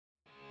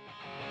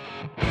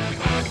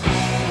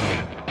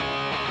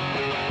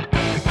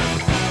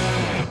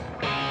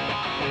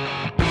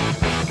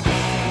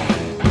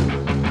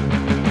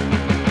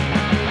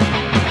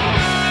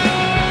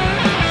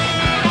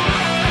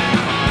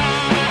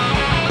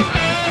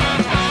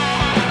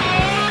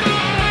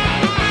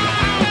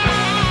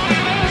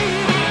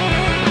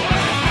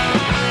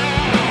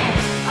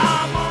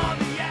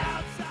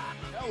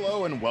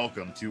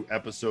to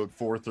episode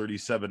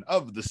 437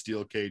 of the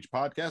Steel Cage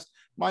podcast.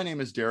 My name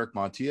is Derek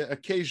Montilla,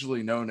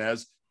 occasionally known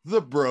as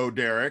the Bro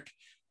Derek,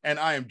 and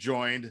I am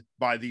joined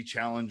by the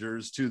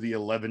challengers to the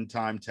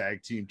 11-time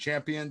tag team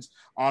champions.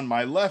 On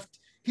my left,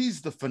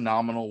 he's the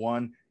phenomenal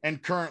one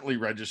and currently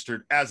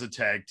registered as a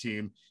tag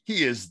team.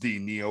 He is the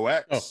Neo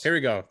X. Oh, here we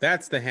go.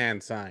 That's the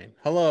hand sign.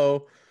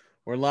 Hello.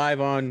 We're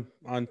live on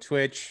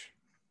Twitch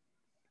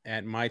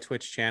at my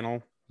Twitch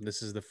channel.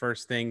 This is the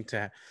first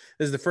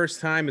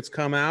time it's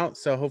come out.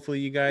 So hopefully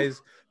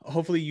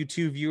you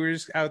two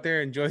viewers out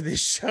there enjoy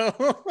this show.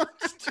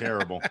 It's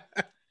terrible.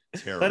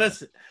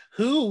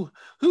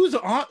 Who's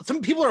on?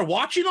 Some people are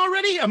watching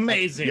already.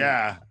 Amazing.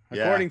 Yeah.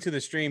 According to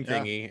the stream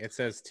thingy, it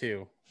says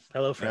 2.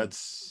 Hello,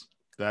 friends.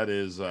 That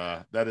is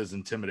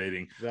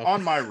intimidating.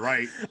 On my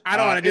right, I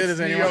don't want to do this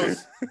anymore.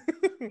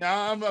 No,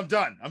 I'm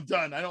done.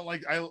 I don't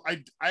like.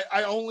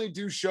 I only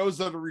do shows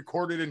that are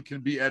recorded and can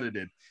be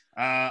edited.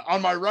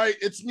 On my right,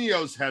 it's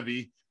Neo's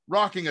Heavy,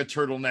 rocking a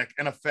turtleneck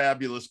and a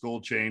fabulous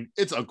gold chain.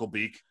 It's Uncle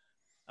Beak.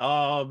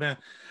 Oh man,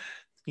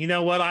 you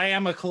know what? I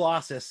am a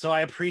Colossus, so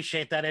I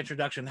appreciate that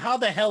introduction. How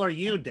the hell are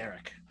you,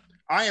 Derek?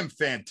 I am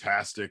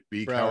fantastic,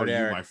 Beak. Bro, how are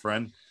Derek. you, my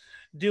friend?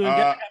 Doing good.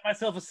 I got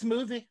myself a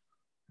smoothie.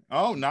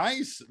 Oh,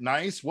 nice.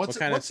 What's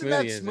in that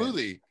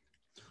smoothie?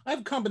 I have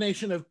a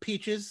combination of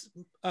peaches,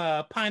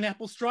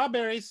 pineapple,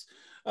 strawberries,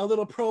 a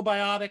little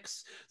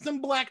probiotics,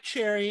 some black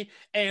cherry,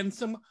 and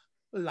some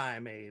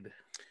limeade.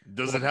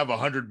 Does it have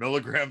 100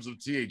 milligrams of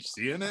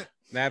THC in it?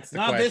 That's the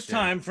Not question. this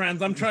time,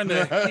 friends. I'm trying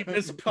to keep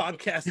this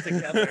podcast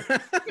together.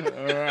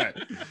 All right.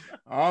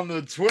 On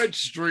the Twitch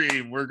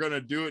stream, we're going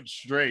to do it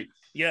straight.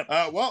 Yep.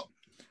 Well,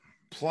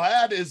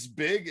 plaid is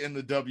big in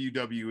the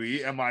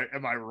WWE. Am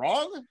I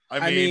wrong?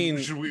 I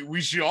mean we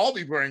should all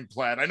be wearing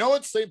plaid. I know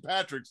it's St.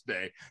 Patrick's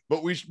Day,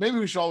 but maybe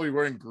we should all be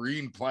wearing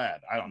green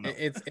plaid. I don't know.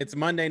 It's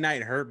Monday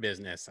Night Hurt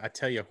Business. I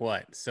tell you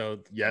what.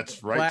 So yeah,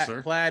 that's right,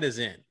 sir. Plaid is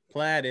in.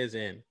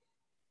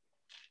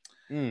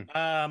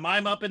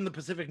 I'm up in the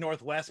Pacific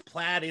Northwest.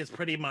 Plaid is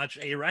pretty much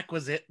a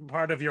requisite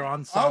part of your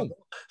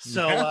ensemble.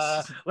 So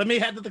yes. Let me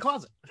head to the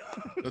closet.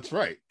 That's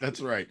right.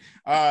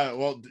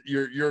 Well,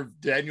 your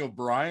Daniel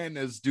Bryan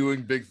is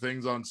doing big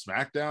things on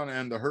SmackDown,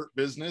 and the Hurt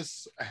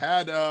Business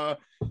had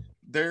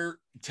their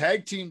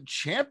tag team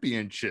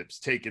championships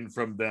taken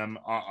from them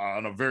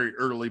on a very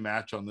early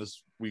match on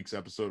this week's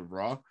episode of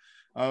Raw.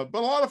 But a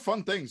lot of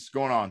fun things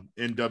going on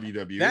in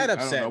WWE. That I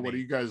upset don't know. me. What do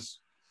you guys?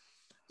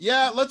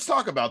 Yeah, let's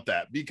talk about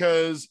that,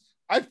 because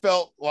I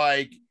felt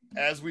like,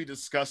 as we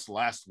discussed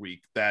last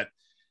week, that,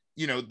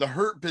 the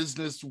Hurt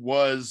Business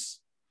was,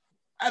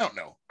 I don't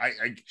know,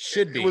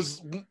 should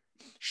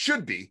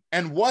be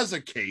and was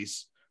a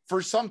case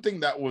for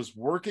something that was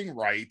working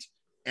right,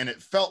 and it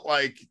felt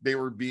like they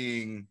were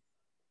being,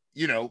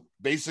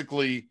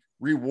 basically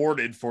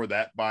rewarded for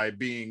that by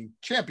being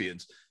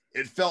champions.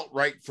 It felt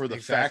right for the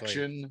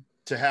faction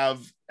to have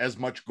as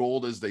much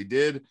gold as they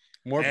did,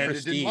 more and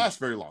prestige. It didn't last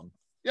very long.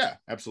 Yeah,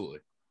 absolutely.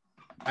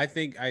 I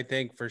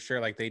think for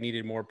sure, like, they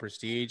needed more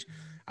prestige.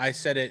 I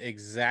said it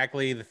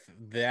exactly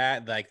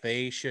that, like,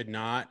 they should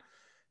not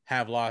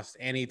have lost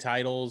any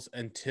titles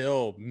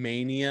until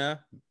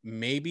Mania,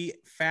 maybe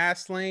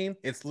Fastlane.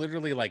 It's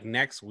literally like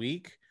next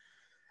week.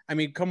 I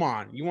mean, come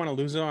on, you want to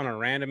lose it on a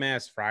random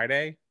ass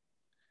Friday?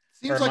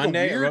 Seems or like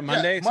Monday, a weird,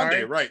 Monday,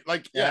 Monday, right?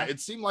 Like, yeah,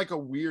 it seemed like a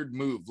weird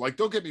move. Like,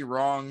 don't get me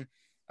wrong.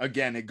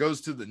 Again, it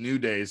goes to the New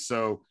Day,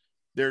 so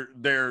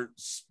they're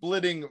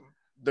splitting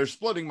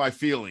my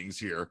feelings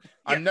here. Yeah.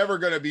 I'm never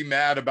going to be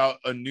mad about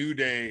a New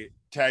Day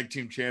tag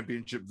team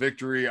championship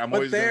victory. I'm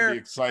always going to be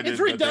excited. It's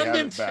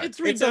redundant. It's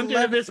redundant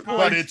at this point.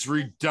 But it's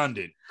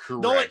redundant.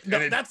 Correct.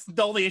 That's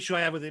the only issue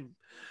I have with it.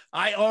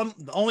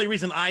 The only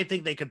reason I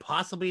think they could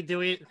possibly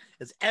do it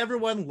is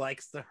everyone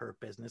likes the Hurt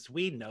Business.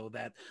 We know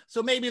that.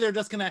 So maybe they're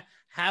just going to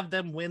have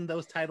them win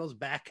those titles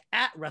back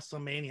at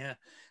WrestleMania.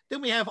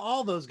 Then we have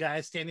all those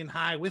guys standing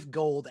high with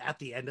gold at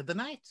the end of the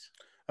night.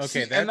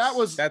 Okay,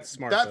 that's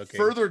smart. That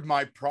furthered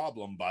my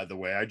problem, by the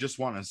way. I just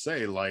want to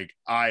say, like,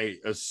 I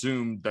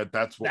assumed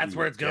that's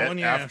where it's going.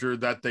 Yeah. After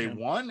that, they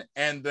won,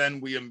 and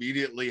then we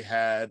immediately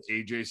had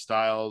AJ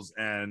Styles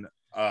and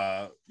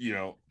Omos.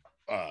 No.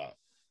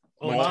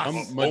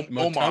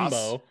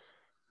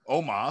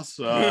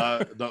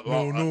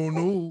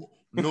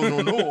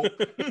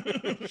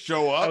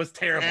 Show up. That was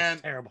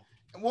terrible. Terrible.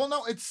 Well,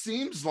 no, it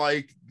seems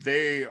like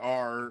they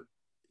are.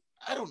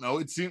 I don't know.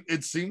 It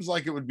seems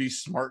like it would be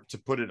smart to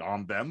put it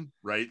on them,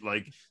 right?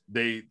 Like,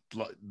 the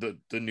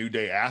New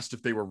Day asked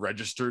if they were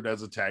registered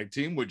as a tag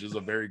team, which is a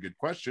very good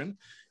question.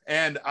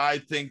 And I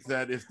think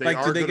that if they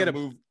are going to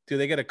move, do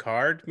they get a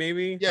card?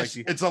 Maybe. Yes,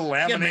 it's a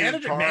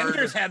laminated card.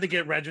 Managers had to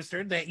get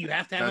registered. You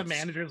have to have a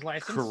manager's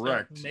license.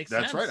 Correct. So makes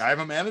That's sense. right. I have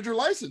a manager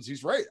license.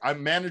 He's right.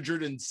 I'm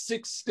managered in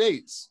 6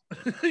 states.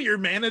 You're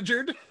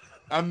managered.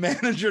 I'm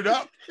managered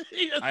up.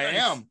 I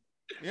am.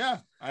 Yeah,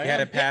 I had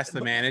to pass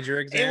the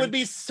manager exam. It would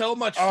be so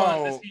much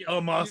fun to see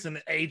Omos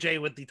and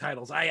AJ with the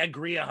titles. I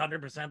agree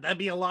 100%. That'd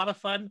be a lot of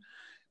fun.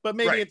 But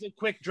maybe it's a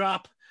quick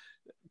drop.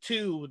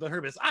 to the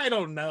Hurt Business? I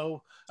don't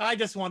know. I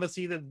just want to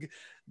see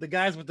the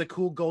guys with the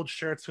cool gold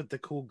shirts with the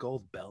cool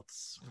gold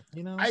belts.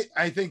 You know,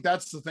 I think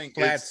that's the thing.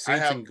 Flat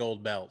suits and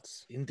gold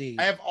belts. Indeed.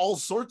 I have all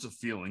sorts of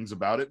feelings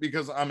about it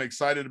because I'm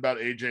excited about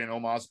AJ and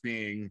Omos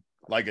being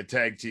like a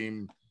tag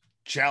team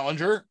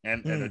challenger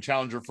and a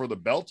challenger for the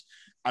belt.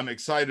 I'm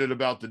excited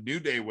about the New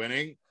Day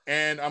winning,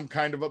 and I'm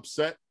kind of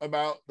upset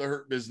about the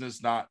Hurt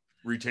Business not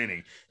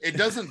retaining. It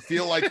doesn't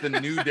feel like the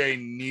New Day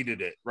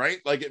needed it, right?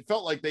 Like it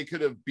felt like they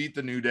could have beat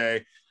the New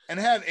Day and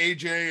had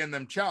AJ and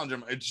them challenge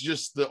him. It's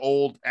just the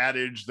old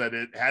adage that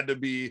it had to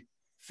be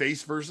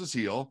face versus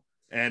heel,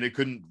 and it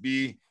couldn't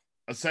be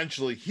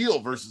essentially heel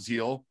versus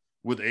heel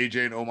with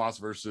AJ and Omos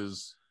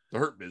versus the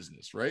Hurt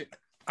Business, right?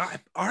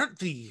 Aren't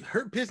the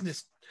Hurt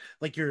Business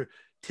like your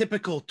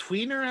typical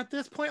tweener at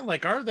this point?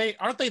 Like, aren't they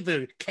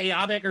the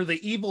chaotic or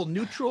the evil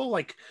neutral?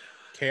 Like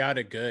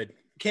Chaotic good.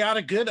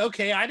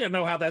 Okay, I didn't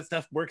know how that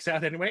stuff works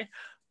out anyway.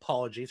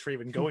 Apologies for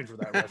even going for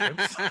that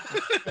reference.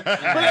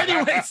 But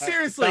anyway,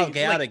 seriously, Oh,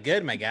 chaotic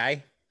good, my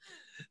guy.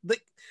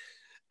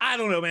 I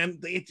don't know, man.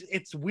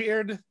 It's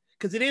weird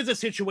because it is a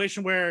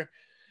situation where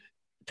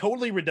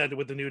totally redundant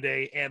with the New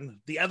Day, and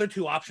the other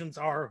two options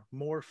are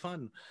more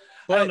fun.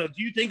 But I don't know.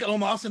 Do you think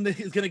Omos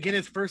is going to get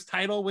his first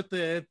title with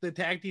the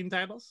tag team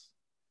titles?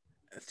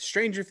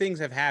 Stranger things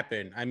have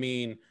happened. I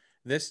mean,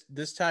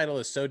 this title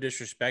is so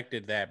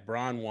disrespected that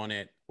Braun won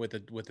it with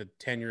a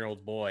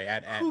 10-year-old boy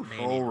at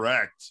Mania.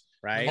 Correct.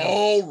 Right.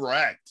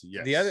 Correct.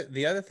 Yes.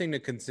 The other thing to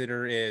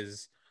consider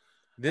is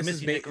this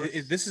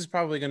is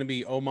probably going to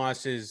be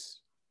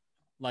Omos's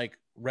like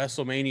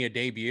WrestleMania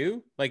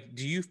debut. Like,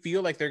 do you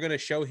feel like they're going to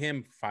show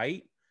him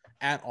fight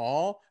at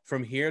all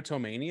from here till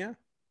Mania?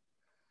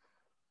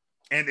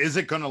 And is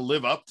it going to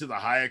live up to the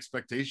high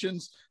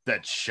expectations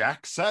that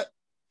Shaq set?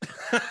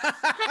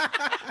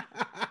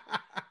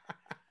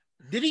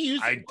 Did he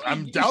use?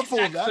 I'm doubtful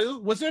of that. Fu?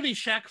 Was there any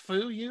Shaq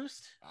Fu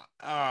used?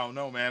 Oh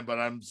no, man! But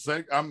I'm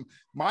sick.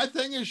 My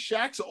thing is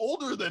Shaq's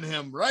older than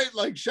him, right?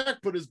 Like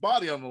Shaq put his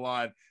body on the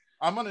line.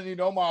 I'm gonna need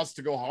Omos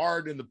to go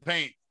hard in the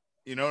paint.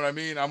 You know what I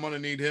mean? I'm gonna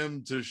need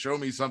him to show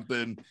me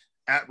something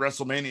at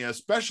WrestleMania,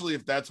 especially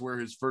if that's where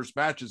his first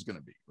match is gonna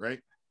be,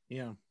 right?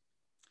 Yeah.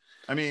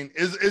 I mean,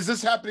 is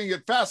this happening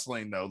at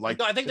Fastlane though? Like,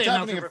 no, I think it's they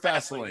happening at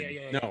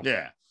Fastlane. No.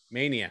 Yeah.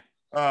 Mania.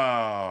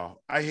 Oh,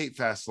 I hate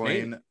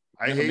Fastlane.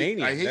 I hate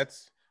Mania.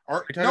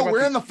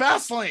 We're in the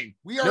fast lane.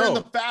 We are in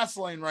the fast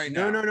lane right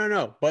now.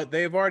 No. But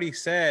they've already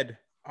said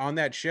on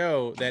that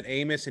show that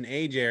Amos and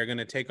AJ are going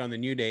to take on the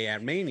New Day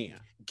at Mania.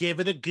 Give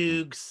it a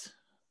Googs.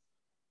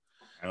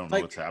 I don't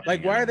know what's happening.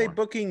 Like, why are they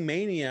booking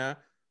Mania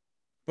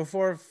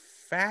before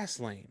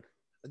Fastlane?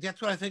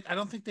 That's what I think. I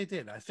don't think they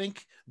did. I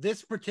think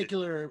this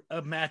particular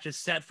match is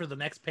set for the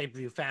next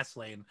pay-per-view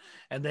Fastlane,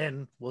 and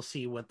then we'll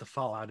see what the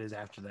fallout is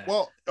after that.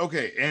 Well,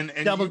 okay, and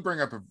you bring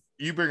up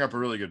a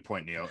really good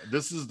point, Neo.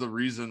 This is the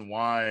reason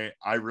why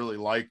I really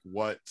like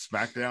what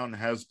SmackDown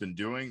has been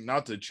doing,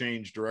 not to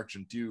change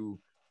direction too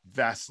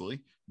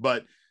vastly,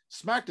 but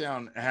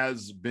SmackDown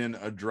has been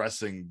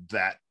addressing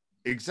that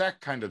exact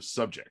kind of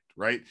subject,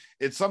 right?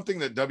 It's something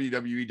that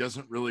WWE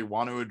doesn't really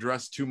want to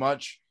address too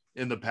much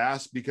in the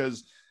past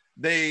because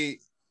they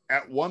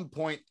at one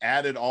point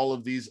added all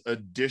of these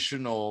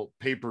additional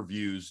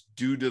pay-per-views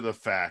due to the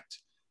fact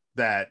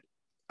that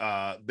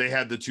they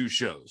had the two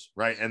shows,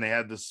 right? And they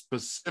had the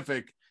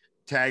specific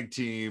tag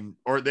team,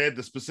 or they had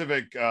the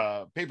specific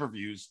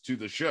pay-per-views to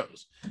the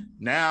shows.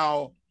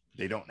 Now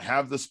they don't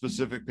have the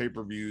specific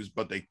pay-per-views,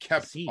 but they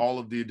kept all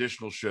of the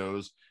additional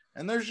shows.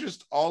 And there's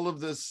just all of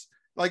this,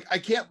 like, I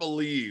can't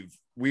believe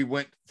we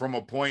went from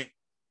a point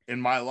in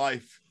my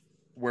life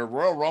where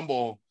Royal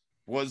Rumble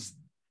was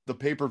the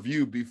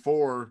pay-per-view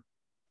before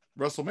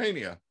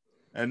WrestleMania,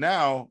 and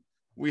now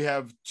we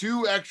have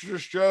two extra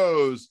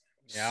shows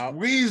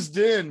squeezed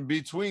in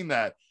between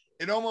that.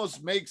 It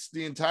almost makes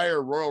the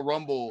entire Royal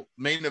Rumble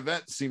main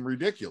event seem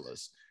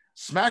ridiculous.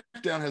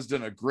 SmackDown has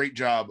done a great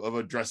job of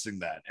addressing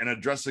that and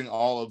addressing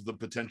all of the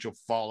potential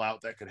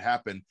fallout that could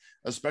happen,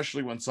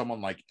 especially when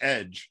someone like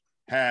Edge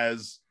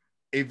has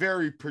a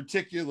very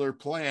particular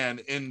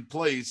plan in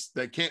place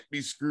that can't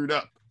be screwed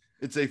up.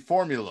 It's a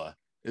formula.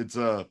 It's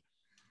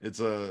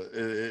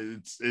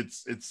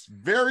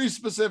very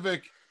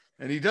specific,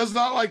 and he does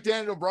not like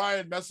Daniel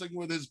Bryan messing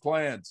with his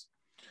plans.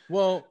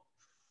 Well,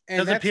 it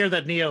does appear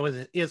that Neo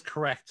is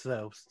correct,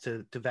 though,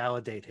 to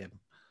validate him.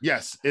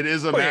 Yes, it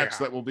is a match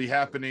that will be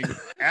happening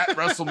at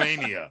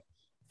WrestleMania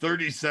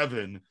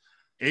 37.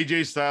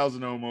 AJ Styles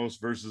and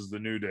Omos versus the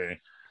New Day.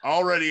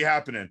 Already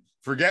happening.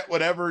 Forget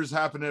whatever is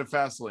happening at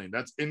Fastlane.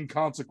 That's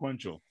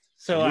inconsequential.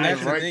 So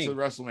that's right to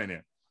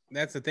WrestleMania.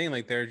 That's the thing.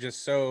 Like, they're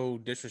just so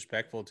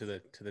disrespectful to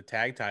the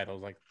tag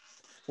titles. Like,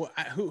 well,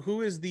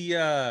 who is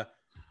the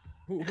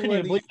who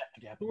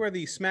are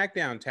the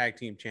SmackDown tag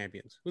team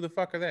champions? Who the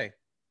fuck are they?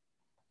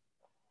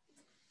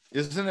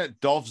 Isn't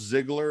it Dolph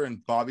Ziggler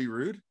and Bobby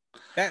Roode?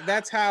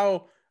 That's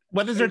how.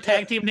 What is their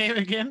tag team name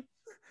again?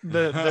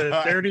 The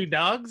Dirty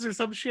Dogs or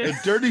some shit? The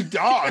Dirty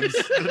Dogs.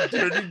 The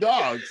Dirty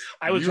Dogs.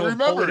 I was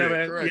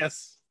remember it.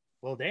 Yes.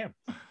 Well, damn.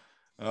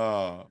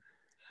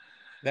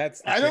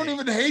 That's I don't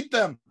even hate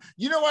them.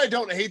 You know, I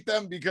don't hate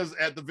them because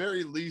at the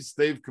very least,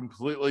 they've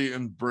completely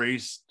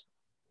embraced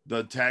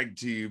the tag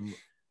team,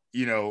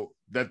 you know,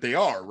 that they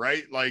are,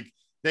 right? Like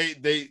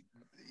they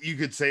you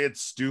could say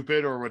it's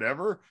stupid or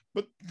whatever,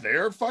 but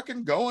they're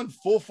fucking going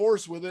full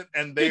force with it,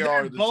 and they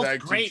are the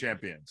tag team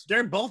champions.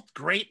 They're both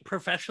great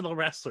professional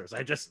wrestlers.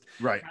 I just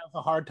right. have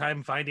a hard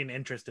time finding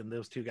interest in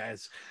those two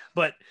guys.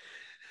 But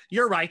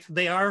you're right.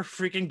 They are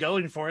freaking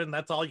going for it, and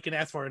that's all you can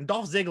ask for. And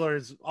Dolph Ziggler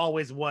is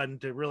always one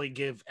to really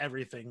give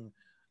everything.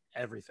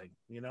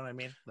 You know what I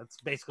mean? That's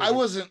basically.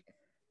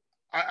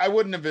 I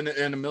wouldn't have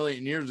in a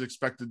million years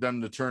expected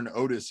them to turn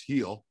Otis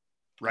heel,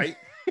 right?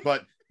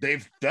 But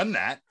they've done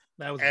that.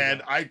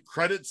 And I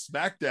credit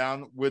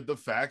SmackDown with the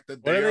fact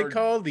that what are they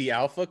called? The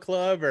Alpha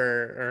Club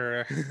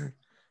or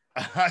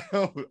I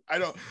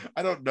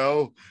don't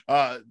know.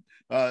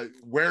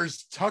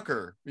 Where's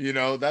Tucker? You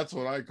know, that's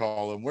what I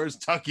call him. Where's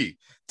Tucky?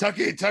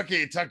 It's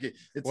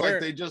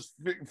like they just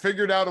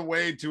figured out a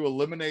way to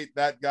eliminate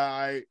that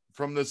guy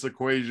from this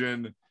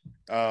equation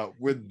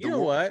with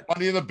the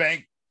Money in the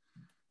Bank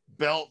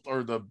belt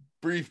or the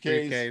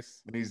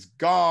briefcase, and he's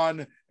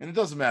gone, and it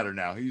doesn't matter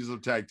now. He's a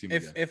tag team.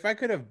 If I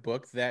could have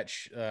booked that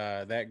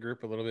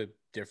group a little bit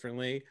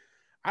differently,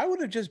 I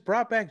would have just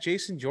brought back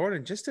Jason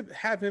Jordan just to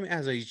have him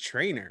as a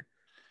trainer.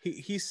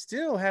 He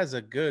still has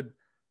a good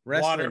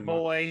wrestling water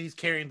boy. He's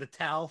carrying the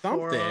towel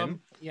for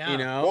him. Yeah, you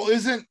know. Well,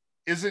 isn't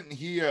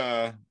he?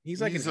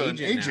 He's like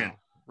an agent,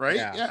 right?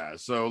 Yeah.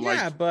 So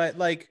but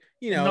like,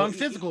 you know,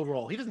 non-physical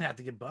role. He doesn't have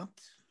to get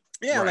bumped.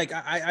 Yeah, right. Like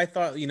I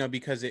thought, you know,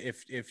 because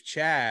if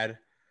Chad,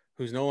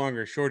 who's no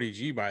longer Shorty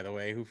G, by the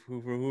way,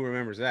 who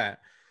remembers that?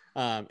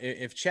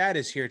 If Chad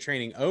is here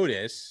training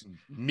Otis,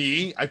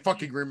 I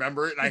fucking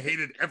remember it, and I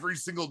hated every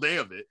single day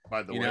of it.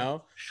 By the way,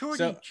 know,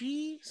 Shorty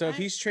G. So if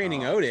he's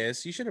training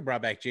Otis, you should have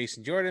brought back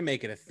Jason Jordan,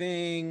 make it a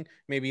thing,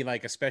 maybe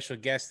like a special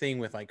guest thing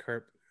with like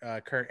Kurt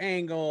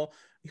Angle.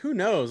 Who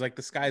knows? Like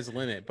the sky's the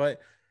limit,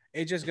 but.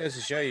 It just goes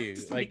to show you,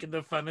 like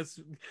the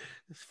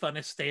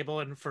funnest stable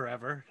in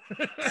forever.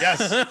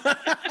 Yes,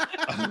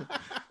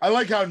 I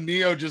like how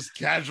Neo just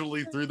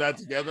casually threw that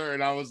together,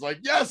 and I was like,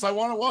 yes, I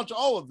want to watch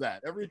all of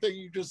that. Everything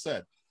you just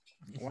said.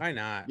 Why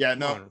not? Yeah,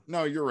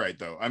 no, you're right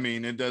though. I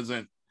mean, it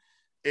doesn't.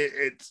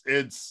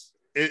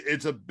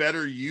 It's a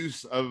better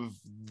use of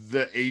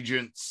the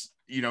agents,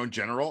 you know, in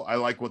general. I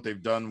like what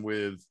they've done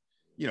with,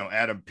 you know,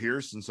 Adam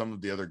Pearce and some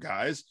of the other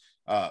guys.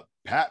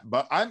 Pat,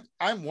 but I'm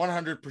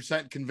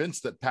 100%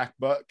 convinced that Pat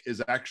Buck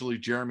is actually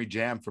Jeremy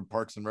Jam from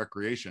Parks and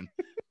Recreation.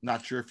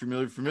 Not sure if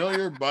you're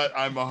familiar, but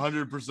I'm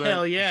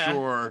 100%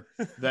 sure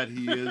that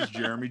he is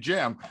Jeremy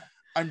Jam.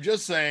 I'm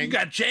just saying, you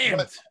got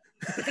jammed.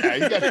 Yeah,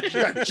 you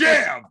got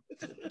jammed.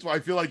 That's why I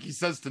feel like he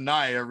says to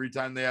Nia every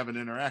time they have an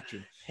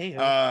interaction. Hey,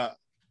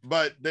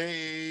 but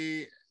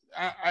I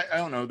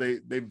don't know.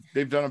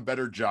 They've done a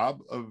better job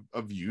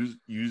of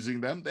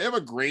using them. They have a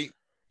great,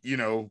 you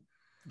know,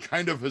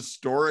 kind of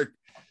historic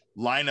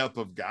lineup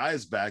of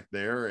guys back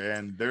there,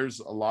 and there's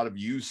a lot of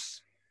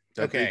use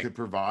that they could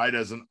provide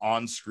as an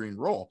on-screen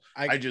role.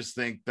 I just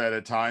think that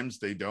at times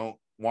they don't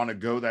want to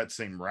go that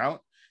same route.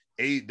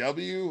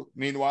 AEW,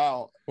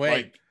 meanwhile,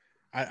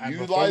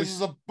 utilizes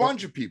a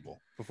bunch of people.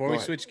 Before we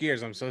switch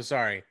gears, I'm so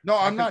sorry. No,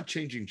 I'm not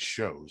changing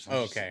shows.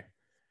 Okay.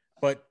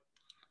 But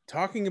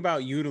talking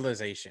about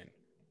utilization,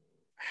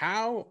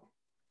 how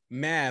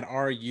mad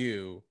are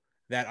you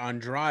that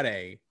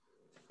Andrade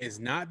is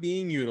not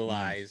being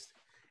utilized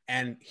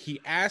and he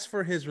asked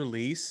for his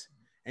release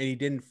and he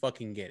didn't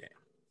fucking get it?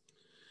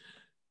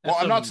 Well,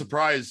 I'm not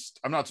surprised.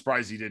 I'm not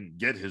surprised he didn't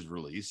get his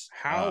release.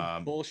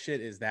 How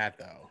bullshit is that,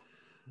 though?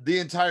 The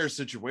entire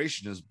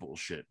situation is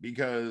bullshit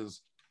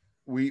because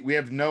we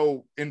have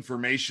no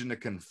information to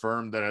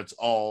confirm that it's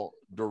all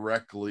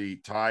directly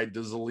tied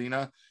to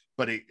Zelina,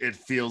 but it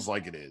feels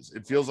like it is.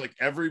 It feels like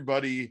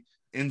everybody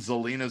in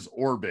Zelina's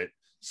orbit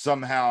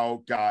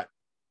somehow got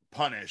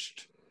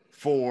punished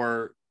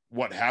for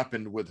what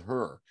happened with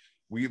her.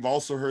 We've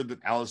also heard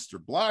that Aleister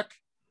Black,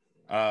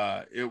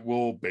 it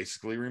will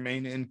basically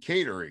remain in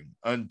catering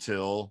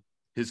until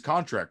his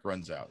contract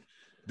runs out.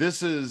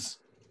 This is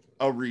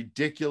a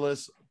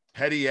ridiculous,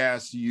 petty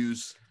ass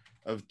use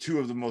of two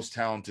of the most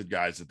talented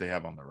guys that they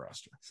have on the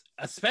roster.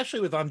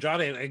 Especially with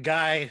Andrade, a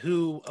guy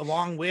who,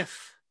 along with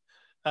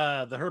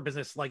the Hurt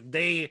Business, like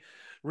they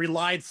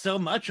relied so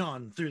much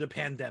on through the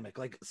pandemic.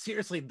 Like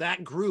seriously,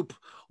 that group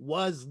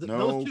was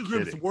those two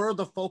groups were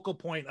the focal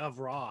point of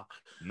Raw.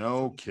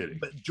 No kidding.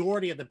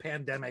 Majority of the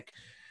pandemic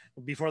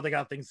before they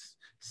got things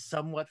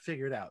somewhat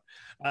figured out.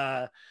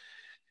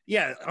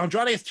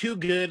 Andrade is too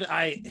good.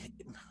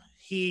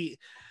 He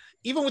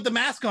even with the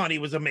mask on, he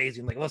was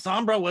amazing. Like La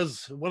Sombra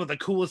was one of the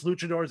coolest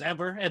luchadors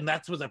ever, and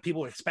that's what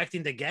people were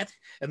expecting to get.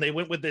 And they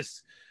went with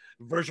this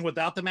version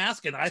without the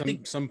mask. And I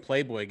think some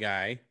Playboy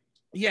guy.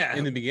 Yeah,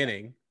 in the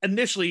beginning.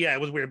 Initially, it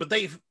was weird, but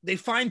they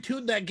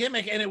fine-tuned that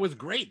gimmick and it was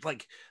great.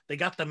 Like they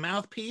got the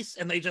mouthpiece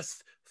and they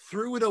just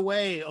threw it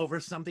away over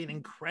something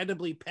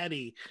incredibly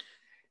petty.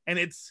 And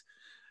it's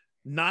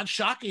not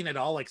shocking at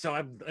all. Like, so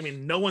I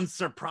mean, no one's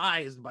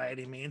surprised by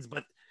any means,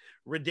 but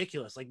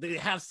ridiculous. Like they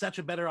have such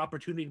a better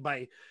opportunity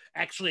by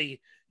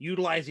actually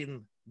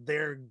utilizing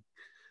their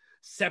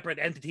separate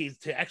entities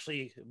to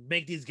actually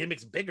make these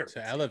gimmicks bigger,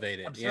 to elevate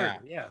it. Absurd.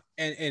 Yeah.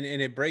 And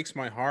it breaks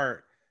my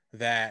heart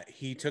that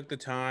he took the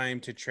time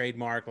to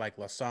trademark like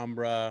La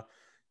Sombra,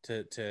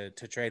 to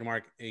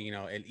trademark, you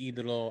know, El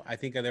Idolo. I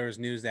think there was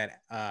news that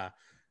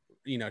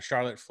you know,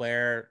 Charlotte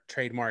Flair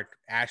trademarked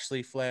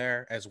Ashley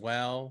Flair as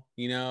well,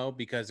 you know,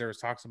 because there was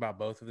talks about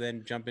both of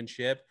them jumping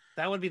ship.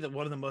 That would be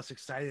one of the most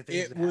exciting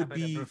things It that would happen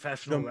be in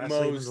professional the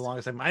wrestling in the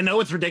longest time. I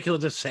know it's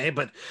ridiculous to say,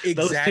 but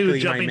those two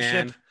jumping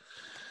ship.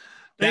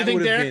 Do you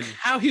think, Derek,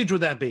 how huge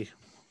would that be?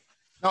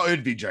 No,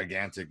 it'd be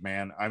gigantic,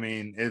 man. I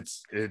mean,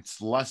 it's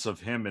less of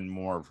him and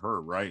more of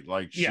her, right?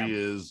 Like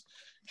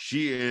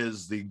she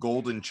is the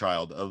golden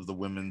child of the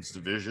women's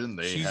division.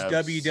 She's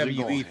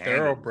WWE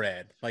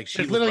thoroughbred. Like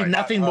there's literally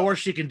nothing more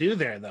she can do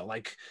there, though.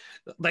 Like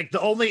the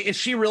only, if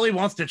she really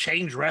wants to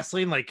change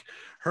wrestling, like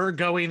her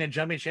going and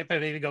jumping ship and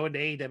maybe going to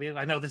AEW.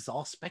 I know this is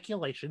all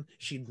speculation.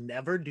 She'd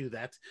never do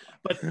that,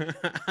 but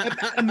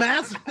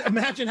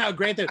imagine how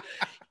great that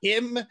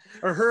him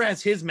or her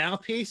as his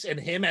mouthpiece and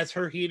him as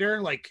her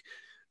heater. Like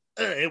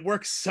it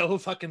works so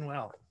fucking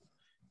well.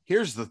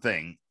 Here's the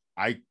thing.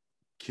 I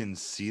can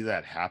see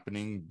that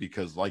happening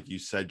because, like you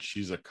said,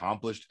 she's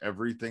accomplished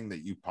everything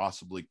that you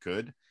possibly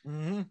could.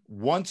 Mm-hmm.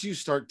 Once you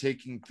start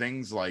taking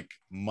things like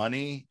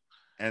money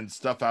and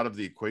stuff out of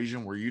the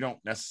equation where you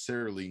don't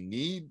necessarily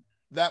need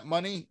that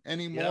money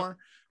anymore,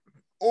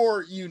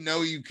 or you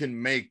know you can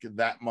make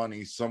that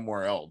money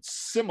somewhere else,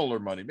 similar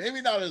money,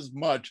 maybe not as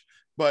much,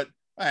 but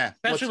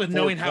especially with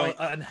knowing how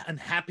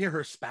unhappy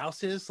her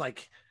spouse is.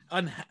 Like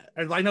I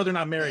know they're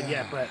not married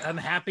yet, but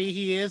unhappy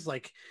he is.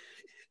 Like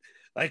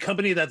a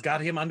company that's got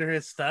him under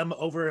his thumb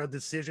over a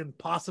decision,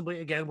 possibly,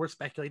 again, we're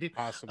speculating,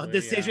 a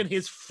decision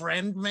his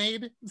friend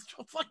made. It's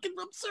so fucking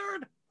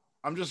absurd.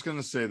 I'm just going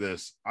to say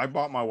this. I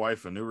bought my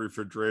wife a new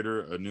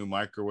refrigerator, a new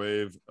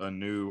microwave, a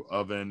new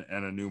oven,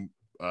 and a new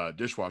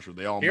dishwasher.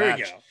 They all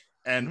match.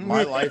 And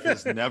my life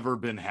has never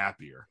been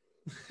happier.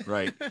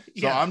 Right.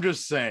 So I'm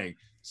just saying,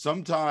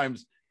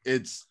 sometimes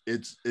it's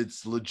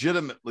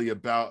legitimately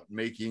about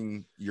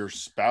making your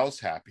spouse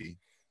happy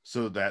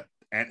so that,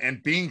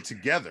 and being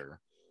together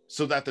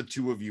so that the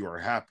two of you are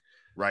happy.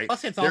 Right.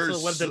 Plus, it's also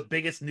one of the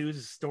biggest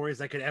news stories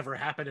that could ever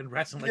happen in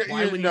wrestling. Like,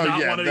 why would you not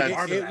want to be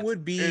part of that? It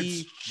would be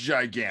it's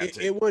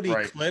gigantic. It would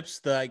eclipse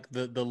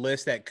the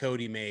list that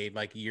Cody made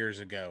like years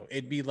ago.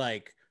 It'd be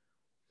like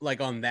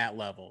on that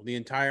level. The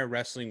entire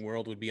wrestling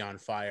world would be on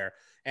fire.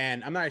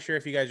 And I'm not sure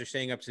if you guys are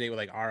staying up to date with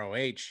like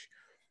ROH,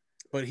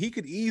 but he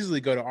could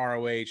easily go to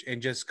ROH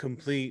and just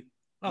complete.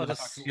 Oh,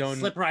 just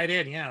slip right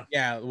in. Yeah.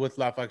 Yeah. With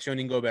La Facción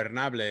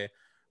Ingobernable,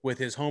 with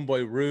his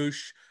homeboy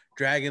Roosh,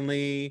 Dragon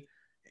Lee.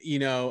 You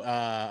know,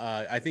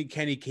 I think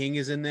Kenny King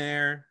is in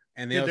there,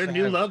 and their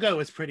new logo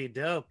is pretty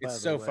dope.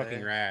 It's so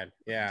fucking rad.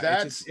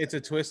 Yeah, it's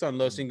a twist on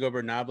Los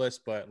Ingobernables,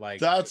 but like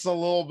that's a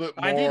little bit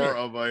more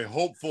of a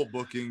hopeful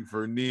booking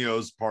for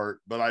Neo's part.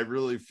 But I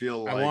really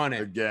feel like, I want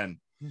it again.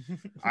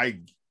 I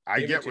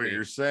get what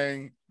you're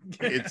saying.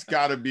 It's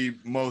got to be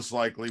most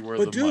likely where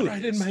the money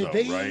right in my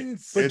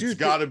veins. Right? It's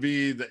got to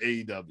be the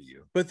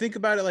AEW. But think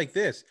about it like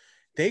this: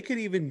 they could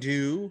even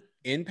do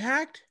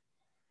Impact.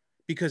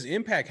 Because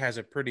Impact has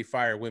a pretty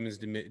fire women's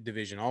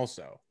division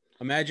also.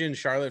 Imagine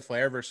Charlotte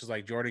Flair versus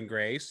like Jordynne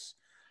Grace.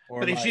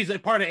 But if she's a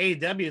part of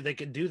AEW, they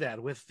could do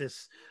that with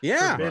this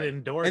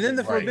Forbidden Door. And then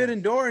the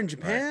Forbidden Door in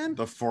Japan. Right.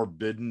 The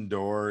Forbidden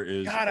Door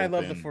is God, open. I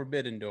love the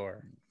Forbidden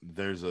Door.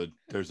 There's a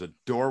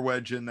door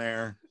wedge in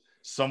there.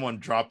 Someone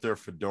dropped their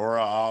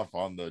fedora off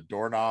on the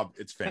doorknob.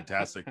 It's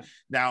fantastic.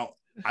 Now,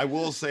 I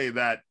will say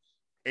that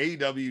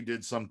AEW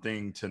did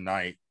something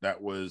tonight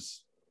that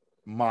was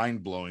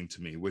mind-blowing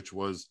to me, which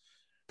was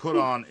put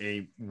on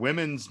a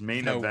women's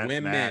main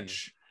event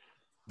match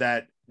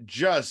that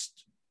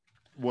just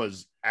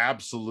was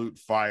absolute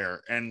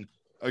fire. And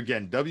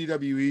again,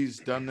 WWE's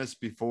done this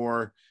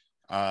before.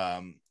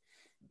 AEW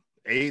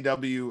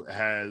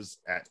has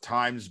at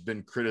times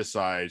been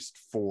criticized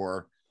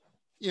for,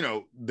 you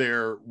know,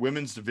 their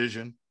women's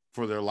division,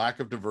 for their lack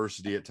of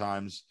diversity at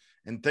times,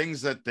 and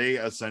things that they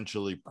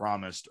essentially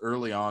promised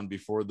early on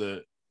before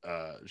the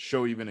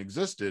show even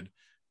existed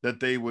that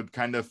they would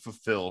kind of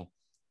fulfill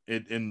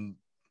it in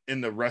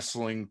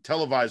the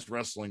televised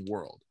wrestling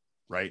world,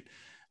 right?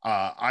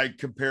 I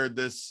compared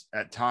this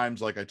at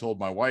times, like I told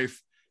my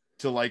wife,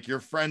 to like your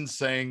friends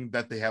saying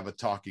that they have a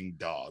talking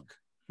dog.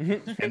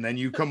 And then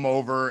you come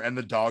over and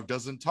the dog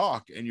doesn't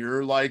talk. And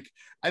you're like,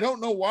 I don't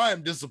know why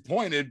I'm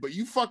disappointed, but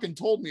you fucking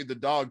told me the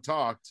dog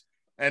talked.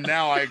 And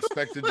now I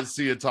expected to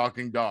see a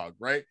talking dog,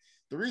 right?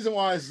 The reason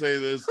why I say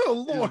this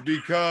is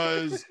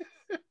because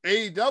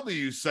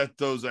AEW set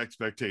those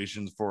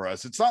expectations for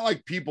us. It's not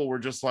like people were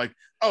just like,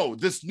 oh,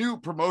 this new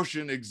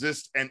promotion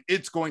exists and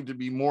it's going to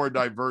be more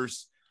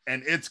diverse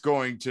and it's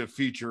going to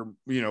feature,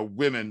 you know,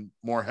 women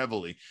more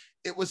heavily.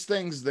 It was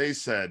things they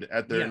said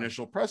at their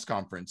initial press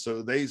conference.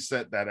 So they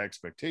set that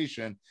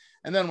expectation.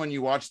 And then when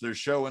you watch their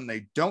show and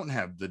they don't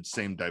have the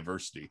same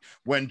diversity,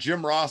 when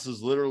Jim Ross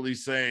is literally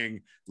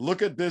saying,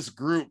 look at this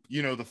group,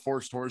 you know, the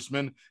Forced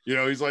Horsemen, you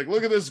know, he's like,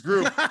 look at this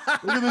group,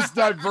 look at this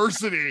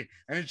diversity.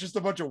 And it's just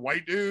a bunch of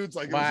white dudes.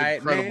 Like, it was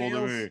incredible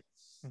to me.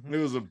 It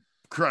was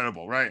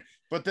incredible, right?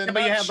 But then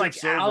but you had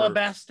like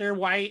alabaster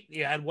white.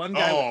 You had one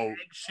guy with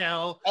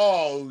eggshell.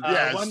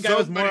 One guy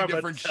was more of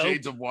different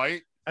shades of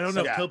white. I don't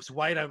know if taupe's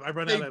white. I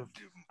run out of.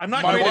 I'm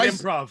not great at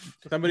improv.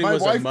 Somebody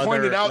was a mother,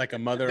 pointed out like a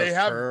mother of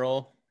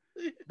pearl.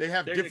 They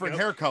have different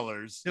hair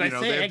colors. They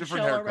have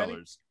different hair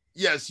colors.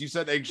 Yes, you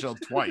said eggshell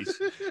twice.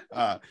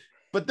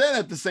 But then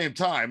at the same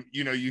time,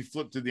 you know, you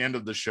flip to the end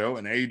of the show,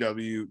 and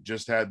AEW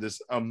just had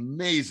this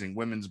amazing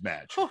women's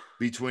match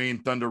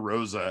between Thunder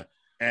Rosa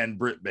and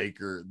Britt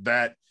Baker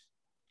that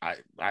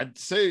I'd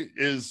say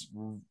is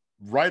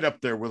right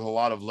up there with a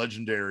lot of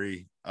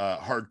legendary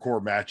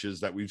hardcore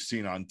matches that we've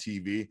seen on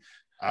TV.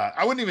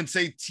 I wouldn't even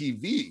say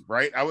TV,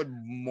 right? I would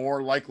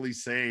more likely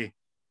say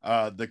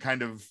the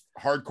kind of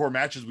hardcore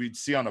matches we'd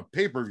see on a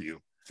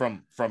pay-per-view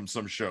from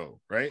some show,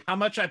 right? How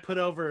much I put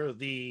over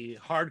the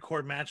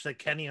hardcore match that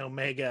Kenny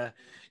Omega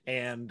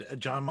and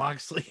John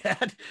Moxley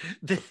had.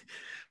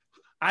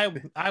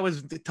 I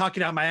was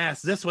talking out my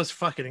ass. This was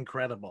fucking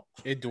incredible.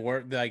 It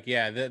dwarfed, like,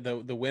 yeah,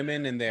 the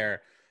women in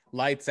their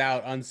lights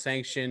out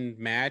unsanctioned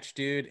match,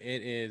 dude.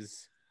 It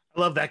is. I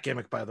love that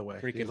gimmick, by the way.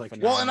 Freaking like,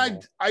 well,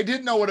 and I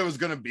didn't know what it was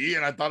going to be,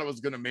 and I thought it was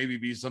going to maybe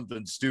be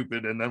something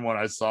stupid. And then when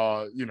I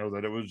saw, you know,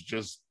 that it was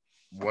just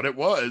what it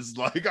was,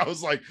 like, I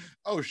was like,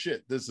 oh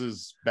shit, this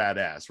is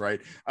badass, right?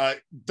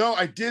 Though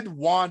I did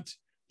want,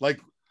 like,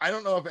 I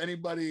don't know if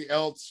anybody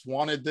else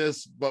wanted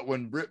this, but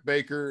when Britt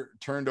Baker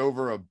turned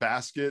over a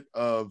basket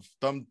of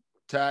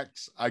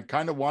thumbtacks, I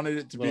kind of wanted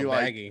it to be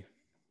like,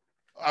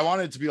 I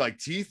wanted it to be like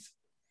teeth.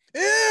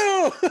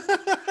 Ew!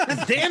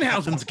 That's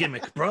Danhausen's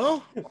gimmick,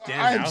 bro.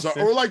 I'm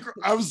sorry. Or like,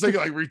 I was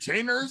thinking like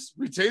retainers.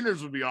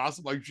 Retainers would be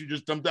awesome. Like, she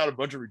just dumped out a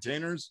bunch of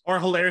retainers. Or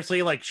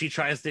hilariously, like, she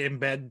tries to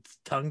embed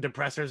tongue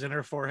depressors in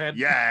her forehead.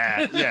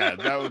 Yeah,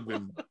 that would have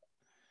been.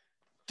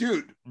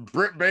 Dude,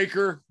 Britt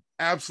Baker,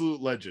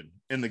 absolute legend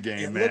in the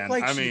game, man.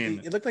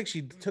 It looked like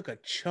she took a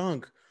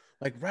chunk,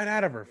 like, right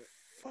out of her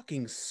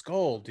fucking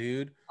skull,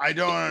 dude. I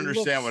don't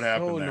understand what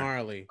happened there.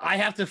 Gnarly. I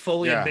have to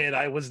fully admit,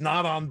 I was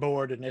not on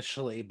board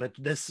initially, but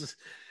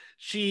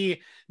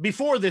she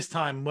before this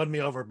time won me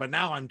over, but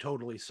now I'm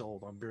totally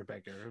sold on Britt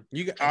Baker. Can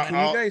you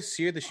guys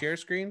see the share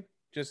screen?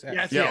 Just we're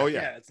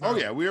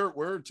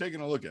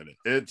taking a look at it.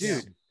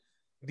 It's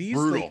these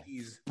brutal.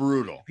 Ladies,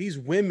 brutal. These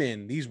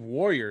women, these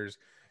warriors,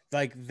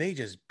 like, they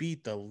just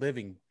beat the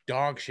living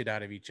dog shit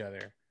out of each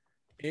other.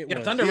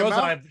 Thunder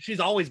Rosa, she's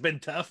always been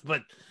tough,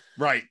 but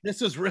right,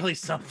 this was really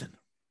something.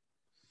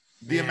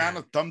 The amount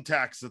of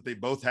thumbtacks that they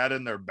both had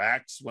in their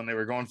backs when they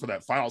were going for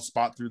that final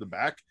spot through the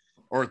back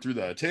or through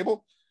the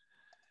table,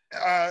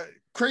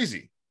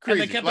 crazy. And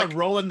they kept on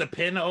rolling the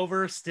pin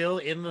over still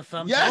in the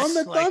thumbtacks. Yes, on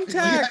the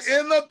thumbtacks.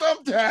 In the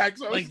thumbtacks.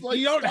 Like,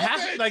 you don't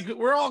have to, like,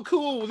 we're all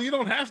cool. You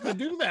don't have to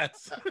do that.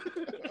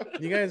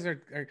 You guys are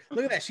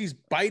look at that. She's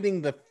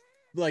biting there's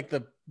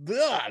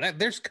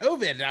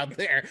COVID out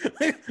there.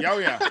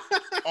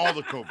 All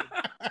the COVID.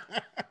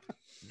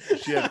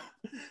 Shit.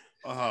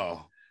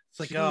 It's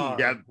like,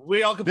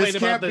 we all complained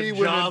about the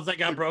jaws that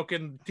got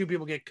broken. 2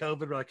 people get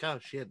COVID. We're like, oh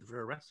shit,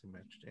 for a wrestling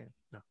match. Damn.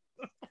 No.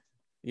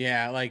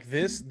 Yeah, like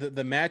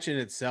the match in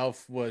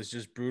itself was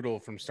just brutal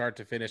from start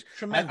to finish.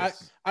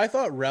 Tremendous. I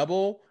thought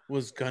Rebel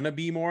was gonna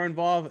be more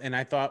involved, and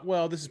I thought,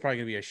 well, this is probably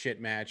gonna be a shit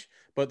match.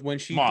 But when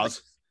she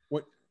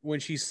when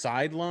she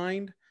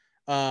sidelined,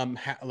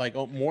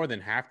 more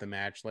than half the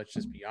match, let's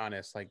just be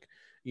honest, like,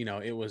 you know,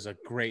 it was a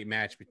great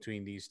match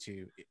between these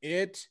two.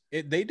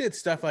 They did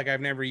stuff like I've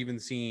never even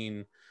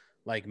seen,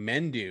 like,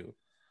 men do,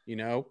 you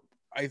know.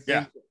 I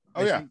think.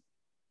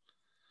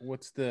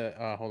 What's the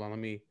hold on, let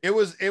me. It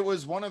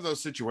was one of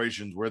those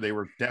situations where they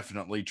were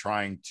definitely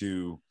trying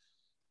to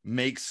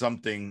make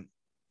something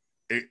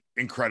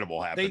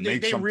incredible happen.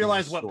 They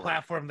realized what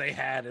platform they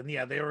had, and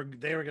they were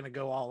going to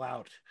go all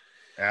out.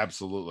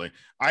 Absolutely.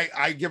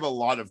 I give a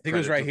lot of credit. It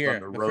was right here,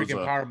 the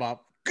freaking power bomb.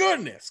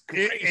 Goodness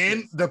gracious.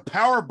 In the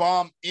power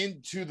bomb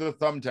into the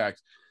thumbtacks.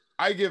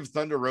 I give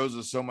Thunder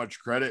Rosa so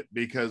much credit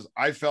because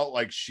I felt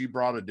like she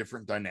brought a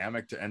different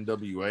dynamic to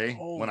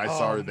NWA when I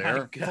saw her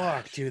there.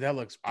 Fuck, dude, that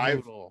looks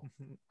brutal.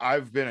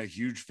 I've been a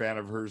huge fan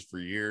of hers for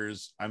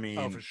years. I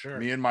mean, for sure.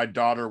 Me and my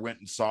daughter went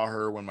and saw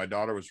her when my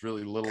daughter was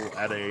really little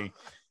at a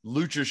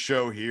lucha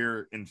show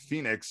here in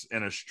Phoenix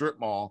in a strip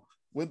mall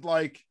with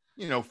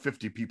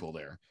 50 people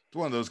there. It's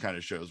one of those kind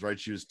of shows, right?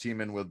 She was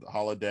teaming with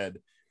Holodead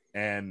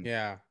and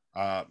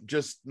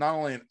just not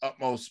only an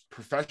utmost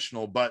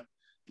professional, but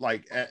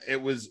like,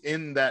 it was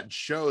in that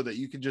show that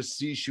you could just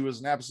see she was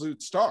an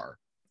absolute star,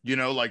 you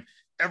know, like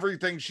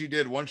everything she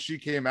did once she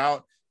came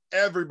out,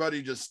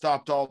 everybody just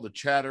stopped all the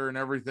chatter and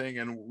everything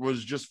and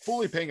was just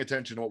fully paying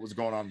attention to what was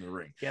going on in the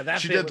ring. Yeah,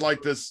 she did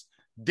like this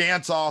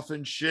dance off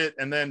and shit,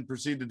 and then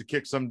proceeded to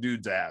kick some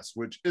dude's ass,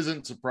 which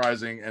isn't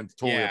surprising and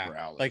totally up her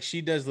alley. Like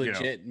she does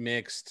legit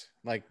mixed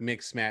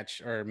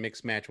match,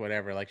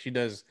 whatever. Like she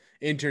does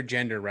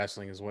intergender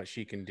wrestling is what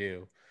she can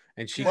do,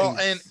 and she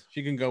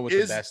can go with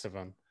the best of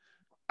them.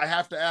 I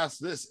have to ask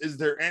this: is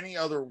there any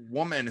other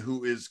woman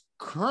who is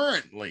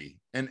currently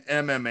an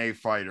MMA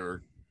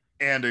fighter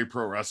and a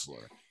pro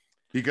wrestler?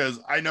 Because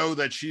I know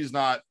that she's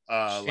not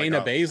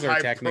Shayna Baszler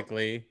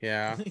technically,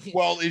 yeah.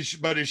 Well, is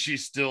she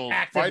still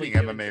fighting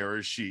MMA, or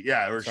is she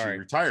she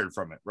retired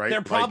from it, right?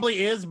 There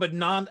probably is, but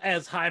not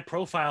as high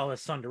profile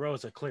as Thunder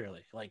Rosa,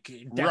 clearly. Like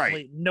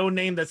definitely no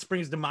name that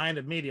springs to mind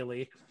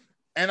immediately.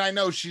 And I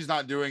know she's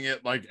not doing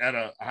it like at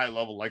a high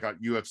level like on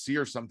UFC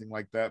or something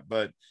like that,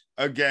 but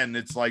again,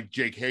 it's like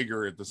Jake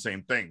Hager at the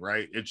same thing,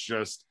 right? It's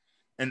just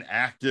an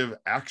active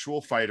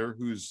actual fighter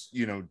who's,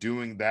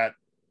 doing that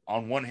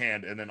on one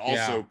hand, and then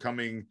also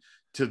coming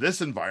to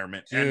this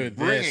environment and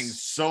bringing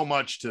so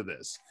much to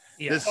this.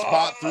 This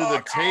spot through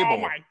the table.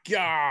 Oh my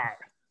god!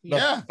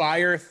 The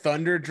fire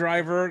thunder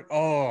driver.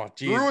 Oh,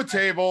 geez. Through a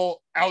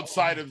table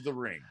outside of the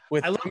ring.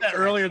 I love that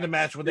earlier in the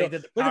match when they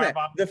did look at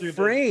that. The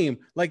frame,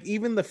 like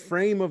even the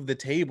frame of the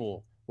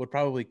table would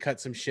probably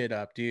cut some shit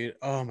up, dude.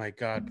 Oh my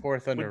god, poor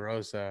Thunder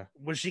Rosa.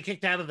 When she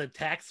kicked out of the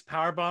tax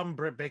powerbomb,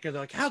 Britt Baker,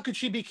 they're like, how could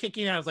she be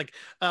kicking out? I was like,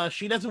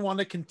 she doesn't want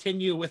to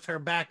continue with her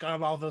back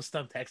on all those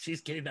thumbtacks.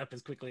 She's getting up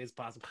as quickly as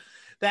possible.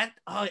 That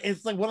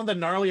it's like one of the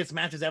gnarliest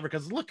matches ever,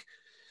 because look,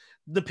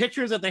 the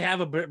pictures that they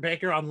have of Britt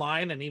Baker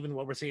online and even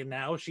what we're seeing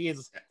now, she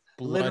is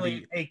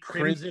literally a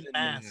crimson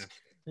mask.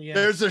 Yeah.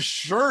 There's a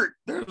shirt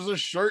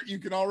you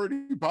can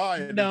already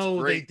buy.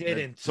 No, they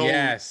didn't. So,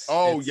 yes.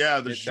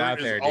 The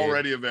shirt is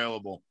already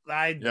available.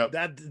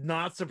 That's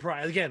not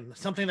surprising. Again,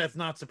 something that's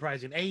not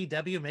surprising.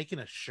 AEW making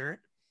a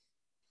shirt.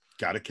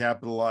 Got to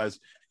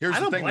capitalize. Here's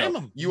the thing,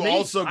 though. You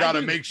also got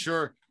to make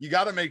sure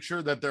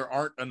that there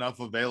aren't enough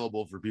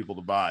available for people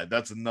to buy.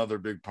 That's another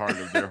big part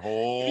of their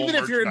whole. Even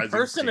if you're in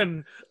person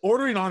and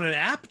ordering on an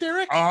app,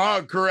 Derek.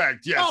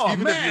 Correct. Yes. Oh,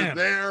 Even man. if you're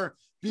there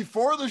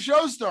before the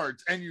show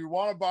starts and you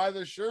want to buy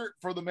the shirt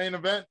for the main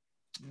event,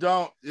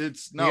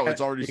 it's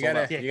already sold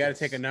out. You got to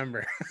take a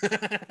number.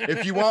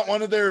 If you want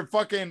one of their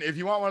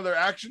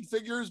action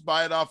figures,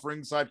 buy it off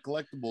Ringside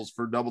Collectibles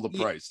for double the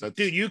price.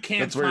 Dude, you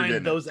can't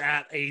find those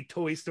at a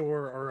toy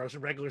store or a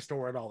regular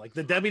store at all. Like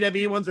the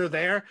WWE ones are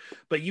there,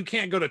 but you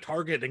can't go to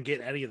Target and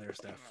get any of their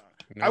stuff.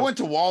 Nope. I went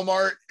to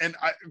Walmart and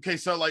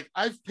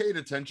I've paid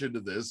attention to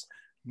this.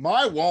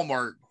 My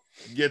Walmart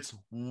gets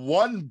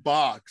one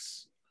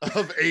box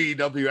of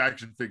AEW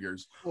action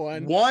figures.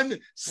 One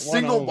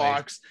single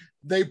box.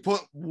 They put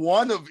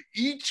one of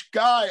each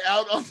guy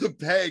out on the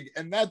peg,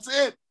 and that's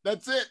it.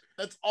 That's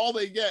all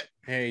they get.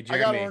 Hey,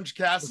 Jeremy, I got Orange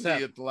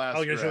Cassidy at the last.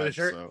 Oh, you're gonna show the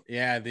shirt? So.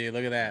 Yeah, dude,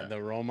 look at that. Yeah.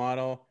 The role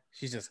model.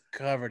 She's just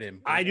covered in.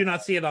 I do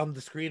not see it on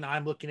the screen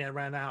I'm looking at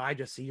right now. I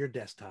just see your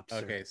desktop. Sir.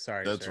 Okay,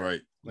 sorry. That's sir.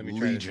 right. Let me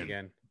try this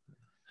again.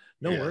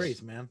 No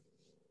worries, man.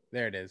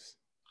 There it is.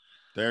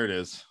 There it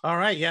is. All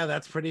right, yeah,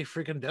 that's pretty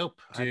freaking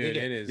dope. Dude,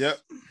 it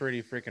is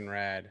pretty freaking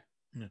rad.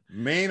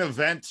 Main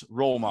event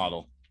role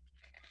model.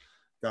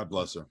 God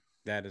bless her.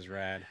 That is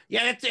rad.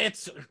 Yeah,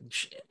 it's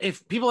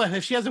if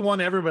she hasn't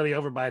won everybody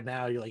over by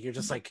now, you're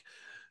just like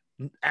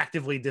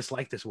actively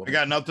dislike this woman. I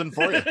got nothing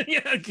for you.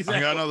 Yeah, exactly. I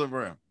got nothing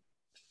for you.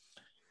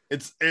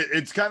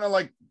 It's kind of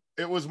like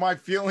it was my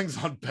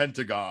feelings on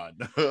Pentagon,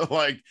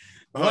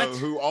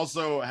 who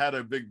also had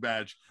a big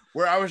match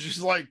where I was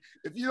just like,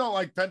 if you don't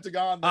like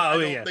Pentagon, then I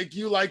don't think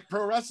you like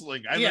pro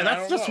wrestling.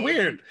 That's just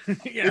weird.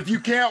 If you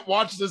can't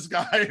watch this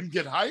guy and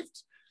get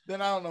hyped,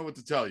 then I don't know what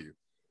to tell you.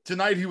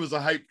 Tonight he was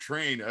a hype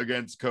train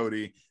against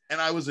Cody,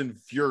 and I was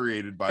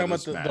infuriated by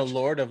this match. The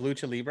Lord of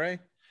Lucha Libre,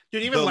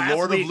 dude. Even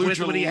last week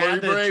when he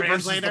had the translator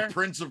versus the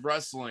Prince of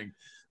Wrestling.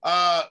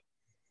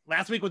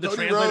 Last week with the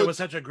Cody translator Rhodes was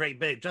such a great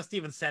bit. Just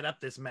even set up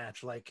this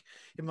match, like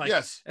him, like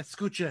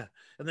escucha,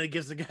 and then he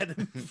gives the guy the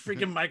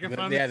freaking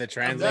microphone. The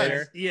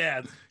translator. Yeah,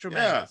 it's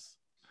tremendous.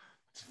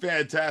 Yeah. It's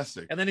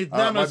fantastic. And then he's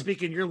not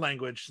speaking your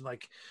language.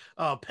 Like,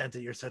 oh,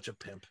 Penta, you're such a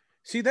pimp.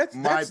 See,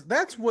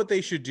 that's what they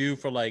should do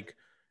for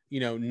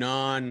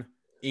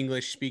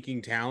non-English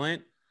speaking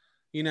talent.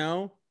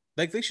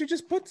 Like they should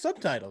just put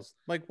subtitles.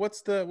 Like,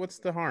 what's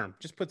the harm?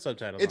 Just put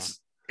subtitles.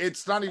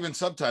 It's not even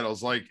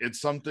subtitles. Like, it's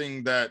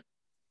something that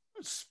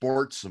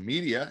sports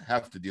media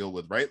have to deal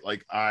with, right?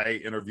 Like,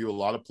 I interview a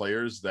lot of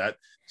players that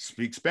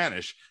speak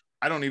Spanish.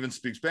 I don't even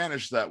speak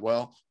Spanish that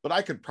well, but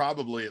I could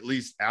probably at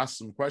least ask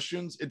some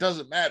questions. It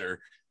doesn't matter.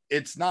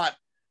 It's not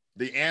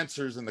the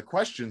answers and the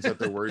questions that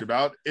they're worried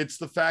about. It's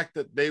the fact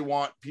that they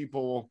want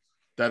people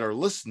that are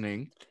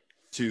listening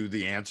to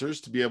the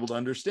answers to be able to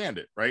understand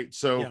it, right?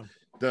 So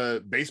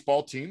the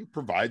baseball team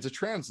provides a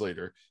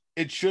translator.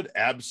 It should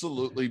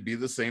absolutely be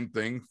the same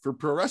thing for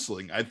pro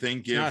wrestling. I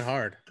think it's not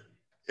hard.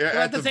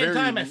 At the same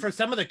time, for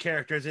some of the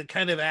characters, it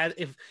kind of adds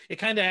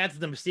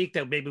the mystique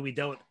that maybe we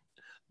don't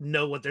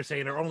know what they're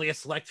saying, or only a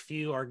select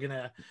few are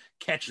gonna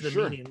catch the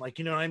meaning. Like,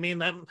 you know what I mean?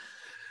 That,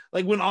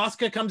 like when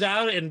Asuka comes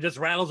out and just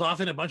rattles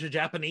off in a bunch of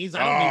Japanese,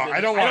 I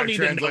don't want a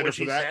translator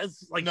for that.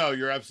 Says. Like, no,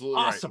 you're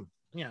absolutely awesome.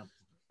 Right. Yeah.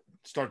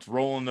 starts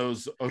rolling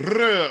those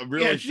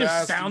really it just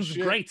fast. sounds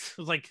great. It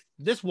was like,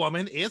 this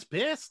woman is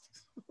pissed.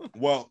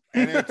 Well,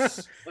 and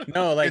it's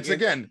no, like it's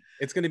again,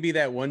 it's gonna be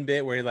that one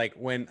bit where like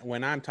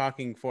when I'm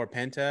talking for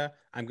Penta,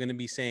 I'm gonna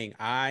be saying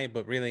I,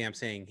 but really I'm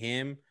saying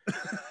him.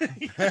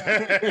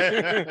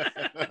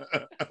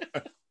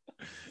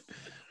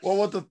 well,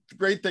 what the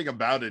great thing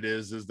about it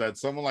is that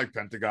someone like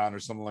Pentagon or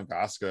someone like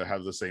Asuka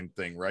have the same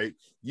thing, right?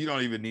 You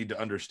don't even need to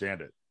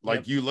understand it.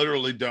 Like you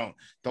literally don't.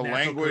 The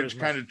Natural language charisma.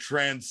 kind of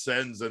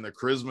transcends and the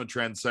charisma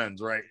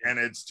transcends, right? And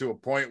it's to a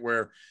point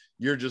where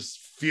you're just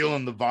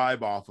feeling the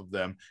vibe off of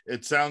them.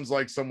 It sounds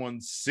like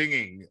someone's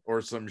singing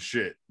or some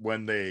shit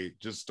when they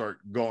just start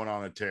going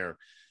on a tear.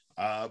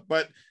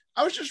 But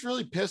I was just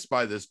really pissed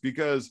by this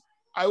because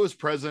I was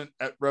present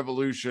at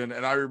Revolution,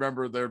 and I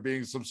remember there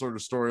being some sort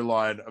of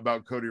storyline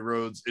about Cody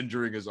Rhodes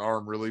injuring his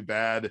arm really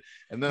bad.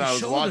 And then I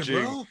was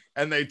watching,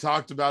 and they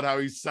talked about how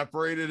he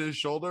separated his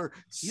shoulder,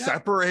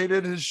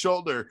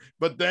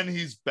 but then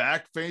he's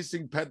back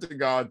facing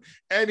Pentagon,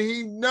 and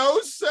he no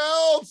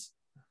sells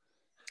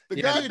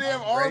the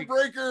goddamn arm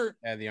breaker.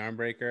 Yeah, the arm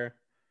breaker.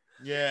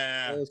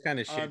 Yeah, it was kind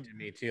of shit to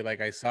me too. Like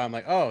I saw him,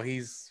 like, oh,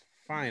 he's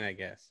fine, I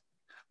guess.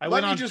 I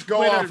went on just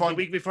Twitter go off the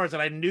week before,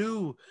 said I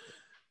knew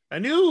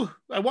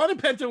I wanted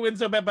Penta to win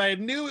so bad, but I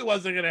knew it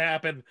wasn't going to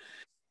happen.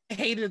 I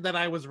hated that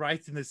I was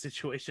right in this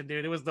situation,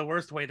 dude. It was the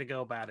worst way to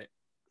go about it.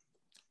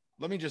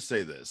 Let me just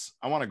say this.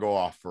 I want to go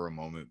off for a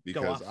moment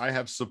because I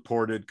have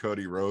supported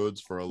Cody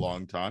Rhodes for a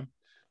long time.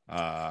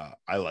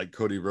 I like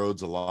Cody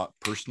Rhodes a lot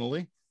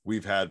personally.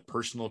 We've had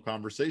personal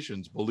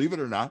conversations, believe it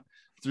or not,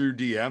 through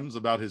DMs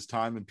about his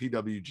time in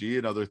PWG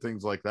and other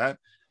things like that.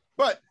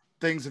 But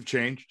things have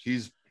changed.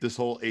 He's this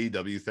whole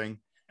AEW thing.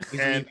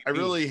 And I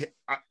really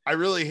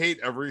hate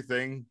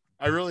everything.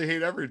 I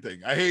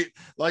hate,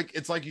 like,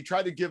 it's like you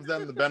try to give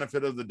them the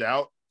benefit of the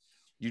doubt.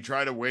 You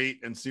try to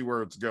wait and see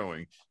where it's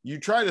going. You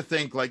try to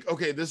think like,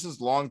 okay, this is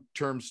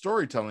long-term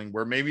storytelling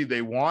where maybe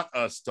they want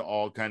us to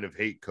all kind of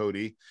hate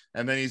Cody,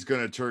 and then he's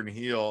going to turn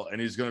heel and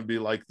he's going to be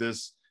like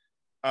this,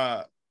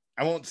 I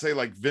won't say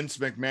like Vince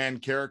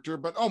McMahon character,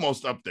 but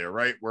almost up there,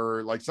 right?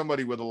 Where like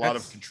somebody with a lot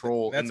of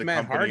control in the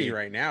Matt company. Hardy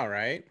right now,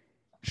 right?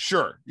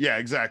 Sure. Yeah,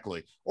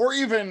 exactly. Or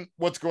even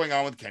what's going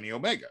on with Kenny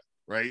Omega,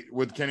 right?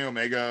 With Kenny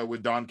Omega,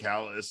 with Don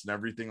Callis and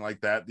everything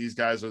like that. These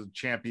guys are the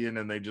champion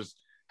and they just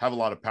have a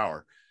lot of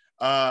power.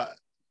 I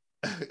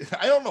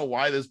don't know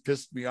why this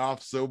pissed me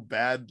off so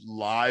bad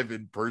live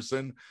in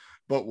person,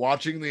 but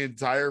watching the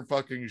entire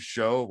fucking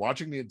show,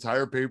 watching the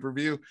entire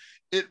pay-per-view,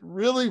 it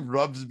really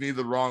rubs me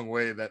the wrong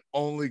way that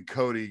only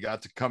Cody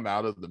got to come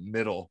out of the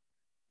middle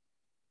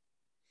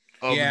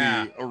of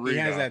the arena. He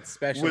has that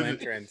special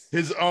entrance.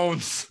 His own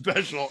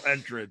special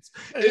entrance.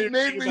 It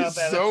made me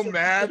so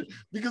mad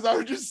because I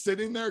was just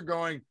sitting there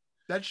going,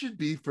 that should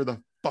be for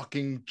the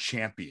fucking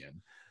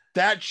champion.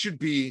 That should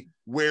be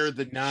where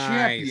the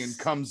champion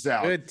comes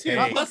out.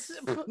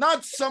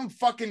 Not some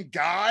fucking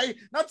guy.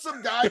 Not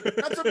some guy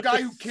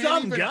who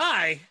can't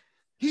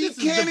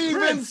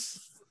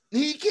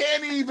He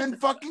can't even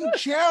fucking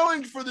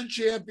challenge for the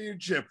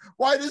championship.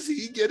 Why does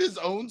he get his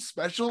own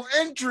special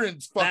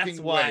entrance? Fucking That's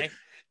why.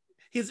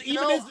 His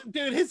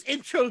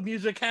intro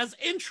music has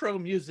intro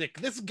music.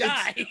 This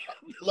guy,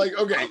 like,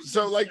 okay,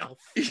 so like,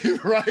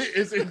 right?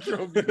 His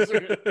intro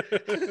music,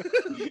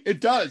 it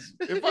does.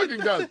 It fucking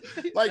does.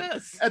 Like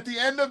at the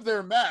end of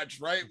their match,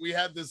 right? We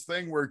had this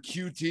thing where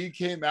QT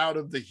came out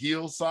of the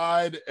heel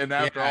side, and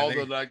after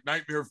the like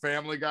Nightmare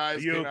Family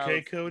guys, you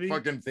okay, Cody?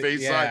 Fucking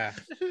face side.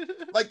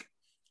 Like,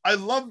 I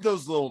love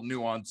those little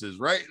nuances,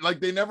 right? Like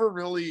they never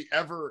really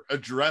ever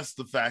address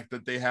the fact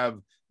that they have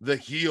the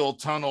heel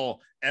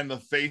tunnel and the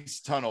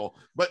face tunnel.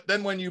 But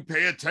then when you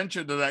pay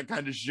attention to that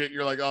kind of shit,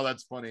 you're like, oh,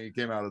 that's funny. He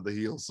came out of the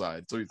heel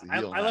side. So he's the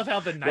heel. I love how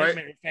the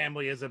Nightmare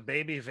Family is a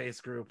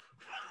babyface group.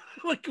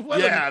 Like,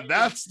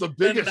 that's the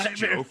biggest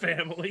Nightmare joke.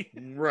 Family.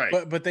 Right.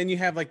 But then you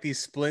have like these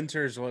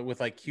splinters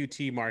with like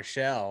QT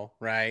Marshall,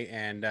 right?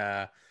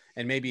 And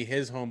maybe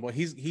his homeboy.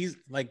 He's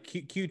like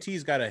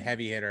QT's got a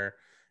heavy hitter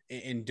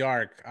in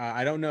Dark.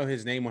 I don't know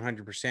his name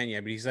 100%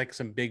 yet, but he's like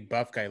some big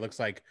buff guy. He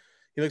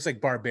looks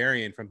like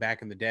Barbarian from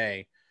back in the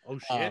day. Oh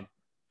shit.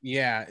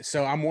 Yeah.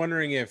 So I'm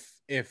wondering if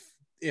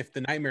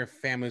the Nightmare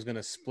Family is going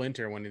to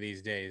splinter one of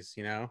these days,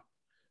 you know?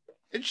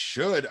 It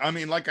should. I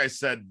mean, like I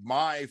said,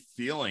 my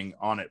feeling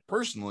on it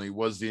personally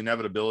was the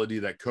inevitability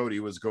that Cody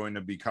was going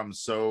to become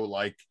so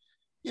like,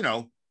 you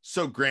know,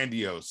 so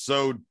grandiose,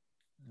 so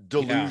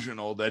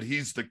delusional that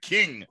he's the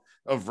king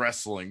of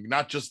wrestling,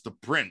 not just the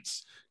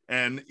prince.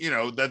 And, you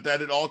know,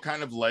 that it all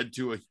kind of led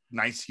to a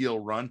nice heel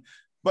run.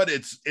 But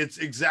it's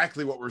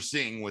exactly what we're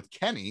seeing with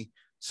Kenny.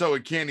 So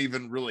it can't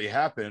even really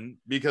happen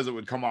because it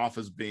would come off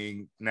as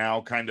being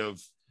now kind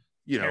of,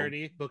 you know,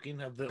 parody booking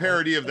of that,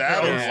 or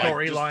like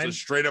storyline, just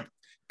straight up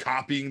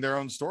copying their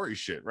own story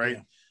shit, right?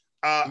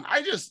 Yeah.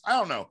 I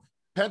don't know.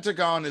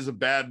 Pentagon is a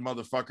bad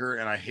motherfucker,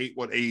 and I hate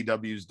what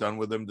AEW's done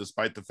with him,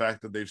 despite the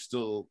fact that they've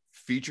still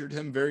featured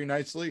him very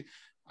nicely.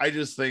 I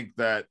just think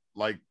that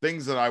like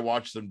things that I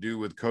watched them do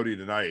with Cody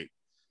tonight,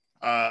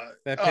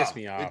 that pissed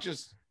me off.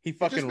 He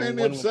fucking just made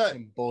me won upset. with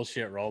some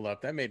bullshit roll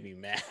up. That made me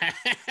mad.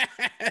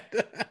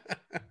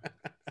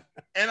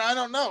 And I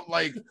don't know,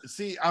 like,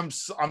 see, I'm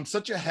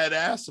such a head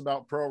ass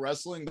about pro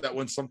wrestling that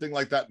when something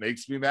like that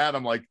makes me mad,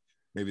 I'm like,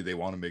 maybe they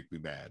want to make me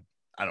mad.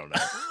 I don't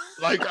know.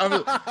 Like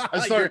I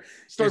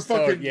start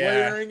fucking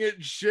layering it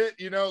and shit,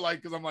 you know,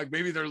 like, because I'm like,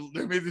 maybe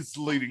it's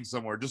leading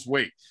somewhere. Just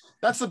wait.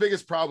 That's the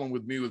biggest problem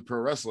with me with pro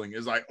wrestling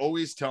is I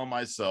always tell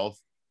myself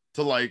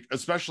to, like,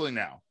 especially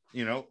now,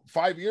 you know,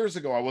 5 years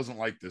ago I wasn't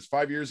like this.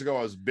 5 years ago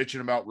I was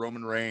bitching about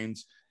Roman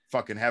Reigns,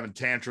 fucking having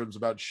tantrums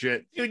about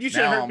shit. Dude, you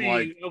should have heard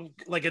me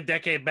like a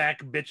decade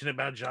back bitching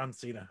about John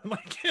Cena.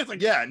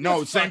 Like, yeah,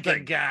 no, same thing.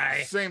 thing.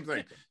 Guy. Same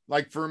thing.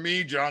 Like for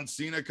me, John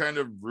Cena kind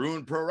of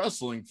ruined pro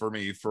wrestling for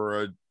me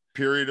for a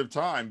period of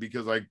time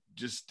because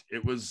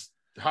it was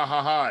ha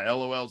ha ha,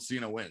 LOL,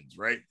 Cena wins,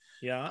 right?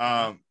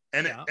 Yeah.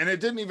 And it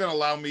didn't even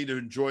allow me to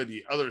enjoy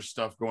the other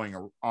stuff going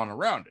on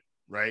around it,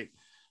 right?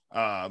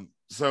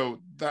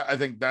 So I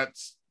think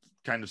that's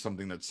kind of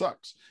something that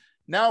sucks.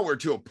 Now we're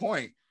to a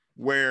point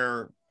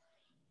where,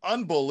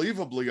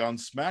 unbelievably, on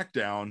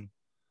SmackDown,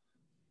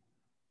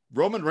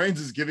 Roman Reigns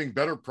is giving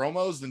better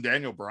promos than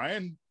Daniel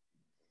Bryan,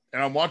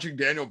 and I'm watching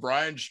Daniel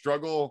Bryan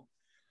struggle,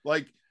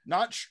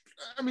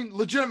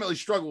 legitimately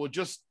struggle with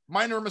just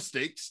minor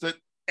mistakes that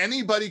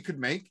anybody could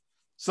make.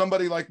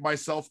 Somebody like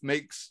myself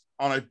makes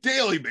on a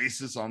daily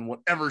basis on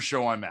whatever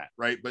show I'm at,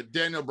 right? But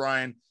Daniel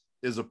Bryan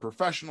is a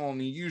professional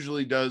and he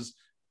usually does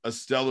a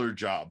stellar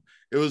job.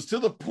 It was to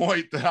the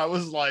point that I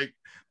was like,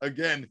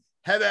 again,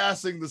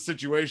 head-assing the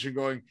situation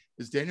going,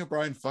 is Daniel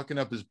Bryan fucking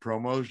up his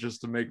promos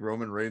just to make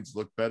Roman Reigns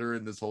look better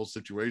in this whole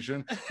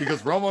situation?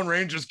 Because Roman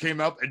Reigns just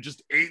came up and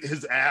just ate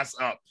his ass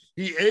up.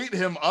 He ate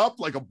him up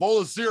like a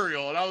bowl of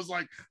cereal. And I was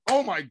like,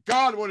 oh my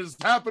God, what is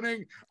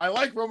happening? I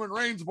like Roman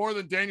Reigns more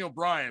than Daniel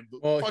Bryan.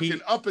 Well,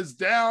 fucking up is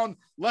down,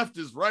 left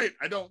is right.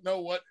 I don't know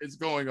what is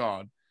going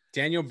on.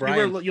 Daniel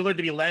Bryan. You learned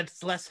to be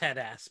less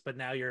head-ass, but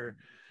now you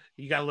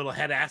got a little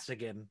head-ass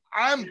again.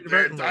 I'm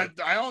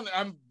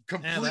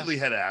completely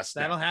head-ass.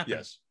 That'll happen.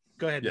 Yes.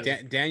 Go ahead.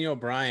 Yes. Daniel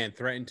Bryan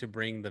threatened to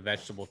bring the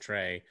vegetable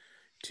tray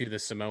to the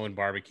Samoan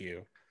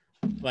barbecue.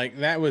 Like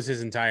that was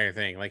his entire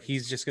thing. Like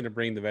he's just going to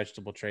bring the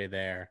vegetable tray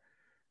there,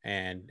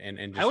 and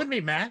just... I wouldn't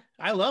be mad.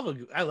 I love a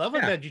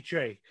veggie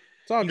tray.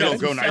 It's all good.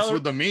 Go nice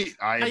with the meat.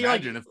 I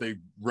imagine if they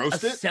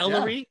roast it.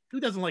 Celery. Yeah.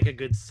 Who doesn't like a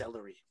good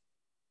celery?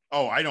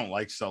 Oh, I don't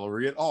like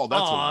celery at all.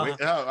 That's a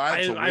waste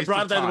I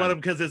brought that one up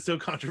because it's so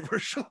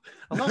controversial.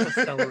 I love a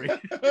celery.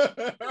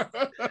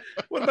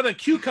 What about a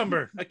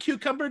cucumber? A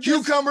cucumber?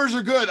 Cucumbers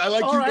are good. I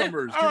like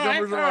cucumbers.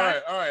 Cucumbers are all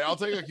right. All right, I'll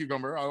take a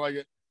cucumber. I like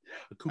it.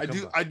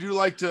 I do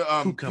like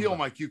to peel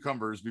my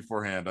cucumbers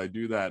beforehand. I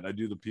do that. I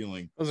do the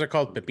peeling. Those are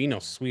called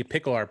pepinos. We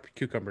pickle our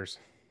cucumbers.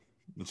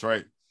 That's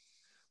right.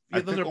 Yeah,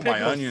 I pickle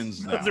my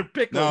onions now. Those are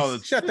pickles. No,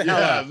 shut the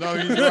hell up. No,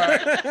 he's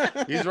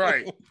right. He's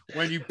right.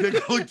 When you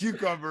pickle a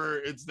cucumber,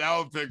 it's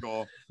now a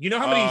pickle. You know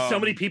how so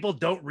many people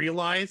don't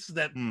realize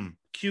that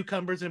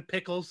cucumbers and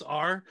pickles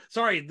are?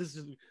 Sorry, this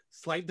is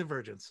slight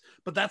divergence,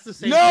 but that's the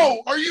same. No,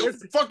 thing. Are you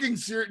fucking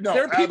serious? No,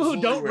 there are people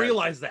who don't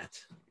realize that.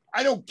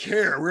 I don't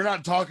care. We're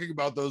not talking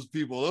about those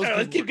people.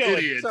 Those people are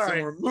idiots.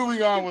 Sorry. And we're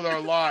moving on with our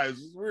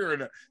lives.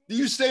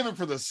 You save it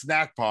for the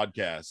snack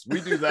podcast. We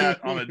do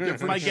that on a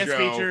different My show. guest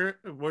feature,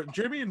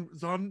 Jeremy and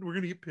Zon, we're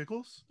going to eat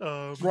pickles.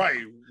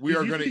 Right. We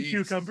are going to eat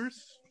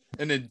cucumbers.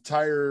 An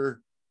entire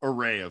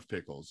array of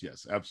pickles.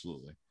 Yes,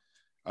 absolutely.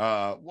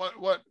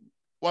 What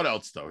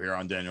else though here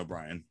on Daniel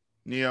Bryan?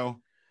 Neo?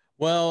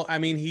 Well, I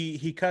mean,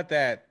 he cut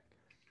that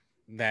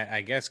I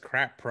guess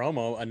crap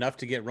promo enough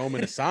to get Roman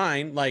to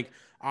sign. Like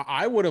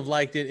I would have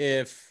liked it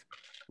if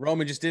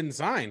Roman just didn't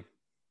sign.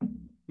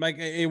 Like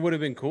it would have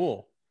been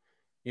cool.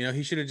 You know,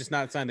 he should have just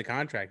not signed the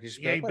contract.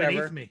 You're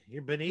beneath me.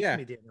 You're beneath me,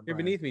 Daniel Bryan. You're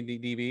beneath me,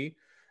 DB.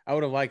 I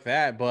would have liked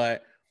that,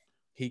 but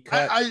he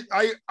cut.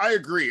 I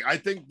agree. I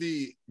think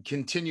the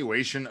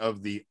continuation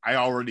of the "I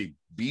already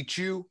beat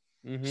you"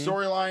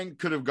 storyline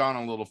could have gone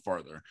a little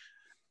farther.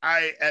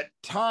 I at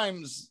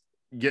times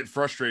get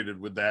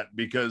frustrated with that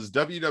because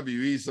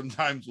WWE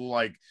sometimes will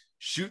like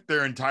shoot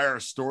their entire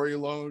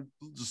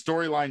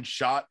storyline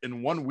shot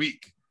in 1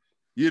 week,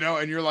 you know,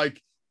 and you're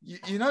like,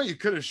 you know, you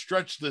could have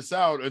stretched this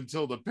out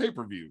until the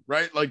pay-per-view,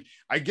 right? Like,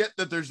 I get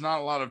that there's not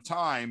a lot of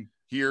time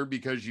here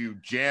because you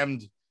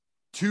jammed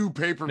 2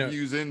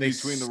 pay-per-views in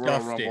between the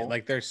Royal Rumble.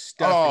 Like they're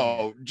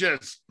stuffing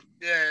just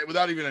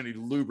without even any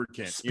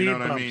lubricant. Speed, you know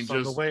what I mean?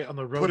 Just on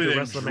the road put it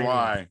to in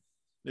dry.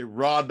 They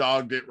raw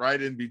dogged it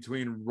right in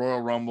between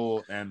Royal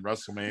Rumble and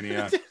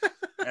WrestleMania.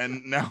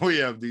 And now we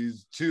have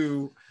these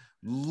 2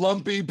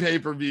 lumpy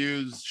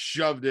pay-per-views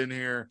shoved in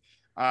here.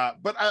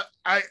 But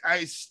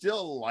I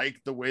still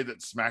like the way that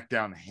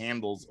SmackDown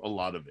handles a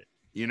lot of it.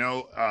 You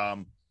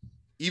know,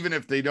 even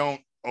if they don't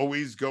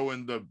always go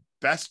in the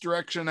best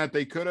direction that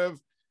they could have,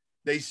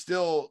 they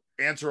still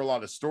answer a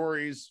lot of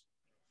stories.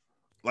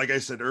 Like I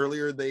said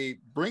earlier, they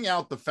bring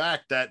out the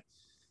fact that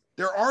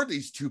there are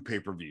these 2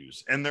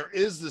 pay-per-views and there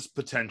is this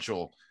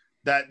potential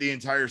that the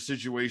entire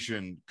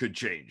situation could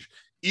change,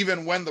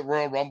 even when the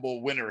Royal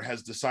Rumble winner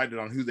has decided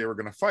on who they were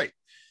going to fight.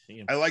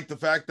 I like the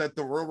fact that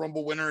the Royal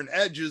Rumble winner and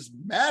Edge is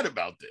mad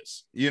about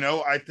this.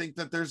 I think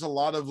that there's a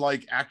lot of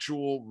like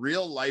actual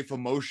real life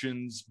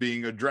emotions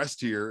being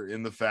addressed here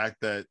in the fact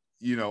that,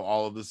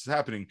 all of this is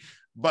happening.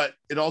 But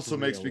it also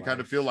makes me kind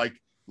of feel like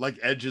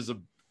Edge is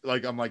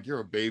I'm like,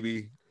 you're a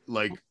baby.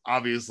 Like,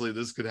 obviously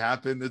this could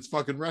happen. It's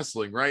fucking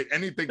wrestling, right?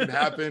 Anything could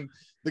happen.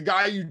 The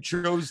guy you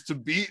chose to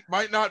beat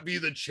might not be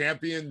the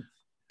champion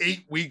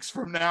 8 weeks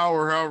from now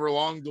or however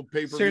long the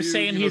pay-per-view. So you're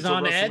saying he's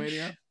on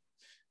Edge?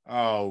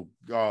 Oh,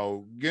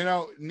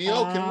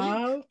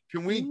 Neil,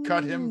 can we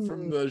cut him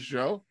from the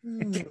show?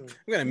 I'm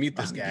gonna mute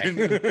this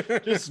guy.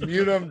 Just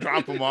mute him,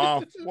 drop him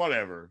off,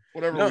 whatever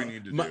we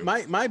need to do.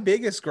 My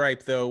biggest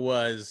gripe though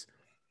was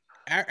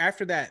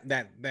after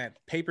that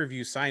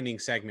pay-per-view signing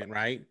segment,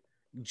 right?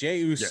 Jey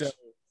Uso, yes.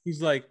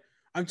 He's like,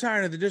 I'm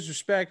tired of the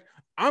disrespect.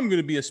 I'm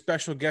gonna be a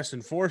special guest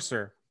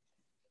enforcer.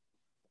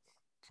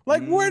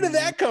 Like, where did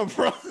that come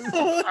from?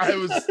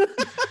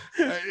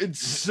 It's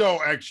so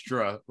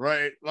extra,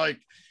 right? Like,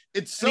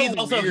 it's so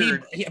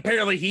weird.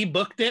 Apparently he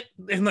booked it,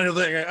 and they're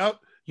like, oh,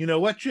 you know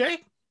what, Jay?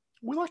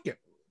 We like it.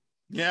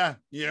 Yeah,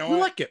 we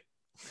like it.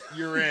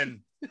 You're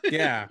in.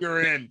 Yeah,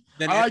 you're in.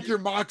 I like your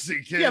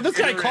moxie, kid. Yeah, this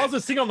guy calls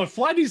this thing on the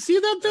fly. Do you see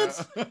that,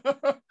 Vince?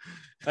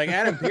 Like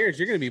Adam Pearce,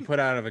 you're gonna be put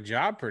out of a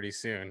job pretty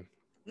soon.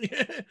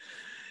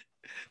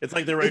 It's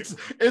like they're it's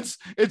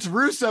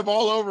Rusev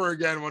all over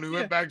again when we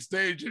went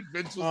backstage and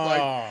Vince was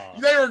like,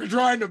 they were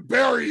trying to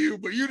bury you,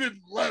 but you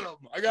didn't let them.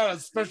 I got a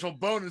special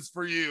bonus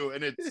for you,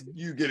 and it's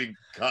you getting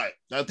cut.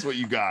 That's what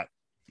you got.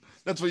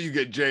 That's what you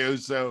get, Jey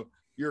Uso.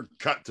 You're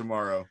cut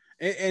tomorrow.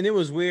 And it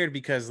was weird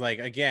because, like,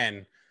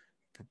 again,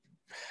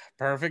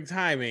 perfect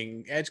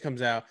timing. Edge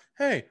comes out.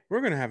 Hey,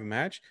 we're gonna have a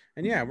match,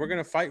 and yeah, we're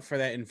gonna fight for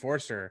that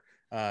enforcer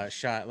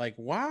shot. Like,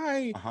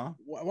 why?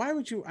 Why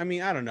would you? I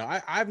mean, I don't know.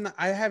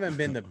 I haven't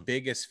been the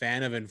biggest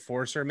fan of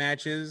enforcer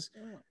matches,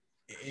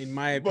 in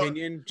my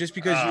opinion, just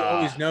because you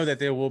always know that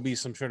there will be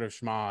some sort of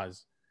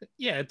schmaz.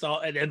 Yeah,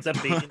 it ends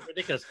up being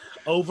ridiculous,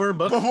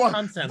 overbooked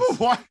nonsense.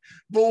 But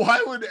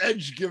why would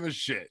Edge give a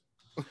shit?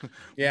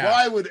 Yeah,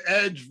 why would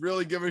Edge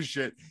really give a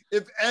shit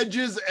if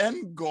Edge's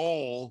end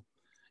goal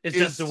is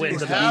just to win,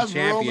 have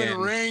Roman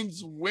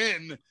Reigns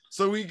win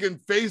so he can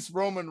face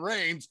Roman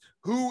Reigns,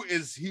 who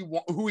he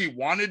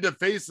wanted to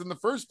face in the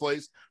first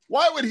place?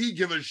 Why would he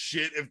give a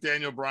shit if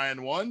Daniel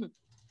Bryan won?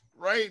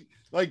 Right?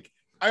 Like,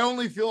 I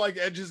only feel like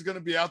Edge is going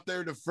to be out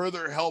there to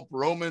further help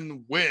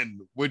Roman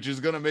win, which is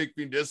going to make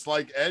me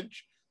dislike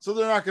Edge. So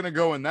they're not going to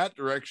go in that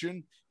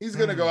direction. He's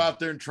going to go out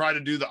there and try to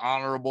do the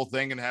honorable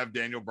thing and have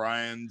Daniel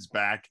Bryan's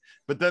back,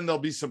 but then there'll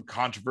be some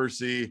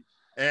controversy.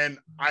 And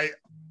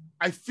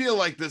I feel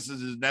like this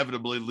is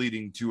inevitably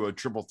leading to a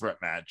triple threat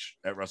match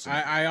at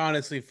WrestleMania. I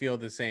honestly feel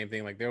the same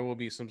thing. Like, there will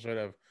be some sort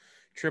of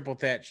triple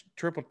threat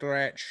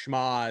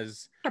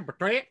schmaz.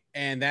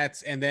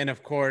 And then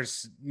of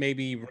course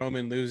maybe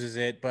Roman loses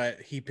it, but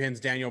he pins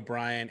Daniel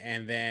Bryan,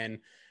 and then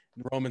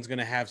Roman's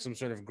gonna have some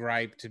sort of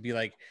gripe to be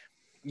like,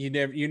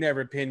 you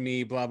never pin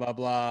me, blah blah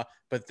blah.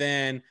 But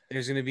then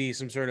there's gonna be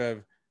some sort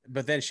of,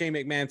 but then Shane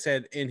McMahon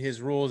said in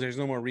his rules there's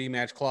no more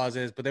rematch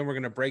clauses, but then we're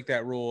gonna break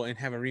that rule and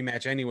have a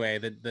rematch anyway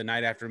the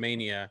night after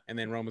Mania, and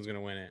then Roman's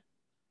gonna win it.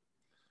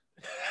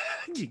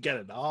 You got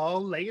it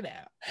all laid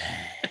out.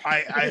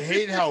 I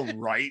hate how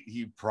right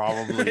he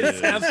probably is.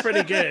 Sounds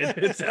pretty good.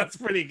 It sounds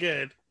pretty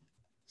good.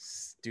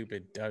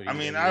 Stupid WWE. I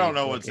mean, I don't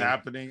know what's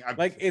happening.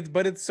 But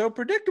it's so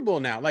predictable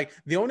now. Like,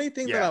 the only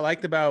thing that I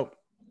liked about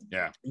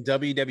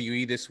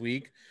WWE this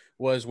week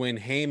was when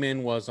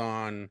Heyman was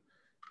on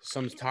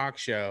some talk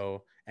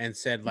show and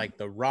said, like,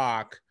 The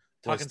Rock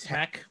talking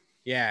smack.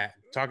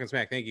 Talking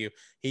smack. Thank you.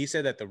 He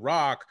said that The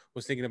Rock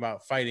was thinking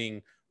about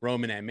fighting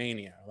Roman at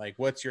Mania. Like,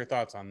 what's your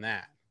thoughts on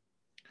that?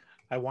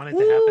 I want it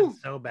to happen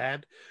so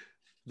bad.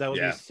 That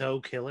would be so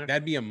killer.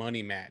 That'd be a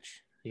money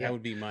match. Yeah. That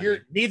would be money.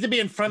 Needs to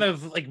be in front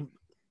of like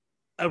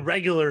a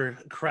regular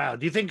crowd.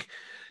 Do you think?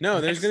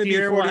 No, there's going to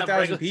be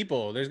 40,000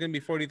 people. There's going to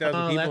be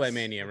 40,000 people at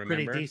Mania.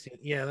 Remember? Pretty decent.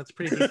 Yeah, that's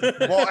pretty decent.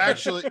 Well,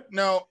 actually,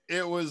 no.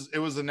 It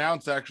was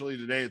announced actually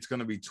today. It's going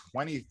to be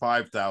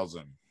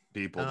 25,000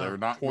 people. They're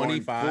not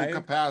 25 going full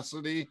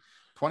capacity.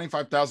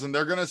 25,000.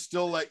 They're going to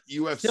still let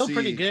UFC. Still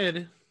pretty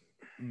good.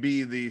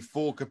 Be the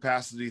full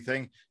capacity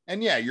thing.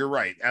 And yeah, you're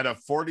right. At a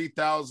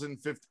 40,000,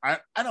 I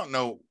don't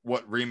know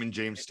what Raymond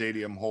James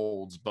Stadium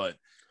holds, but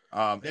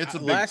it's a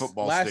big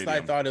football stadium.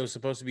 I thought it was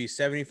supposed to be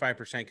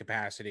 75%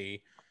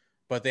 capacity,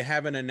 but they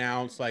haven't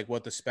announced like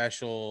what the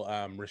special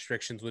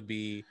restrictions would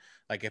be,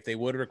 like if they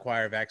would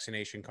require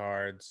vaccination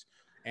cards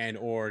and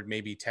or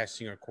maybe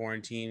testing or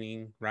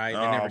quarantining, right?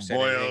 They never said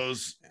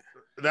boyos.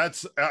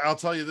 I'll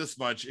tell you this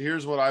much.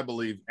 Here's what I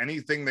believe.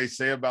 Anything they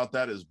say about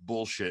that is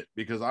bullshit,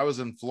 because I was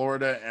in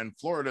Florida and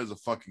Florida is a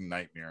fucking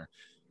nightmare.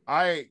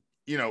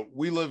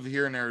 We live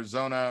here in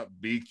Arizona.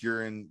 Beak,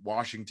 you're in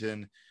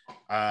Washington.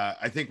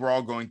 I think we're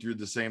all going through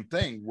the same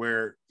thing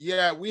where,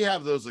 we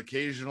have those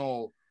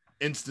occasional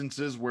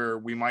instances where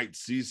we might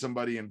see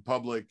somebody in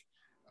public,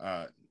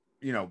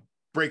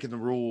 breaking the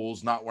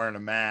rules, not wearing a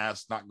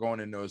mask, not going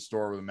into a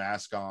store with a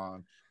mask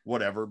on,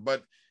 whatever.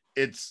 But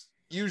it's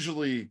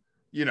usually,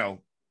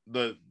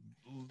 the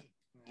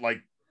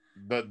like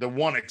the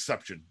one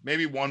exception,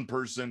 maybe one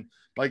person.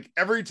 Like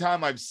every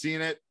time I've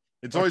seen it,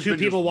 it's always two been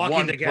people just walking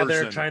one together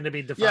person. trying to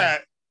be defined. Yeah,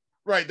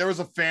 right. There was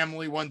a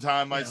family one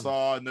time I Yeah.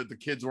 saw, and the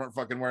kids weren't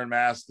fucking wearing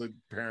masks, the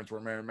parents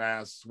weren't wearing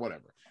masks,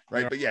 whatever.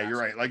 Right. But yeah, you're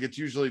right. Like it's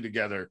usually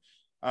together.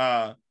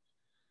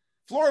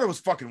 Florida was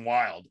fucking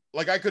wild.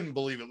 Like I couldn't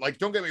believe it. Like,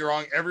 don't get me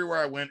wrong, everywhere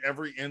I went,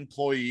 every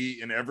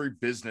employee in every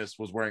business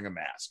was wearing a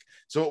mask.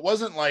 So it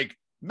wasn't like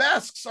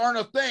masks aren't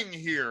a thing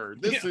here.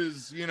 This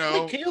is, you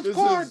know, this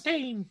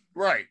quarantine.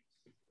 Right.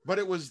 But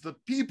it was the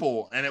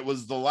people, and it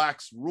was the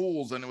lax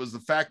rules, and it was the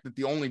fact that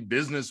the only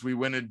business we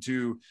went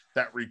into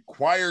that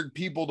required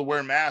people to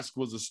wear masks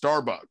was a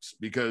Starbucks,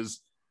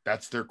 because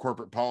that's their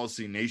corporate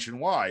policy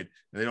nationwide.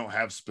 They don't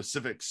have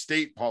specific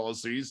state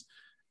policies.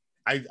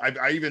 I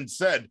even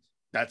said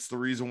that's the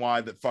reason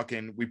why that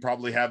fucking we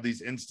probably have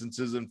these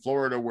instances in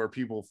Florida where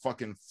people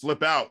fucking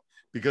flip out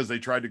because they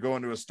tried to go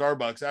into a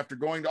Starbucks after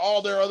going to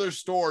all their other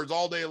stores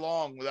all day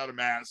long without a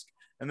mask,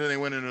 and then they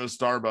went into a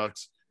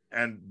Starbucks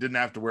and didn't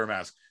have to wear a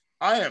mask.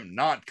 I am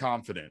not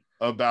confident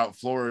about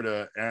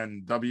Florida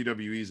and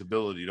WWE's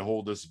ability to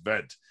hold this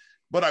event,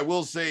 but I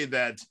will say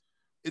that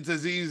it's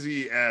as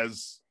easy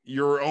as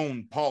your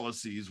own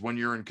policies when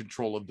you're in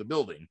control of the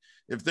building.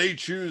 If they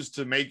choose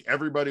to make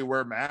everybody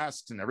wear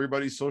masks and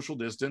everybody social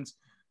distance,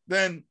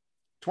 then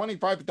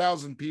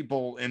 25,000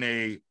 people in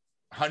a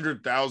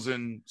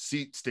 100,000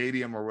 seat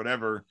stadium or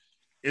whatever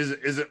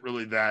isn't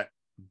really that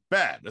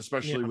bad,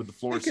 especially with the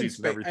floor seats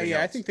and everything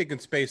else. I think they can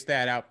space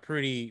that out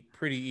pretty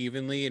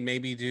evenly, and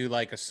maybe do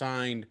like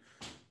assigned,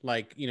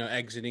 like, you know,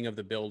 exiting of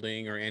the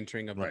building or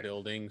entering of the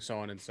building, so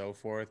on and so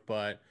forth.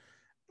 But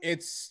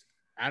it's,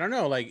 I don't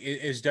know, like,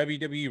 is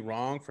WWE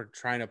wrong for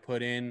trying to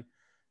put in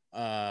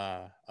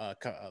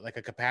like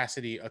a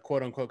capacity, a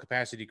quote unquote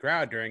capacity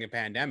crowd during a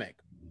pandemic?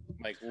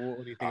 Like,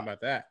 what do you think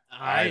about that?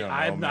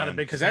 I'm not a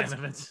big fan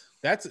of it.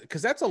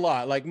 That's a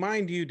lot. Like,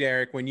 mind you,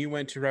 Derek, when you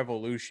went to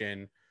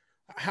Revolution,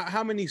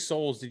 how many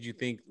souls did you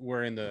think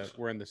were in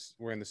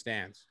the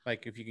stands?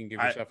 Like, if you can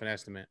give yourself an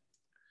estimate.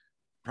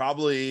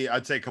 Probably,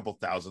 I'd say a couple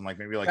thousand, like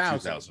maybe like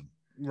 2,000.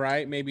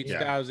 Right? Maybe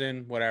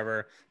 2,000,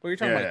 whatever. But you're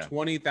talking like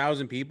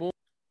 20,000 people.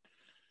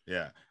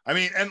 Yeah. I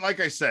mean, and like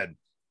I said,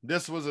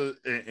 this was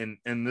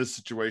in this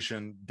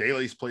situation,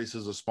 Daly's Place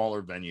is a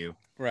smaller venue.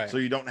 Right. So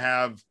you don't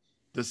have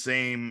the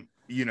same,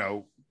 you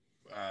know,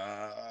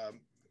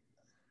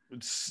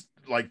 it's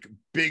like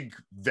big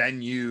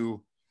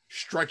venue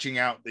stretching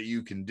out that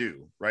you can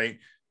do, right?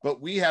 But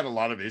we had a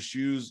lot of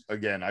issues.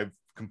 Again, I've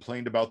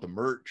complained about the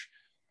merch,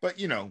 but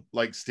you know,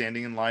 like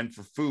standing in line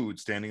for food,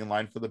 standing in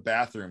line for the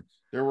bathroom.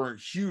 There were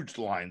huge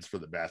lines for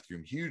the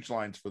bathroom, huge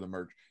lines for the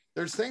merch.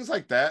 There's things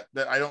like that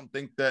I don't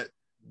think that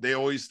they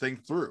always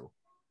think through.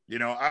 You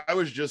know, I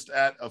was just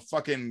at a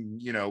fucking,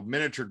 you know,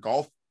 miniature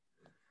golf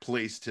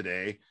place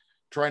today,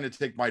 trying to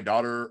take my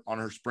daughter on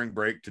her spring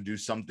break to do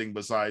something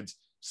besides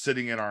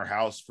sitting in our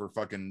house for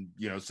fucking,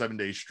 you know, 7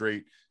 days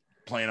straight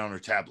playing on her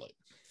tablet.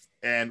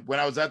 And when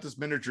I was at this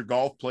miniature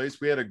golf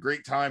place, we had a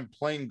great time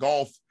playing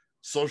golf,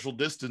 social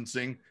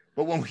distancing.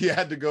 But when we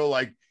had to go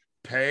like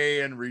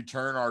pay and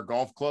return our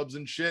golf clubs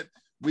and shit,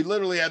 we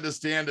literally had to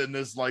stand in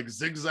this like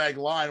zigzag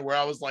line where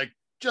I was like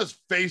just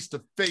face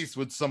to face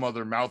with some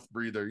other mouth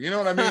breather. You know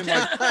what I mean?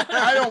 Like,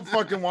 I don't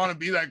fucking want to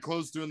be that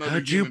close to another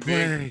human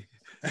being.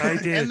 I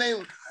did.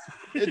 And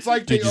it's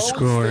like did they you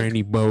score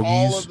any bogeys?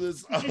 All of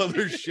this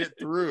other shit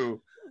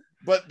through,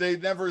 but they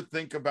never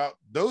think about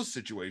those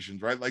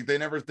situations, right? Like they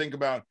never think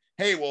about,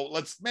 hey, well,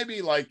 let's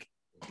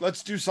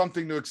do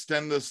something to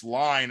extend this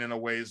line in a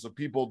way so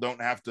people don't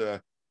have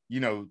to, you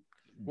know,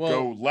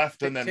 go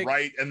left and then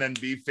right and then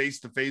be face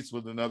to face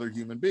with another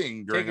human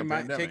being during a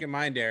pandemic. Take in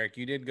mind, Derek,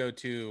 you did go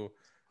to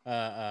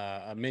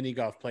a mini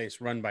golf place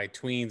run by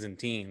tweens and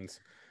teens.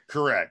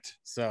 Correct.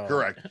 So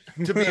correct.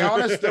 To be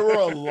honest, there were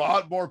a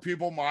lot more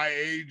people my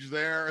age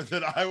there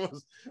that I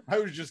was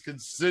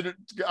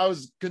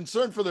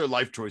concerned for their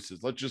life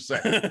choices, let's just say.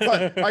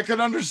 But I can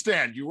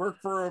understand. You work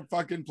for a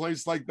fucking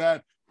place like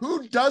that.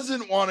 Who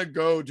doesn't want to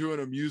go to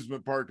an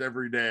amusement park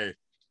every day?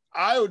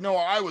 I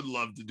would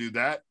love to do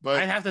that, but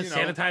I have to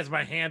sanitize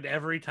my hand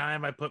every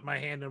time I put my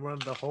hand in one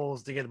of the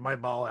holes to get my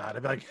ball out.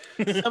 I'd be like,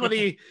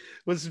 somebody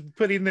was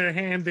putting their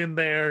hand in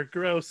there.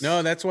 Gross.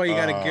 No, that's why you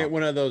got to get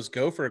one of those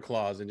gopher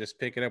claws and just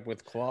pick it up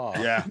with claw.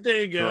 Yeah,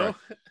 there you go.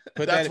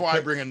 That's why I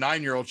bring a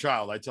 9-year-old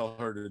child. I tell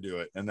her to do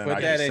it, and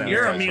then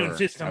your immune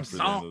system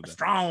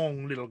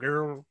strong, little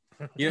girl.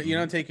 You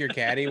don't take your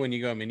caddy when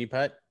you go mini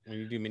putt. When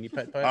you do mini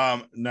putt?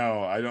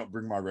 No, I don't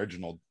bring my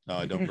Reginald. No,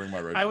 I don't bring my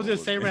Reginald. I was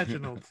just say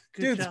Reginald.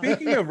 Dude, job.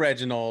 Speaking of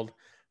Reginald,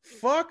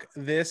 fuck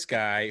this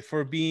guy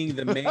for being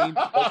the main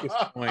focus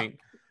point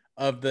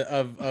of the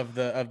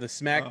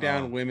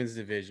SmackDown women's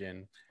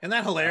division. Isn't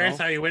that hilarious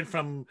how he went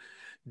from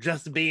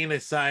just being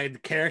a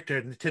side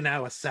character to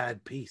now a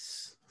side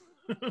piece?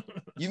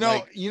 You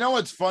know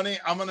what's funny?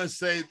 I'm gonna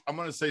say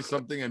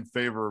something in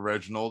favor of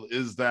Reginald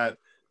is that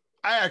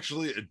I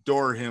actually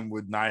adore him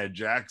with Nia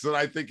Jax, and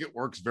I think it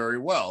works very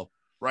well,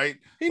 right?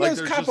 He knows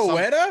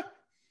capoeira?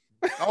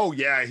 Oh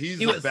yeah,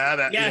 he was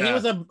badass. Yeah, he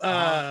was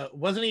a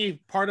wasn't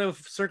he part of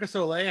Circus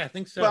Soleil? I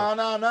think so.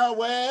 Banana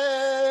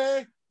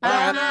way.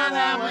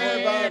 Banana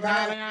way.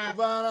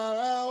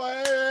 Banana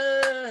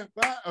way.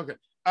 Okay.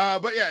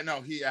 But yeah,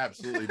 no, he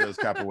absolutely does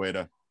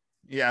capoeira.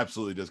 He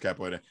absolutely does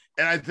capoeira.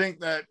 And I think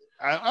that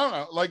I don't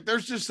know, like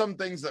there's just some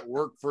things that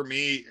work for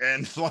me,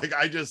 and like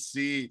I just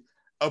see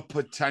a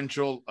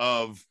potential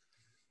of,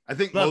 I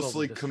think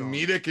mostly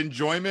comedic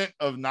enjoyment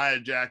of Nia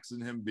Jax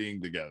and him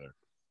being together.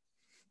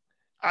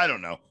 I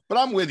don't know, but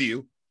I'm with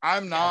you.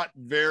 I'm not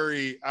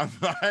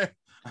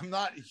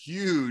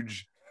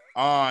huge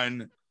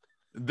on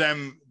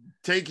them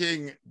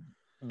taking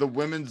the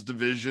women's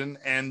division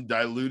and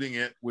diluting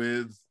it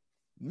with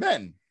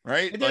men,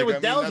 right? They did it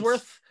with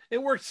Ellsworth.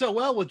 It worked so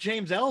well with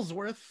James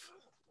Ellsworth.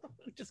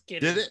 Just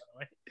kidding. Did it?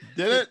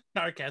 Did it?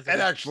 Sarcasm. It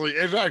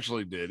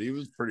actually did. He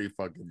was pretty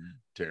fucking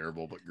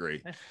terrible, but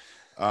great.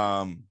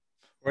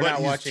 We're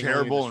not watching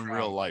terrible in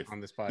real life on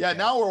this podcast. Yeah,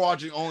 now we're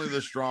watching Only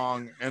the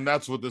Strong, and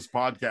that's what this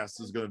podcast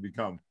is going to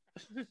become.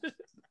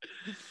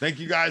 Thank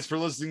you guys for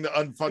listening to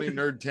Unfunny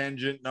Nerd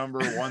Tangent number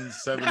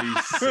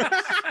 176.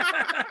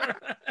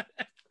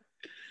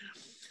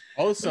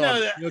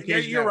 Also,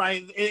 you're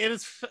right.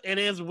 It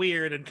is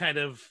weird and kind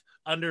of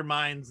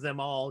undermines them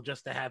all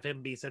just to have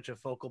him be such a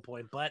focal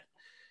point. But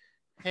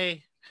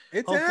hey,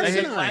 it's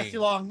asinine.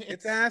 Long.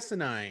 It's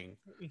asinine.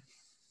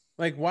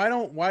 Like,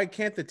 why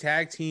can't the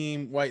tag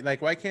team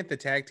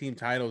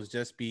titles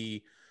just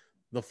be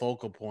the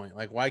focal point?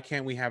 Like, why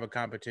can't we have a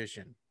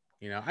competition?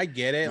 You know, I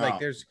get it. No. Like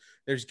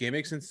there's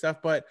gimmicks and stuff,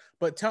 but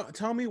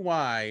tell me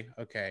why.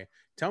 Okay.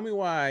 Tell me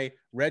why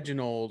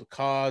Reginald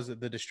caused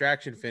the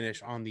distraction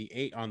finish on the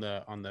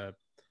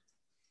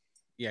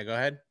yeah, go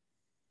ahead.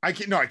 I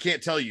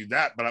can't tell you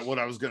that, but what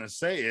I was going to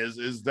say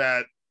is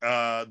that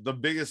the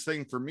biggest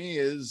thing for me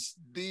is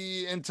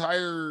the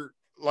entire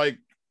like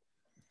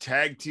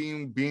tag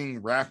team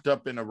being wrapped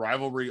up in a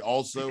rivalry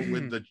also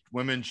with the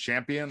women's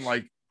champion.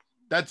 Like,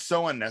 that's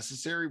so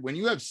unnecessary when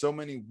you have so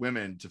many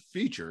women to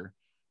feature.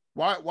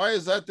 Why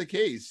is that the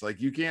case?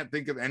 Like, you can't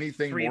think of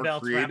anything more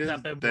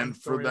creative than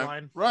for them.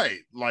 Line. Right.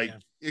 Like,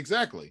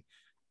 exactly.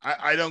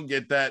 I don't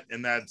get that.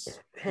 And that's,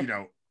 you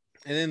know,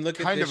 and then look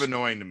kind of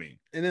annoying to me.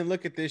 And then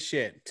look at this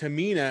shit.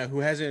 Tamina, who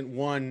hasn't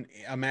won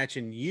a match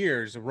in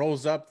years,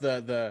 rolls up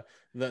the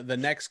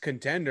next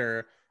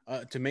contender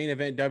to main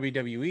event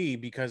WWE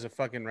because of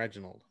fucking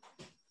Reginald.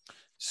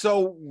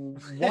 So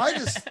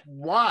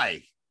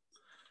why?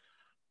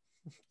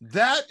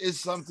 That is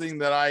something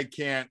that I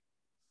can't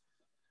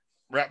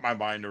wrap my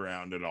mind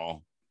around at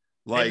all.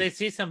 Like, and they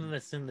see something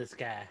that's in this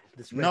guy.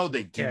 No,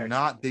 they do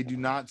not. They do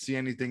not see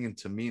anything in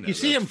Tamina. You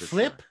see him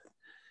flip? Sure.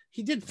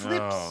 He did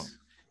flips. Oh,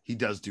 he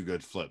does do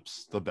good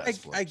flips. The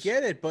best flips. I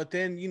get it, but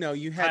then you know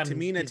you had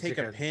Tamina take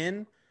a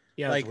pin.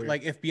 Yeah,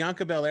 like if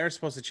Bianca Belair is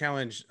supposed to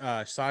challenge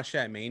Sasha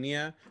at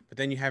Mania, but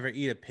then you have her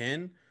eat a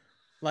pin.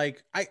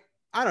 Like I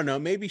don't know.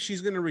 Maybe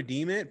she's gonna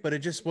redeem it, but it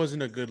just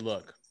wasn't a good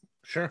look.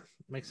 Sure,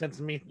 makes sense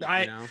to me.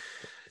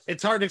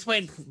 It's hard to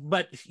explain,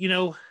 but you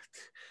know.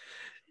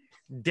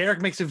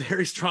 Derek makes a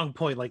very strong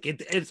point. Like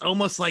it's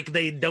almost like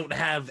they don't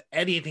have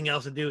anything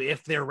else to do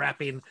if they're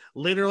wrapping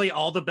literally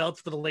all the belts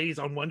for the ladies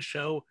on one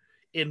show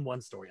in one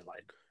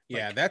storyline.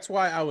 Yeah, that's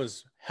why I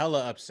was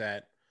hella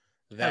upset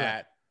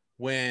that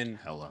when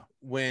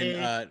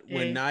Nia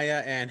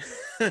and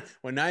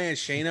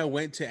Shayna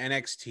went to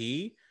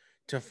NXT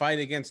to fight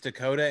against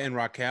Dakota and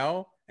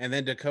Raquel, and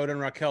then Dakota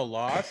and Raquel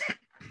lost.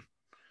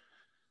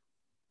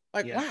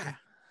 Like,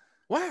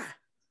 why?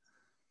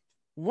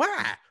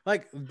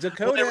 Like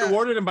Dakota they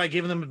rewarded him by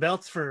giving them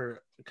belts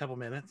for a couple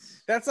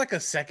minutes. That's like a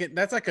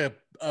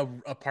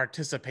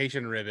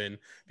participation ribbon,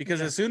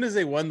 because as soon as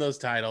they won those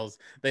titles,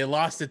 they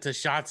lost it to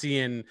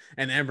Shotzi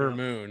and Ember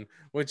Moon,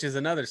 which is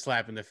another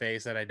slap in the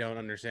face that I don't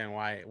understand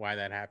why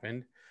that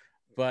happened.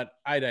 But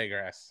I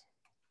digress.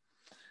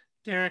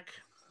 Derek.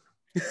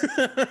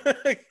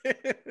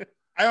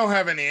 I don't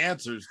have any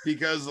answers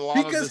because a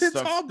lot of this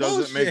stuff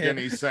doesn't make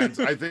any sense.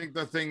 I think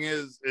the thing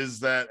is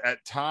that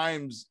at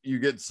times you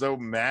get so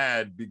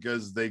mad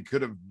because they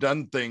could have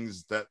done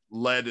things that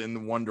led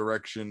in one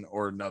direction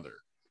or another,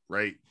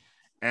 right?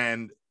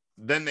 And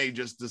then they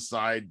just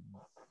decide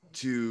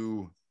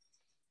to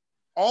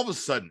all of a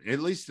sudden, at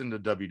least in the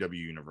WWE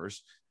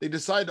universe, they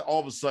decide to all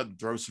of a sudden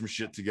throw some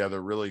shit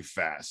together really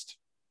fast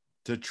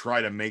to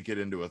try to make it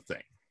into a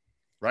thing,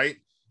 right?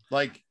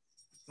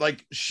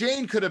 Like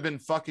Shane could have been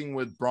fucking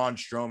with Braun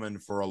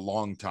Strowman for a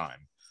long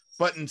time,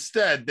 but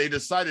instead they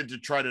decided to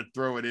try to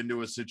throw it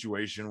into a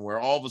situation where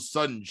all of a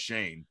sudden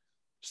Shane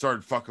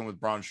started fucking with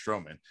Braun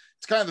Strowman.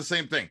 It's kind of the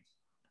same thing.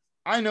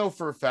 I know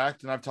for a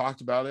fact, and I've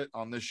talked about it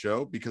on this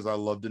show because I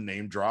love to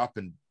name drop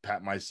and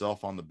pat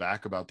myself on the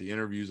back about the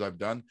interviews I've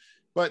done,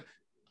 but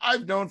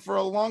I've known for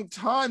a long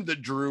time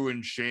that Drew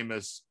and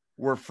Sheamus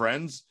were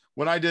friends.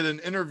 When I did an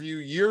interview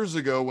years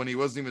ago when he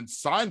wasn't even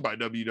signed by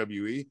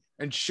WWE,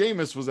 and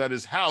Sheamus was at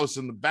his house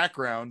in the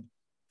background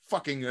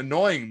fucking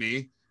annoying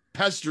me,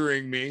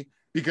 pestering me,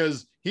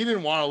 because He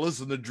didn't want to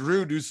listen to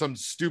Drew do some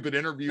stupid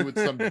interview with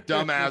some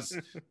dumbass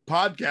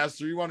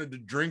podcaster. He wanted to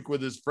drink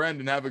with his friend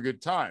and have a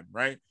good time,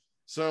 right?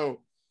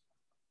 So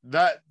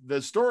that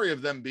the story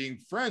of them being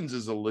friends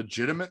is a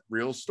legitimate,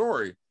 real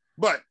story,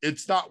 but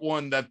it's not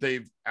one that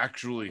they've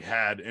actually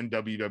had in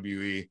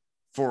WWE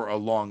for a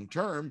long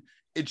term.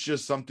 It's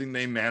just something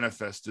they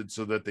manifested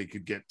so that they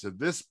could get to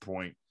this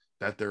point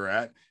that they're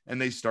at, and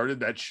they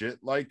started that shit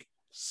like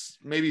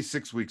maybe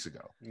 6 weeks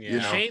ago. Yeah.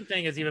 The Shane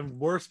thing is even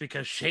worse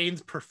because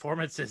Shane's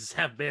performances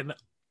have been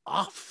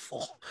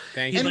awful.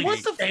 Thank He's you. like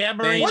what the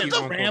stammering what and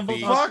the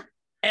rambling. fuck?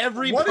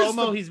 Every What is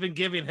promo the- he's been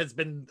giving has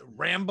been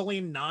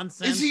rambling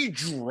nonsense. Is he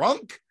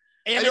drunk?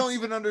 And I don't it's-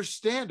 even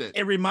understand it.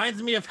 It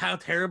reminds me of how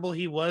terrible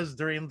he was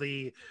during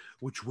the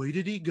 "which way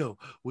did he go?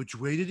 Which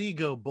way did he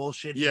go?"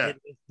 bullshit. He Yeah. did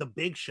with the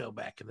Big Show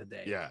back in the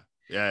day.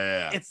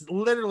 Yeah. It's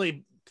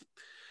literally.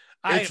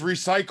 It's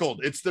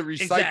recycled. It's the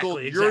recycled.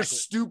 Exactly, You're exactly.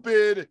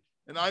 stupid,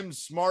 and I'm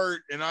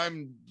smart, and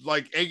I'm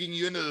like egging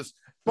you into this.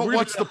 But We're gonna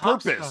what's do the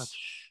purpose?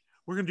 hopscotch.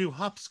 We're gonna do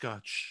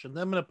hopscotch, and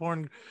then I'm gonna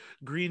pour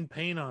green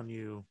paint on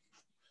you.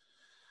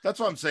 That's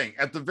what I'm saying.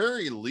 At the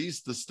very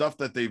least, the stuff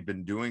that they've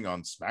been doing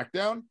on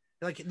SmackDown.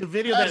 Like the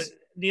video Yes. that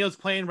Neo's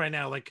playing right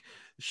now, like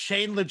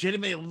Shane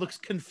legitimately looks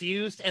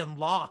confused and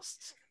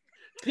lost.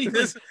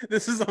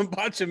 This is on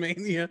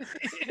Botchamania.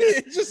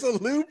 It's just a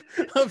loop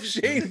of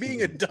Shane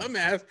being a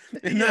dumbass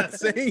and not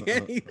saying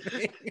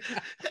anything.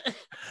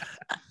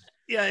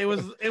 Yeah, it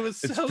was It's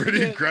so pretty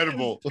good.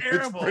 incredible. It was It's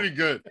terrible. pretty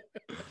good.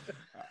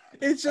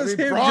 It's just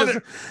I mean,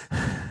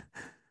 him.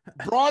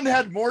 Braun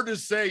had more to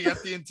say,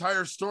 yet the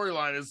entire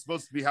storyline is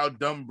supposed to be how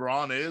dumb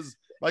Braun is.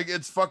 Like,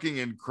 it's fucking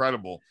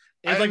incredible.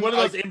 It's like And one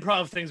of those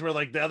improv things where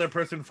like the other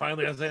person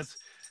finally has this.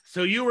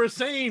 So you were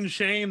saying,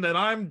 Shane, that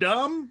I'm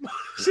dumb?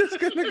 just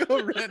gonna go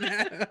run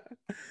at.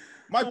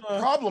 My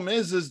problem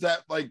is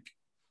that like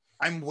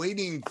I'm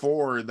waiting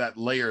for that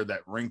layer,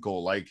 that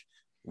wrinkle. Like,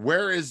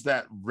 where is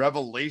that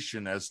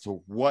revelation as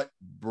to what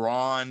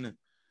Braun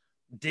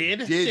Did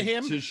to did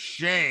him? to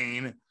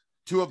Shane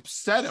to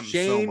upset him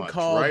Shane so much,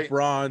 called right?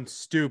 Braun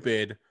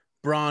stupid.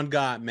 Braun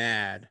got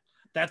mad.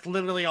 That's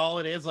literally all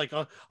it is. Like,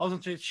 all of a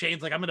sudden,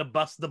 Shane's like, I'm gonna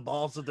bust the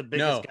balls of the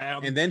biggest No, guy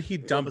on and then he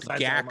dumped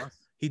besides Gak. Almas.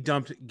 He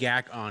dumped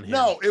Gak on him.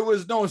 No, it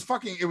was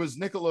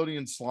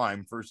Nickelodeon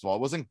slime. First of all, it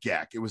wasn't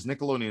Gak. It was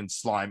Nickelodeon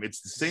slime.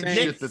 It's the same Same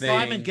shit that thing.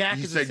 Slime and Gak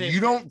he is the said. same.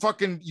 You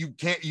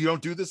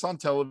don't do this on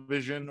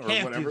television or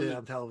Can't whatever. do that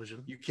on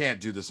television. You can't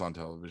do this on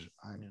television.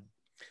 I know.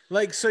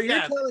 Like, so you're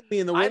Yeah, telling me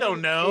in the world I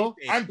don't know.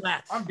 I'm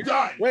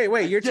done.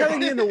 Wait, you're telling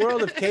me in the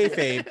world of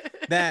kayfabe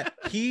that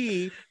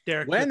he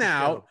Derek went quit the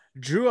out, show.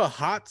 drew a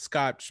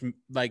hopscotch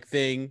like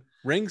thing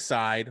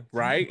ringside,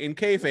 right, in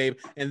kayfabe,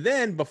 and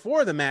then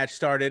before the match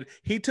started,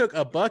 he took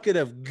a bucket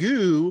of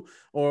goo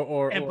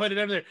and put it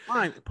under there.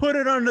 fine, put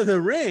it under the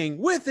ring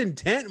with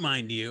intent,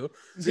 mind you.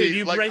 Dude,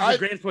 you like, raised the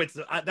great points.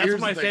 That's here's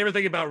my the thing. favorite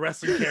thing about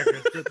wrestling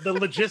characters: the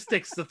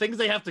logistics, the things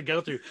they have to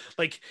go through.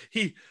 Like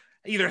he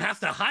either has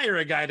to hire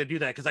a guy to do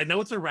that because I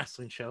know it's a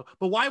wrestling show,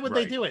 but why would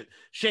they Right. do it?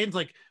 Shane's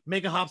like,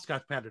 make a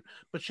hopscotch pattern,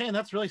 but Shane,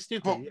 that's really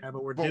stupid. But- Yeah,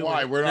 but we're But doing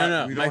why? it. We're No, not.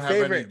 no, We my don't have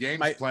any favorite- games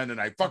my- planned,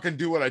 and I fucking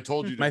do what I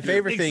told you to My do.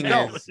 favorite thing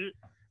Exactly. is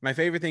my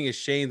favorite thing is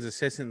Shane's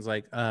assistant's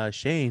like,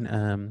 Shane,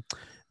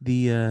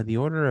 the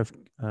order of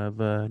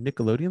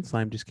Nickelodeon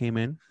slime just came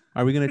in.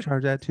 Are we going to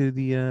charge that to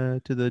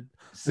the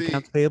See,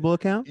 accounts payable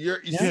account? you're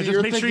Yeah,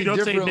 just make sure you don't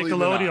say differently than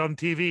Nickelodeon I. on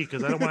TV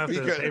because I don't want to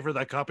have Because- to pay for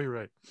that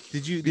copyright.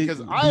 Because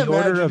the I order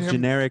imagine of him-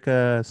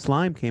 generic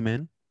slime came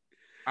in?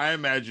 I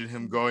imagine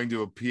him going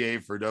to a PA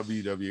for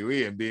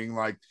WWE and being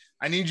like,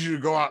 I need you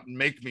to go out and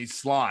make me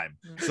slime.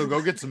 So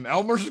go get some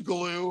Elmer's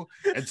glue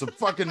and some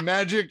fucking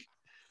magic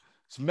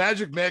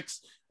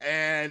mix.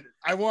 And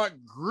I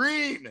want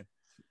green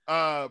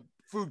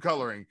food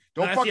coloring.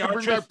 Don't I see fucking our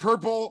bring truth- back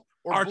purple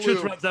or Our blue,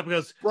 truth runs up and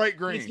goes, bright "Need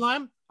green.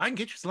 slime? I can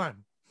get you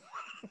slime."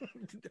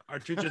 Our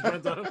truth just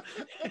runs up.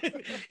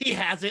 He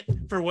has it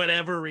for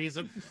whatever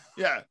reason.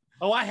 Yeah.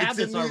 Oh, I have It's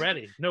in this the-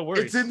 already. No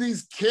worries. It's in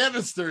these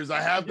canisters.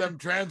 I have them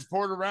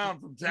transport around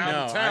from town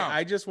No, to town.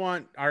 I just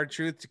want our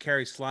truth to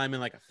carry slime in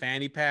like a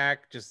fanny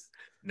pack, just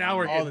Now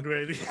we're all getting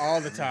ready. all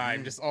the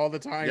time, just all the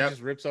time. Yep.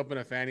 Just rips open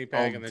a fanny pack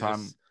All and the then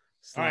time.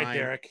 just All right, slime.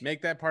 Derek.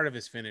 Make that part of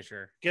his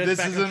finisher. Get us This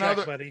back is on track,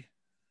 another- buddy.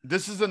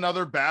 This is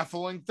another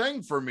baffling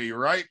thing for me,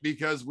 right?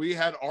 Because we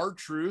had our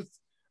truth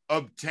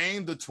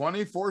obtain the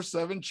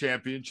 24/7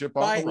 championship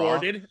on By the Raw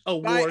Awarded. By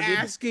Awarded.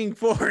 asking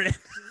for it.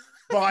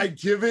 by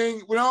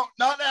giving, well,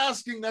 not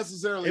asking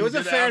necessarily. It was He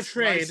a did fair ask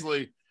trade.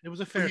 nicely. It was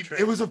a fair He- trade.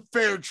 It was a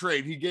fair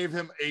trade. He gave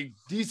him a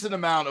decent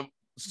amount of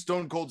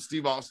Stone Cold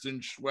Steve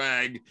Austin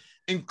swag,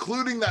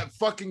 including that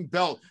fucking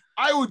belt.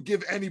 I would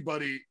give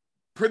anybody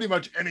pretty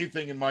much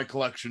anything in my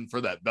collection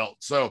for that belt.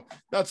 So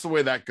that's the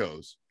way that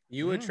goes.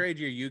 You would trade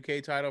your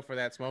UK title for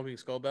that smoking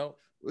skull belt?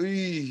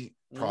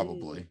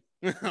 Probably.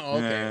 Okay.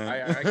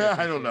 Yeah.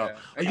 I don't know. You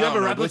I have don't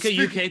a know, replica but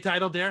speaking- UK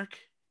title, Derek?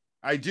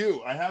 I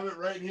do. I have it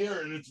right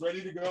here, and it's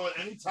ready to go at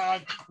any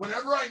time.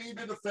 Whenever I need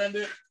to defend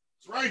it,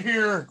 it's right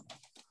here.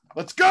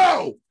 Let's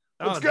go.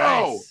 Let's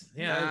go. Nice.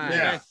 Yeah, Nice.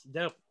 nice.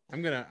 Dope.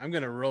 I'm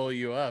gonna roll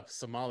you up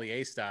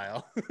sommelier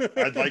style.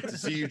 I'd like to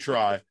see you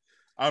try.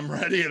 I'm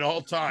ready at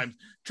all times.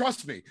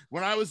 Trust me,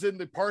 when I was in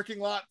the parking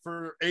lot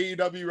for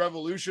AEW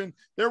Revolution,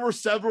 there were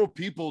several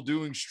people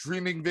doing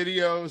streaming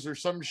videos or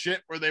some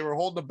shit where they were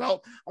holding a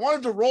belt. I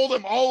wanted to roll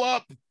them all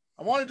up.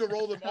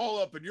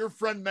 And your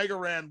friend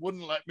Megaran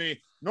wouldn't let me,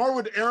 nor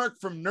would Eric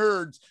from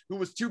Nerds, who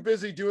was too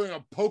busy doing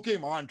a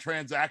Pokemon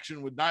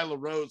transaction with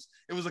Nyla Rose.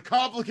 It was a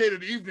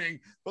complicated evening,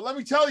 but let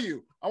me tell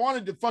you, I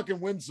wanted to fucking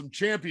win some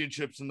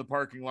championships in the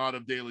parking lot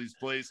of Daly's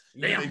Place.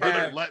 They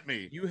didn't let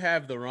me. You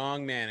have the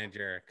wrong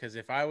manager, because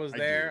if I was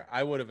there,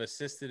 I would have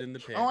assisted in the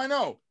pit. Oh, I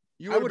know.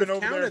 You would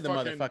have counted the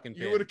motherfucking pit.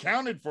 You would have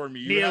counted for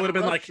me. Mia would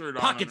have been like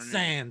pocket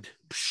sand.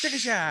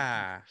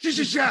 Shikasha.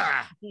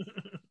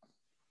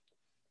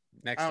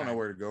 Next I don't know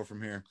where to go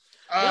from here.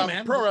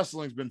 Man. Pro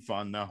wrestling's been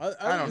fun though.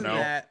 I don't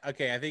know.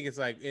 Okay, I think it's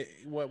like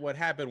what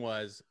happened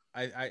was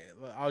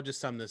I'll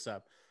just sum this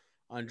up.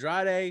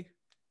 Andrade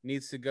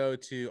needs to go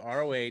to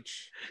ROH.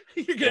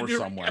 You're gonna do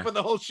somewhere. A recap of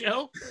the whole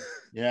show.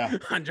 Yeah.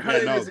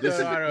 Andrade needs to go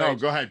to ROH. No,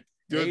 go ahead.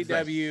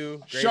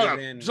 AEW. Shut up.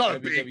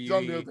 Don't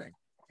do a thing.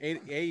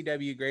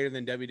 AEW greater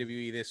than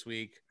WWE this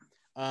week.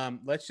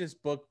 Let's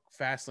just book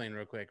Fastlane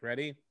real quick.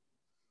 Ready?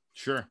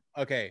 Sure.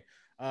 Okay.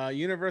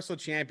 Universal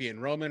Champion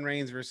Roman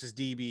Reigns versus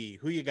DB.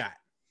 Who you got?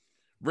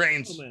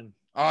 Reigns,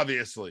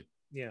 obviously.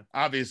 Yeah,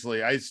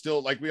 obviously. I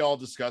still, like we all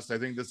discussed, I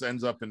think this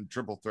ends up in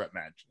triple threat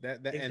match.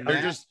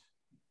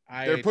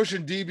 They're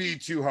pushing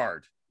DB too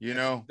hard. You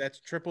know,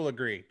 that's triple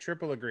agree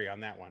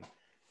on that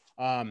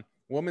one.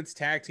 Women's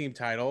tag team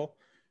title,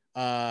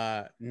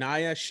 Nia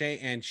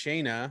and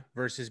Shayna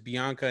versus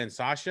Bianca and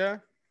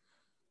Sasha.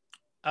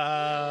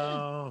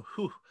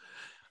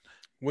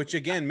 Which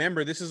again,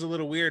 remember, this is a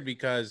little weird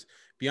because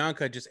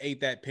Bianca just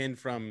ate that pin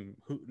from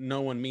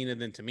no one meaner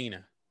than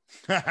Tamina.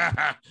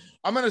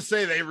 I'm going to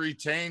say they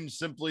retained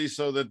simply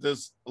so that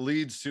this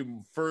leads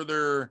to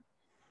further,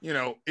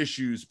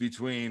 issues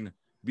between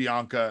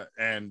Bianca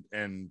and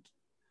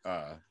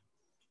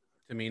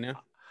Tamina.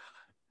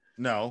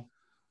 No.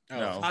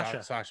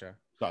 Sasha.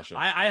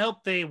 I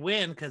hope they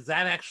win because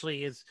that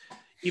actually is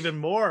even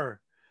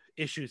more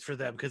issues for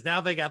them because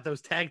now they got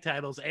those tag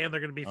titles and they're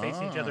going to be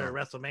facing each other at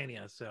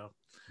WrestleMania. So.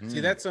 See,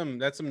 that's some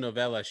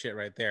novella shit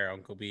right there,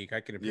 Uncle Beak.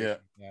 I can appreciate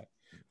that.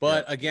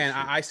 But again,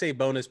 I say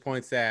bonus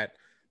points that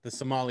the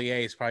sommelier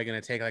is probably going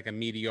to take like a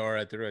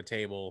Meteora through a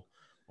table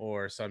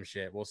or some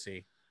shit. We'll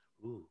see.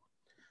 Ooh.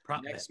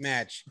 Next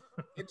match,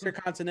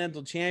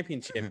 Intercontinental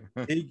Championship,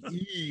 Big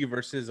E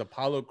versus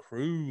Apollo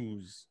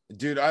Crews.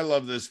 Dude, I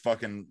love this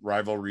fucking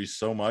rivalry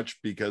so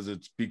much because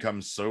it's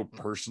become so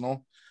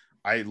personal.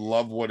 I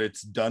love what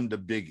it's done to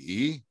Big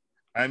E.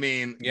 I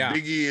mean,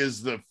 Big E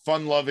is the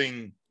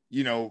fun-loving,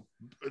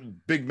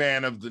 big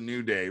man of the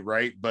New Day,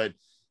 right? But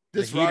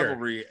this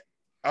rivalry,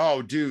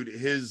 dude,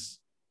 his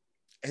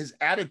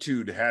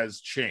attitude has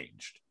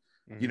changed,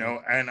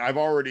 and I've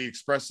already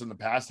expressed in the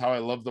past how I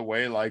love the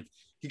way like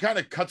he kind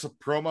of cuts a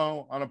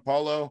promo on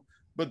Apollo,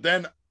 but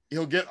then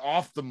he'll get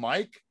off the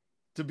mic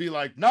to be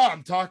like, no,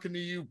 I'm talking to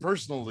you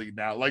personally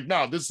now. Like,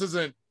 no, this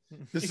isn't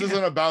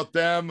about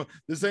them.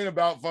 This ain't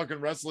about fucking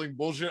wrestling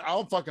bullshit. I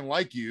don't fucking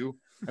like you.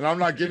 And I'm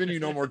not giving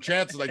you no more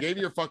chances. I gave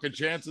you your fucking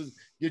chances.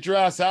 Get your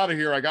ass out of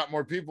here. I got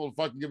more people to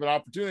fucking give an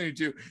opportunity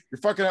to.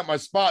 You're fucking at my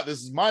spot.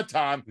 This is my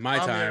time.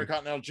 I'm the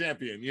Intercontinental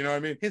Champion. You know what I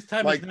mean? His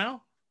time is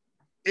now.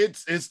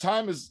 His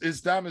time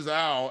is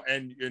now,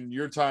 and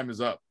your time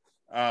is up.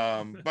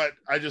 But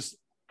I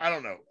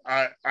don't know.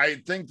 I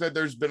think that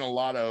there's been a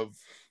lot of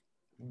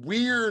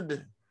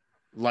weird,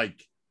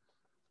 like,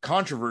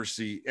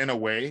 controversy in a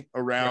way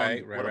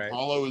around what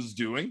Apollo is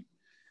doing,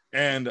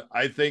 and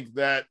I think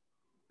that,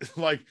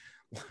 like.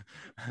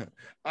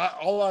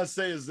 All I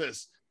say is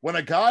this: when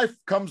a guy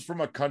comes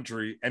from a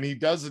country and he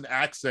does an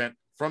accent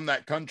from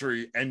that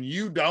country and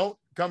you don't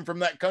come from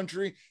that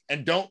country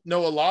and don't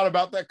know a lot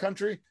about that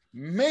country,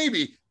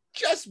 maybe,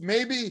 just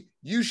maybe,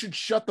 you should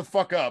shut the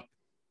fuck up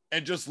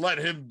and just let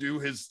him do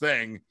his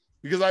thing,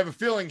 because I have a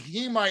feeling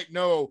he might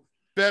know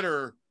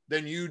better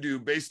than you do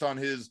based on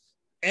his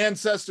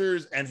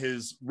ancestors and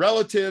his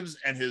relatives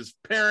and his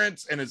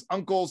parents and his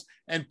uncles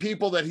and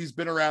people that he's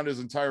been around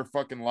his entire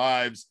fucking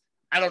lives.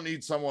 I don't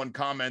need someone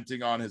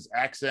commenting on his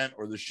accent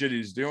or the shit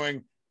he's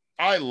doing.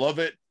 I love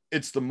it.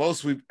 It's the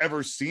most we've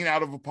ever seen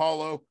out of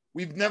Apollo.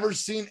 We've never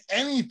seen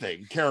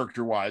anything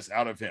character-wise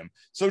out of him.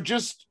 So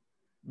just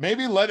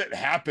maybe let it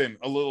happen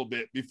a little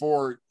bit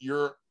before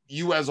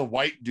you as a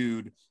white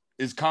dude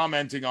is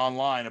commenting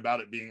online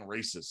about it being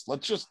racist.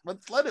 Let's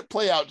let it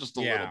play out just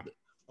a little bit.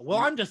 Well,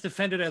 I'm just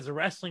offended as a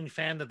wrestling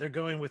fan that they're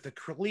going with the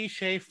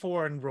cliche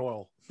foreign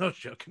role. No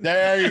joking.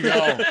 There you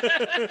go.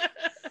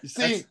 You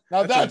see,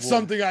 that's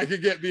something I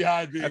could get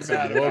behind being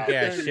mad about.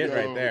 Ass shit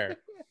right there.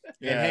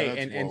 Yeah,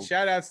 and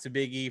shout outs to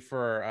Big E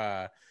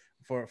for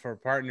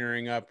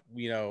partnering up,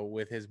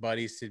 with his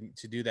buddies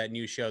to do that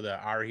new show, the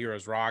Our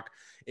Heroes Rock.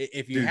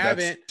 If you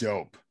haven't, that's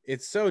dope.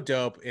 It's so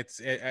dope. It's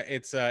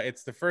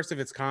the first of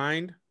its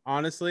kind.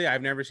 Honestly,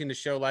 I've never seen a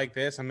show like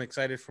this. I'm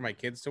excited for my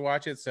kids to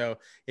watch it. So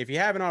if you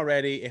haven't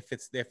already,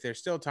 if there's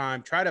still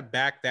time, try to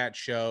back that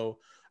show.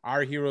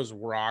 Our Heroes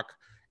Rock.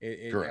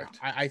 Correct.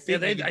 I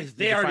think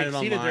they already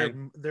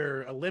exceeded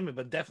their limit,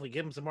 but definitely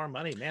give them some more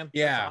money, man.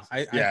 Yeah,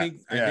 awesome.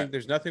 I think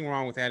there's nothing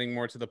wrong with adding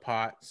more to the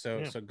pot.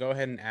 So go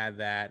ahead and add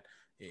that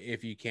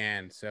if you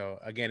can. So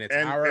again, it's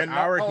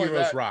Our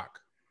Heroes Rock.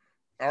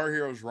 Our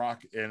Heroes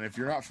Rock, and if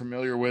you're not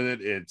familiar with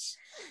it, it's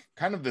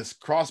kind of this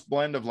cross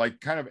blend of like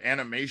kind of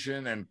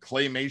animation and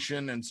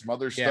claymation and some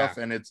other stuff,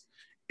 and it's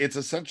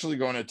essentially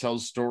going to tell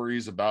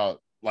stories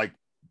about like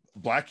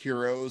Black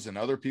heroes and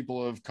other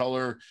people of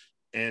color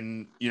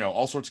in, you know,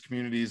 all sorts of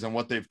communities and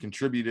what they've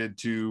contributed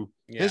to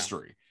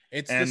history.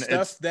 It's the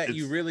stuff that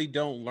you really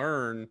don't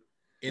learn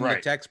in the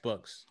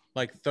textbooks,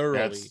 like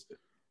thoroughly.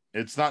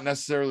 It's not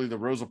necessarily the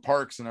Rosa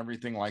Parks and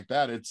everything like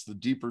that. It's the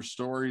deeper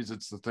stories.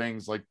 It's the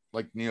things like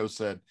Neo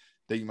said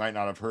that you might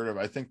not have heard of.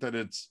 I think that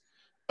it's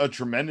a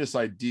tremendous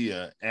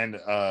idea and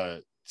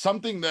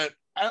something that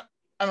I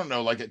don't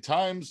know, like at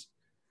times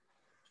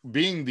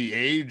being the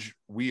age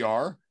we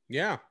are.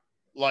 Yeah.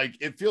 Like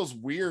it feels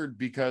weird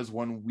because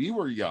when we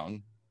were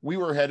young, we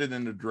were headed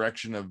in the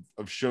direction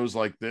of shows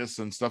like this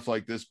and stuff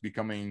like this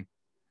becoming,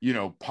 you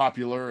know,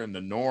 popular and the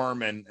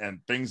norm and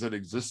things that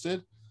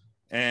existed.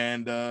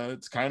 And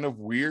it's kind of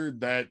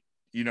weird that,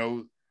 you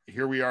know,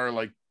 here we are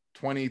like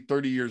 20,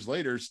 30 years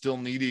later, still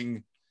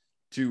needing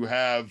to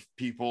have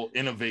people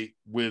innovate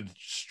with,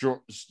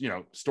 you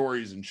know,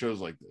 stories and shows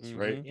like this,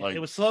 right? Like, it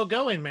was slow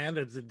going, man.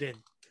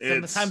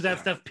 Sometimes that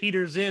stuff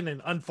peters in,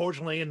 and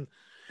unfortunately, and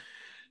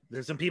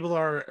there's some people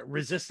are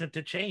resistant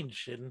to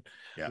change, and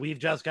we've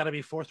just got to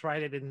be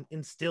forthright and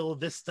instill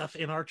this stuff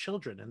in our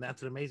children, and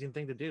that's an amazing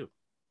thing to do.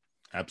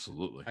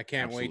 Absolutely. I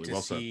can't wait to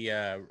see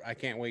I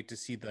can't wait to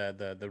see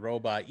the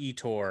robot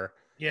Etor.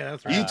 Yeah,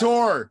 that's right.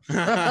 Etor.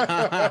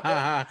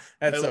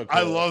 That's so cool.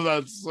 I love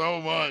that so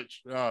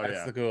much. Oh,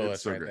 that's the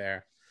coolest so right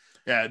there.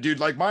 Yeah, dude,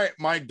 like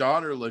my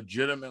daughter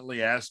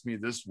legitimately asked me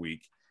this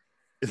week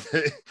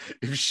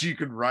if she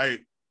could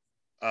write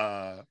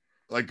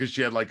like, because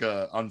she had like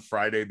on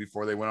Friday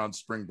before they went on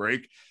spring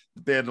break,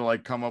 they had to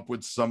like come up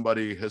with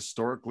somebody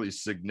historically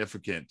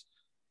significant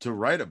to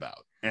write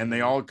about, and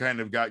they all kind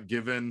of got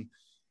given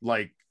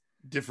like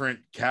different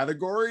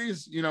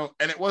categories, you know,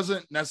 and it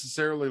wasn't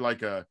necessarily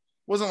like a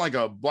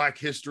Black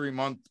History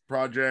Month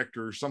project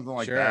or something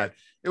like that.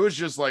 It was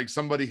just like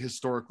somebody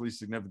historically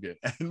significant.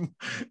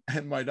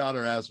 And my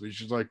daughter asked me,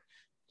 she's like,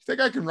 "You think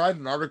I can write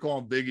an article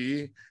on Big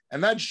E?"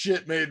 And that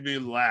shit made me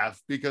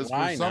laugh because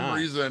for some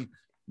reason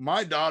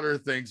my daughter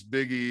thinks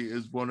Big E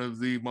is one of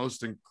the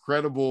most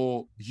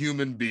incredible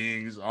human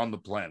beings on the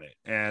planet.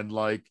 And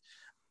like,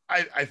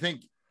 I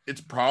think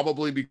it's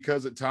probably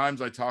because at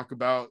times I talk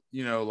about,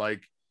 you know,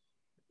 like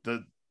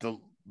the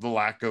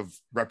lack of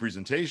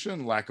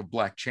representation, lack of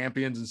Black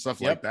champions and stuff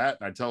like that.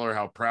 And I tell her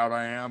how proud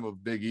I am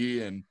of Big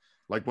E and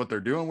like what they're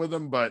doing with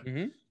him. But,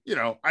 you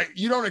know,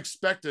 you don't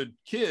expect a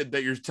kid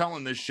that you're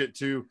telling this shit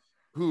to,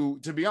 who,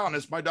 to be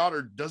honest, my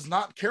daughter does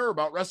not care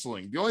about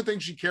wrestling. The only thing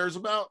she cares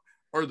about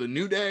are the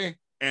New Day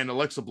and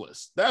Alexa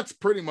Bliss. That's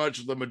pretty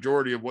much the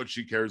majority of what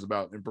she cares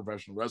about in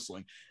professional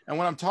wrestling. And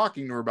when I'm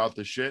talking to her about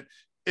this shit,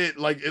 it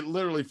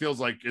literally feels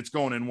like it's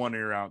going in one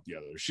ear out the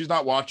other. She's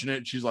not watching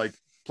it. She's like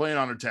playing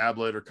on her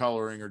tablet or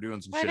coloring or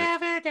doing some shit.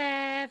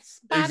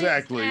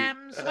 Exactly.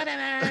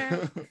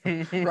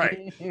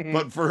 Right.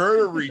 But for her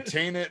to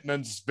retain it and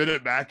then spit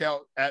it back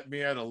out at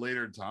me at a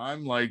later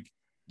time, like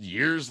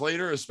years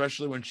later,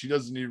 especially when she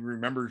doesn't even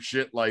remember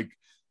shit like,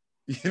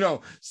 you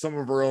know, some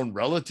of her own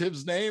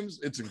relatives' names,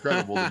 it's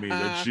incredible to me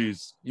that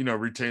she's, you know,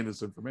 retained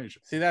this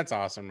information. See, that's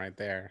awesome right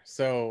there.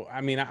 So,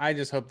 I mean, I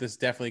just hope this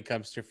definitely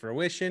comes to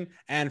fruition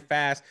and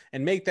fast,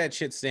 and make that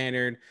shit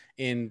standard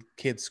in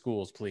kids'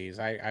 schools, please.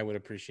 I would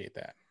appreciate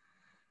that.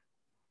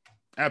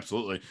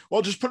 Absolutely.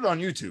 Well, just put it on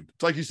YouTube.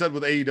 It's like you said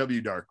with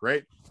AEW Dark,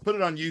 right? Put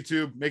it on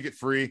YouTube, make it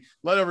free,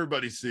 let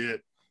everybody see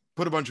it.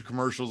 Put a bunch of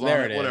commercials on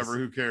it, whatever,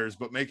 who cares,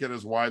 but make it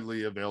as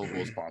widely available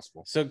as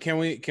possible. So can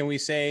we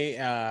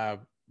say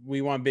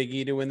we want Big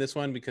E to win this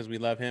one because we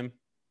love him?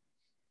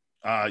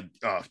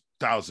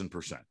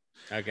 1,000%.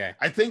 Okay.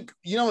 I think,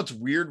 you know, what's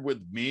weird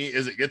with me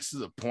is it gets to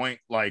the point,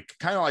 like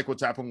kind of like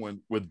what's happened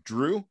with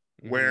Drew,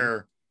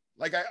 where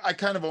like I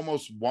kind of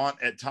almost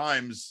want at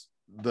times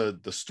the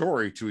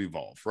story to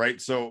evolve,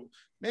 right? So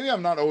maybe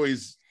I'm not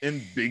always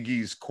in Big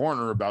E's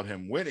corner about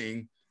him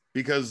winning,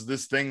 because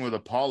this thing with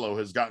Apollo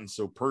has gotten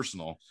so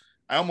personal.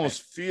 I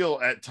almost feel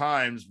at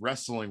times,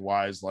 wrestling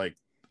wise, like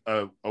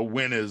a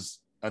win is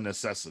a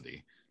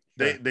necessity.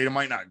 They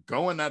might not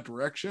go in that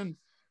direction,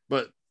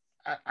 but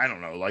I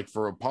don't know. Like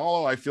for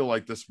Apollo, I feel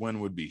like this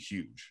win would be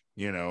huge,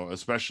 you know,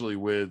 especially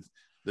with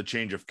the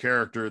change of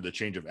character, the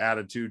change of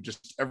attitude,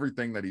 just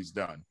everything that he's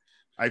done.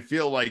 I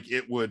feel like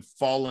it would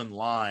fall in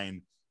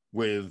line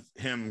with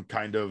him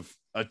kind of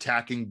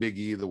attacking Big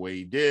E the way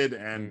he did.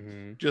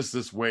 And just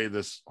this way,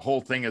 this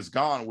whole thing has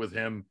gone with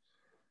him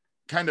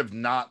kind of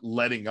not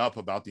letting up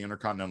about the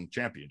Intercontinental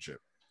Championship.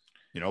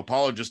 You know,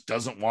 Apollo just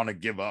doesn't want to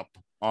give up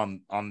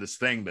on this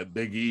thing that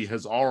Big E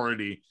has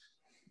already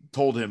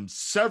told him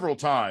several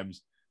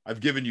times. I've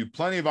given you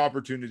plenty of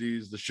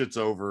opportunities. The shit's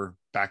over.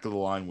 Back of the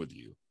line with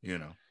you, you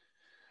know?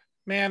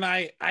 Man,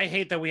 I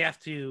hate that we have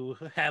to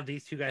have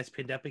these two guys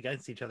pinned up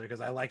against each other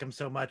because I like them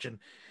so much, and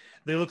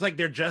they look like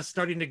they're just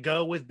starting to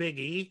go with Big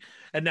E,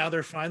 and now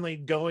they're finally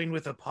going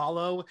with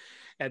Apollo,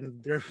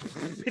 and they're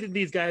pitting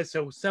these guys.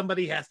 So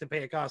somebody has to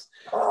pay a cost.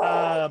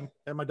 And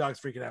my dog's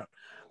freaking out.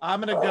 I'm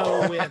gonna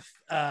go with.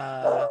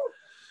 I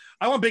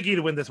want Big E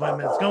to win this one.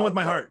 It's going with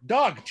my heart.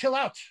 Dog, chill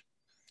out.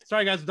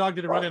 Sorry, guys. The dog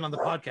did a run in on the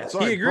podcast.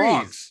 Sorry, He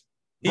agrees.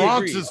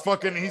 Bronx is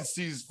fucking.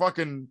 He's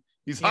fucking.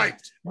 He's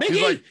hyped. Big He's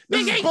E, like,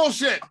 this Big is E,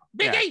 bullshit.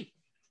 Big E.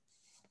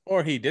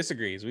 Or he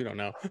disagrees. We don't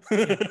know.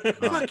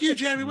 Fuck you,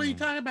 Jeremy. What are you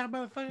talking about,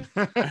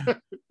 motherfucker?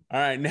 All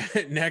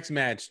right, next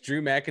match: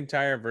 Drew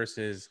McIntyre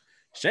versus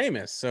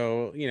Sheamus.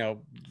 So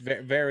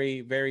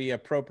very, very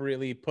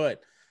appropriately put.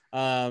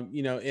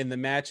 In the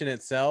match in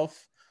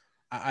itself,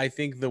 I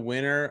think the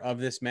winner of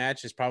this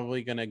match is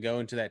probably going to go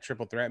into that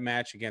triple threat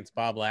match against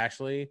Bob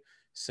Lashley.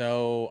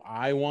 So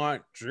I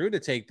want Drew to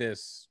take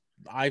this.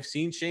 I've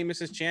seen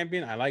Sheamus as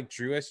champion. I like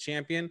Drew as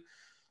champion.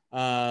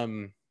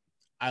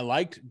 I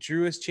liked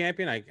Drew as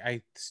champion.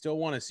 I still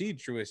want to see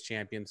Drew as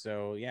champion.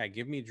 So yeah,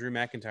 give me Drew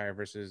McIntyre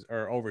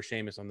over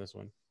Sheamus on this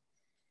one.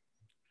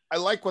 I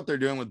like what they're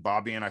doing with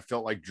Bobby, and I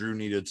felt like Drew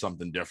needed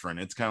something different.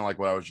 It's kind of like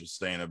what I was just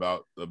saying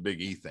about the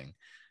Big E thing.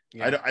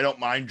 Yeah. I don't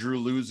mind Drew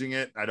losing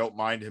it. I don't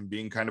mind him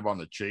being kind of on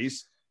the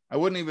chase. I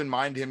wouldn't even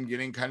mind him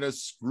getting kind of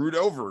screwed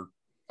over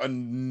a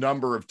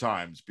number of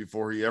times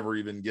before he ever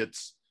even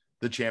gets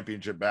the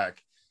championship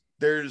back.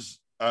 There's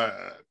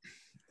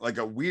like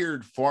a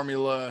weird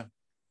formula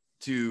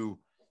to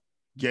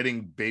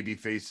getting baby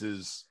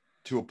faces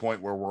to a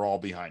point where we're all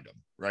behind them,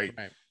 right?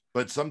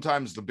 But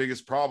sometimes the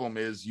biggest problem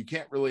is you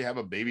can't really have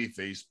a baby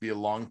face be a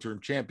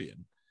long-term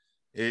champion.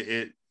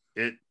 It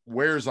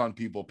wears on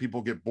people.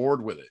 People get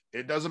bored with it.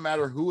 It doesn't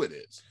matter who it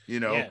is.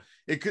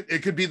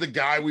 It could be the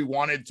guy we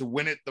wanted to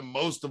win it the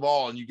most of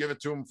all, and you give it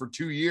to him for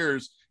 2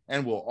 years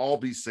and we'll all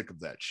be sick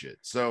of that shit.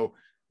 So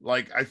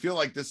I feel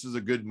like this is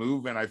a good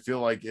move, and I feel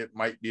like it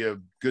might be a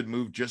good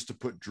move just to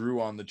put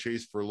Drew on the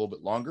chase for a little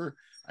bit longer.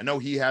 I know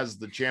he has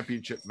the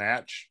championship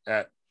match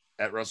at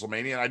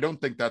WrestleMania, and I don't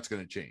think that's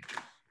going to change.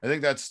 I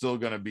think that's still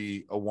going to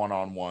be a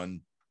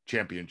one-on-one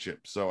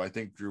championship. So I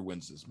think Drew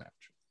wins this match.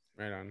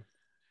 Right on.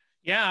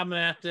 Yeah, I'm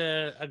going to have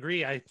to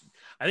agree. I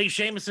think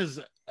Sheamus is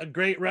a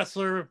great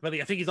wrestler, but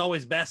I think he's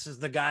always best as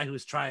the guy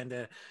who's trying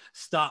to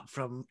stop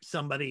from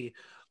somebody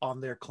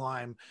on their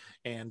climb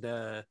and,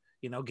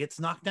 gets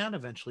knocked down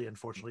eventually,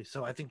 unfortunately.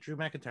 So I think Drew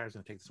McIntyre is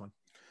going to take this one.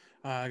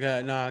 I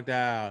got knocked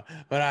out,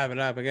 but I've been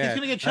up again. He's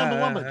going to get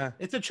Chumbawamba.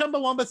 It's a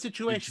Chumbawamba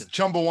situation. It's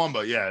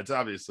Chumbawamba. Yeah, it's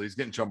obviously he's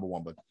getting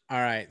Chumbawamba.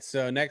 All right.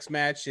 So next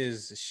match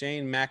is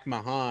Shane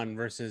McMahon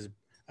versus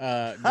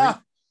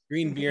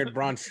Greenbeard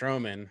Braun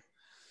Strowman.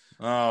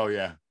 Oh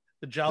yeah,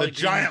 the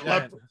giant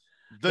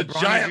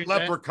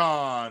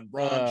leprechaun,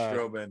 Braun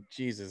Strowman.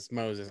 Jesus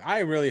Moses! I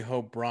really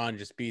hope Braun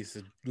just beats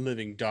the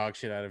living dog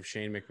shit out of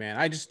Shane McMahon.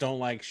 I just don't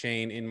like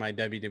Shane in my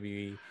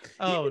WWE.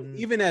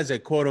 Even as a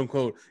quote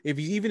unquote, if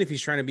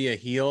he's trying to be a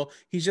heel,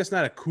 he's just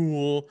not a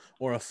cool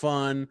or a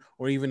fun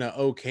or even an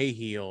okay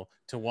heel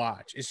to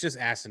watch. It's just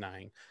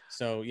asinine.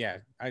 So yeah,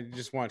 I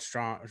just want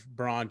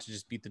Braun to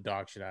just beat the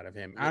dog shit out of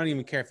him. I don't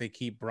even care if they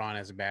keep Braun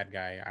as a bad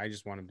guy. I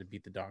just want him to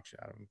beat the dog shit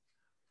out of him.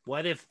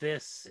 What if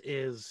this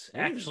is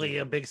actually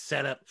a big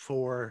setup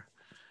for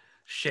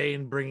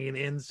Shane bringing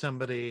in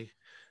somebody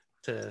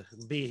to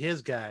be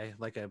his guy,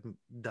 like a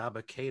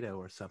Dabba-Kato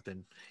or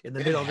something in the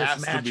middle of this match?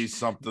 It has to be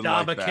something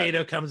like that.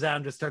 Dabba-Kato comes out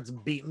and just starts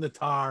beating the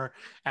tar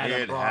out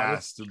of Braun. It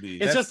has to be.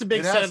 It's just a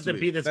big setup to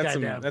beat this guy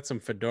down. That's some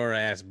fedora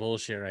ass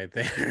bullshit right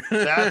there.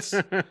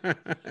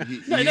 He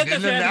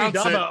didn't announce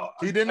it.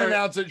 He didn't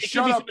announce it.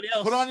 Shut up.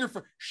 Put on your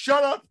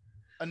shut up.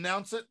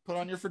 Announce it. Put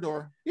on your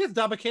fedora. Yes,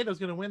 Dabba-Kato's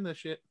gonna win this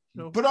shit.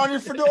 No. Put on your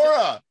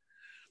fedora.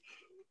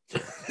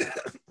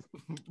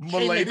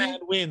 Shane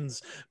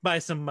wins by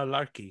some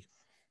malarkey.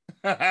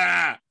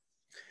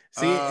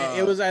 See,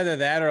 it was either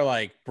that or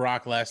like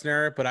Brock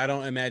Lesnar, but I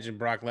don't imagine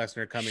Brock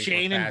Lesnar coming.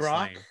 Shane and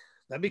Brock.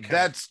 That'd be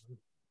that's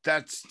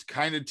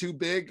kind of too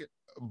big,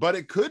 but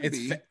it could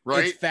be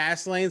right. It's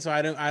Fastlane, so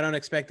I don't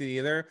expect it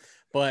either.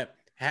 But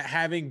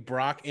having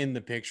Brock in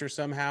the picture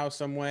somehow,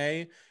 some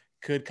way,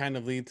 could kind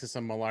of lead to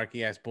some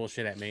malarkey ass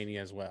bullshit at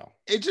Mania as well.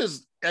 It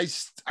just, I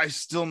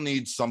still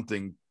need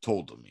something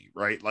told to me,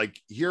 right? Like,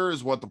 here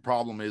is what the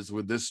problem is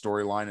with this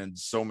storyline and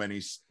so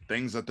many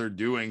things that they're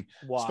doing,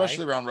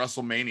 especially around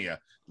WrestleMania.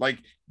 Like,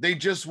 they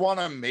just want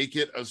to make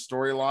it a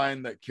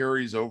storyline that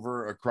carries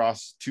over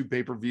across 2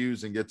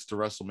 pay-per-views and gets to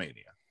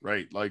WrestleMania,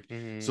 right? Like,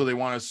 so they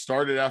want to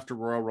start it after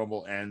Royal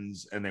Rumble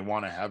ends, and they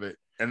want to have it.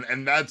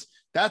 And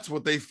that's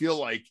what they feel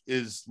like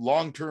is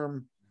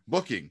long-term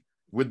booking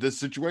with this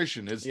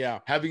situation, is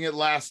having it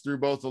last through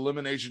both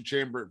Elimination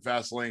Chamber at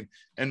Fastlane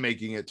and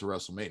making it to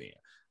WrestleMania.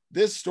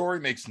 This story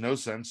makes no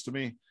sense to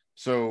me.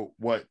 So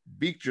what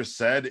Beak just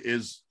said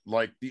is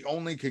like the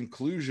only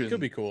conclusion could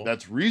be cool.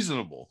 That's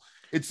reasonable.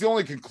 It's the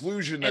only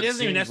conclusion that it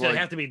doesn't even necessarily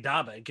have to be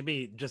Dabba. It could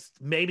be just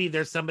maybe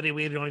there's somebody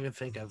we don't even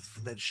think of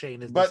that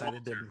Shane has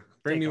decided to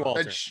bring me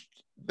Walter.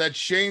 That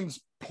Shane's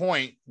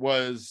point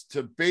was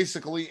to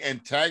basically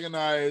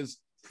antagonize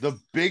the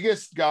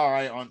biggest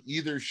guy on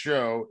either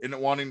show and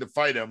wanting to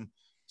fight him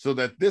so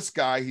that this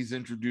guy he's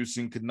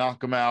introducing could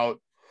knock him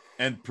out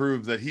and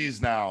prove that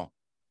he's now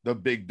the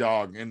big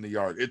dog in the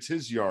yard. It's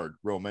his yard,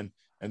 Roman,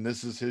 and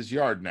this is his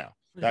yard now.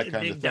 That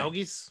kind big of thing.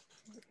 doggies.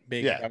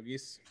 Big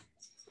doggies.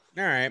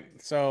 All right.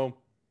 So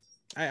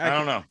I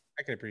don't know.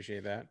 I can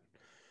appreciate that.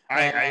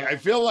 I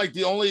feel like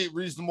the only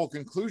reasonable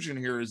conclusion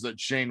here is that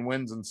Shane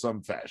wins in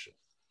some fashion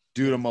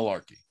due to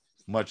malarkey,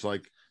 much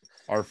like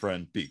our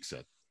friend Beak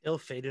said.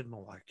 Ill-fated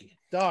malarkey.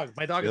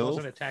 My dog is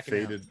also attacking.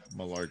 Ill-fated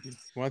malarkey.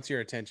 Wants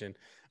your attention.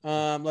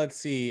 Let's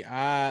see.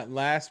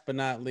 Last but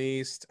not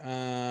least,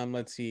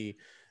 let's see.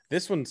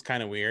 This one's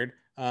kind of weird.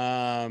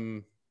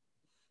 Randy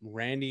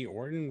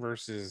Orton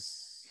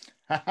versus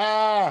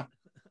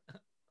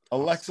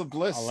Alexa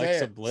Bliss. Say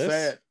it.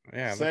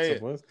 Yeah, say Alexa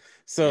it. Bliss.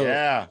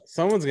 So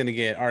someone's gonna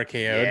get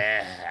RKO'd.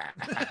 Yeah.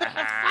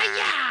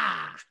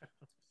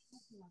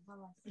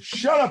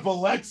 Shut up,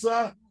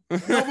 Alexa.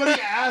 Nobody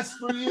asked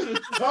for you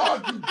to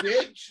talk, you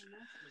bitch.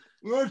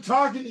 We were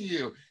talking to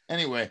you.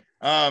 Anyway,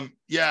 I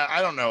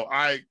don't know.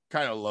 I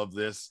kind of love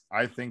this.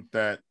 I think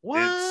that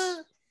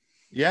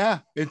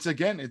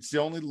it's the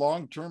only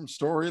long-term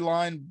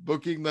storyline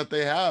booking that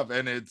they have.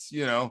 And it's,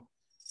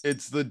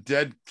 it's the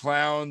dead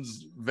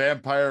clown's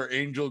vampire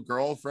angel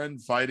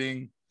girlfriend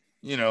fighting,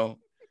 the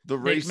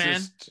Snake racist.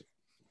 Man.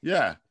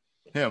 Yeah,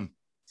 him.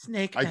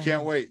 Snake I Man.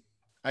 can't wait.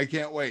 I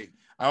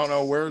don't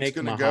know where it's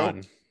going to go.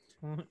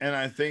 And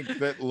I think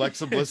that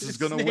Alexa Bliss is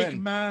going to win. Snake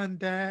Man,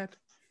 Dad.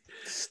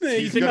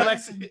 Snake.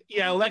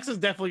 Alexa's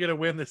definitely going to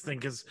win this thing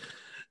because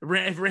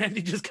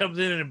Randy just comes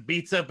in and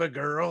beats up a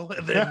girl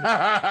and then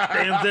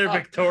stands there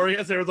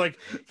victorious. Everyone's like,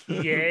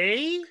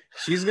 yay.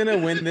 She's going to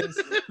win this.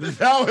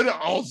 That would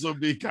also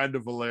be kind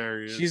of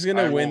hilarious. She's going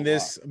to win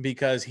this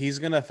because he's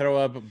going to throw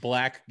up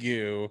black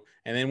goo.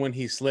 And then when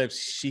he slips,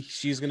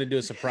 she's going to do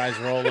a surprise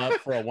roll up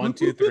for a 1,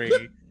 2,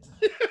 3.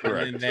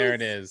 Correct. And there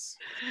it is.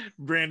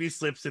 Brandy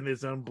slips in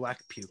his own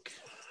black puke.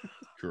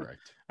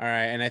 Correct. All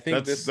right. And I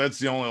think that's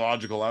the only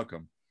logical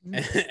outcome.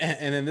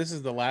 And then this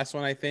is the last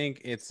one. I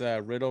think it's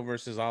Riddle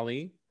versus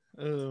Ali.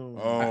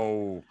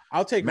 I'll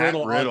take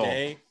Riddle all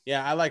day.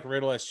 Yeah, I like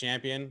Riddle as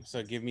champion,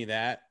 so give me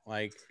that.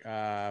 Like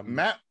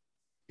Matt,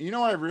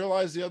 I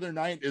realized the other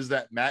night is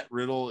that Matt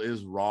Riddle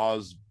is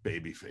Raw's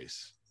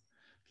babyface.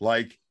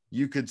 Like,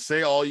 you could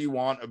say all you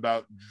want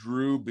about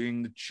Drew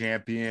being the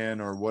champion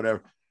or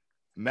whatever.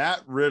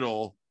 Matt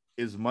Riddle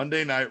is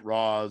Monday Night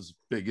Raw's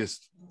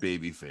biggest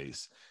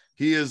babyface.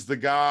 He is the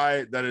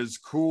guy that is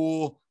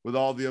cool with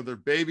all the other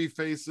baby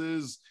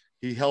faces.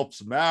 He helps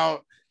them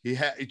out. He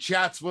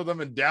chats with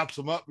them and daps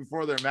them up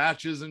before their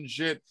matches and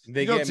shit.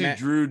 They don't see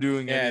Drew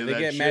doing any of that they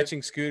get shit.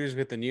 matching scooters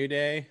with the New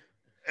Day.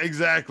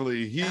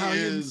 Exactly.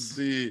 He's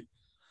the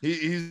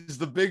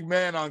big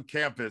man on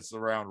campus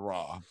around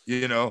Raw.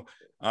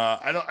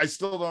 I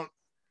still don't,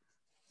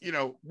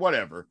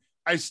 whatever.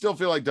 I still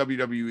feel like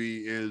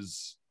WWE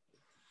is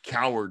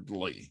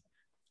cowardly.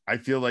 I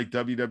feel like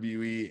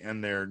WWE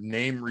and their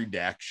name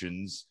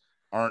redactions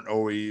aren't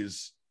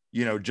always,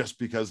 just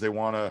because they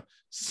want to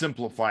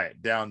simplify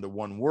it down to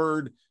one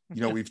word.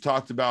 We've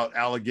talked about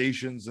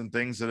allegations and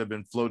things that have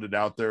been floated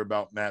out there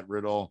about Matt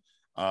Riddle.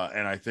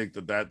 And I think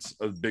that that's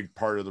a big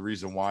part of the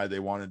reason why they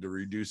wanted to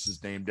reduce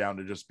his name down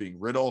to just being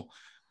Riddle.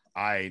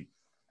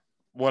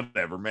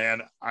 Whatever,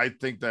 man. I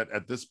think that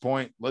at this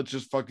point, let's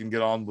just fucking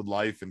get on with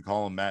life and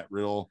call him Matt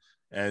Riddle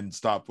and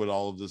stop with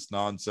all of this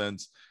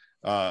nonsense.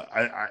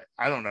 I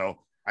don't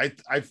know.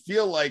 I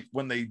feel like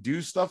when they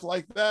do stuff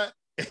like that,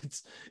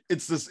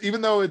 it's this,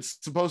 even though it's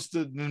supposed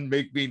to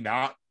make me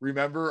not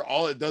remember,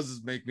 all it does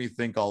is make me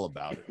think all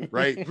about it,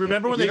 right?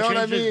 Remember when they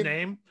changed his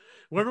name?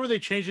 Remember when they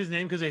changed his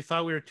name because they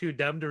thought we were too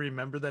dumb to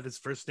remember that his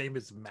first name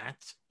is Matt?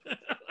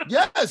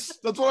 Yes,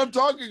 that's what I'm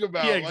talking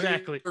about. Yeah,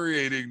 exactly. Like,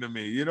 infuriating to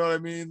me. You know what I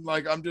mean?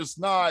 Like, I'm just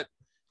not.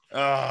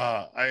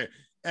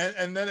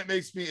 And then it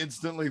makes me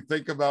instantly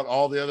think about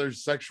all the other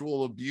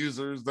sexual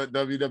abusers that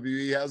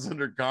WWE has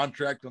under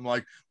contract. I'm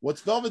like,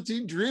 what's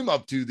Velveteen Dream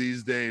up to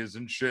these days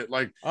and shit?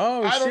 Like,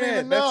 I don't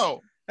even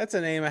know. That's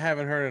a name I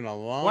haven't heard in a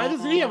long. Why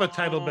doesn't he have a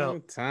title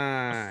belt?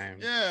 Time.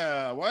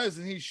 Yeah, why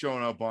isn't he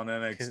showing up on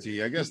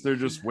NXT? I guess they're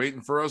just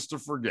waiting for us to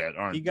forget,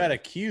 aren't they? He got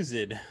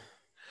accused.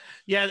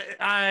 Yeah,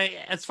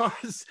 as far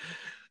as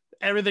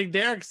everything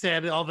Derek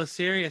said, all the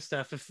serious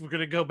stuff, if we're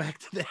gonna go back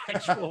to the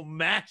actual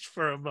match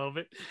for a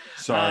moment.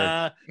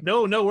 Sorry.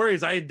 No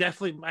worries. I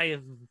didn't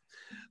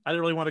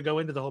really want to go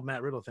into the whole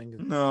Matt Riddle thing.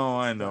 No,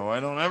 I know. I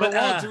don't ever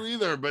want to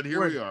either, but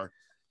here we are.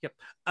 Yep.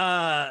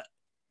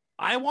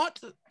 I want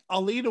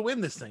Ali to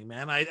win this thing,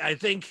 man. I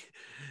think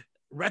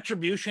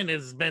Retribution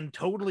has been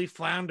totally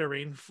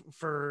floundering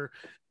for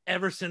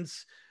ever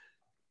since.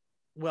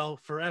 Well,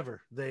 forever.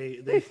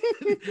 They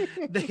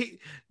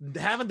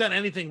haven't done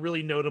anything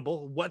really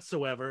notable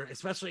whatsoever,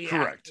 especially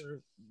after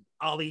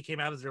Ali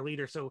came out as their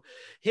leader. So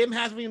him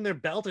having their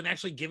belt and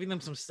actually giving them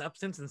some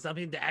substance and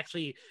something to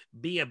actually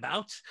be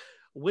about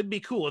would be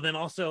cool. And then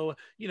also,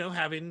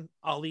 having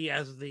Ali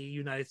as the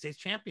United States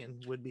champion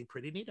would be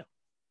pretty neato.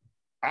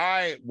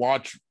 I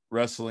watch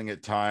wrestling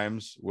at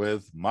times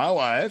with my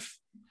wife,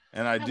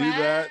 and I do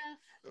that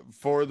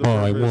for the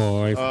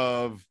purpose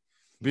of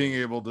being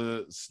able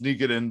to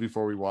sneak it in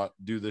before we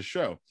do this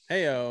show.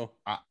 Heyo.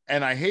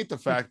 And I hate the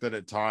fact that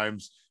at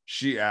times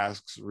she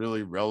asks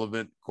really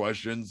relevant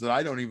questions that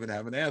I don't even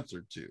have an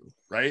answer to,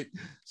 right?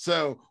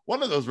 So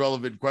one of those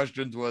relevant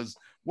questions was,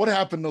 what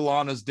happened to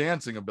Lana's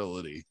dancing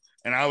ability?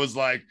 And I was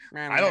like,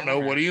 I don't know.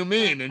 What do you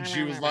mean? And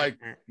she was like,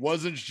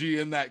 wasn't she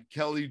in that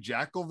Kelly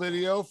Jackal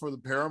video for the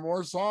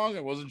Paramore song?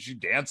 And wasn't she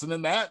dancing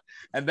in that?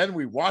 And then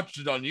we watched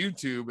it on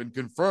YouTube and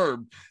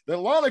confirmed that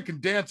Lana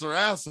can dance her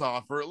ass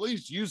off, or at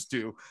least used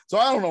to. So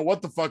I don't know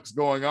what the fuck's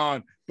going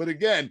on. But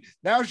again,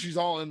 now she's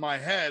all in my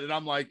head. And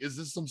I'm like, is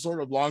this some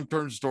sort of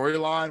long-term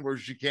storyline where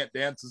she can't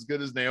dance as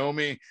good as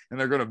Naomi and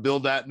they're going to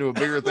build that into a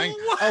bigger thing?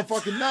 I don't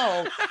fucking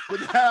know.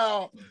 But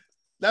now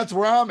that's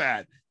where I'm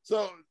at.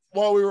 So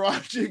while we were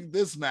watching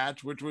this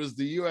match, which was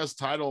the U.S.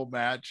 title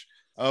match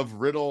of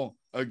Riddle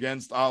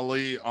against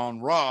Ali on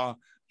Raw,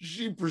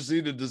 she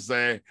proceeded to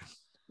say,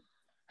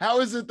 how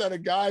is it that a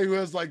guy who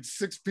has like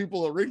 6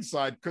 people at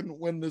ringside couldn't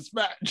win this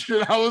match?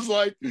 And I was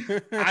like,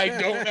 I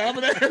don't have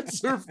an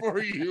answer for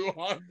you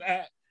on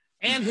that.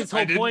 And his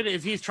whole point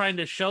is he's trying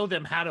to show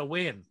them how to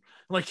win.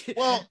 Like,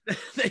 well,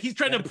 he's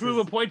trying to prove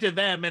a point to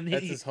them. And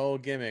that's his whole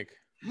gimmick.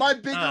 My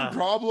bigger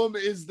problem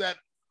is that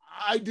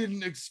I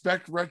didn't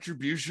expect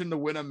Retribution to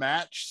win a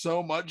match,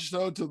 so much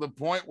so to the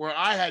point where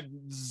I had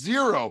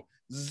 0%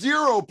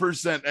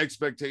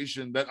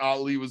 expectation that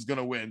Ali was going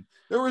to win.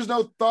 There was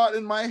no thought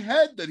in my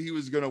head that he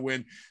was going to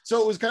win. So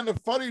it was kind of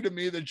funny to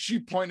me that she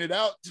pointed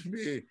out to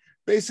me,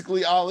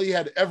 basically Ali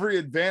had every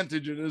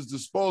advantage at his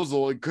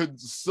disposal and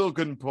still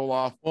couldn't pull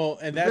off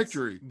the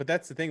victory. But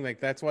that's the thing. Like,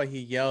 that's why he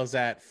yells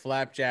at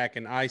Flapjack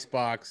and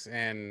Icebox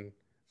and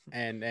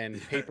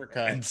paper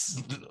cut and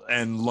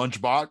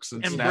lunchbox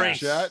and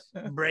Snapchat.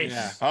 Embrace.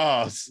 Yeah.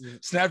 Oh,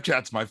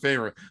 Snapchat's my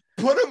favorite.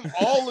 Put them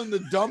all in the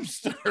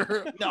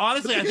dumpster. No,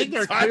 honestly, I think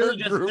they're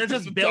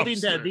just building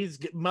that these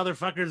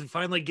motherfuckers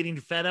finally getting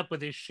fed up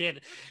with his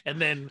shit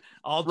and then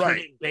all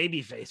turning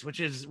babyface, which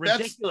is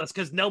ridiculous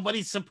because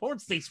nobody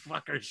supports these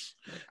fuckers.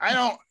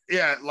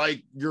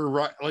 Like you're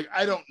right. Like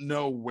I don't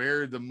know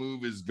where the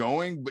move is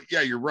going, but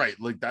yeah, you're right.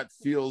 Like that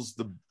feels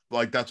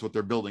like that's what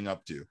they're building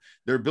up to.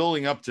 They're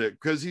building up to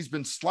because he's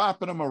been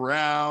slapping them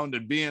around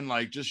and being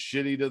like just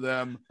shitty to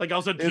them. Like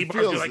also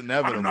T-Bar feels like,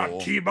 inevitable. I'm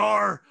not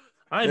T-Bar.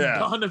 I'm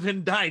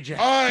Donovan Dijak.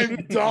 I'm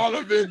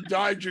Donovan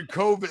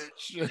Dijakovic.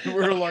 And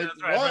we're like,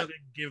 what?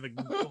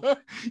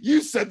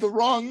 You said the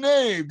wrong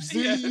name.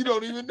 See, you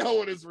don't even know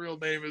what his real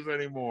name is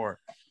anymore.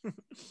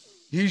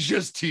 He's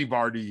just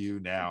T-Bar to you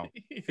now.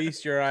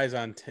 Feast your eyes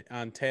on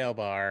Tail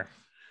Bar.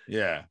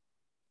 Yeah.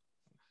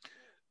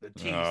 The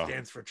T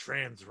stands for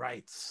trans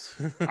rights.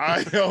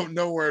 I don't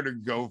know where to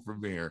go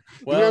from here.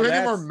 Well, do we have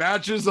any more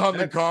matches on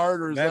the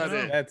card, or is that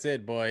it? That's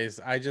it, boys.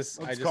 Let's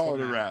call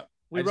it a wrap.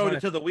 We rode it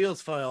till the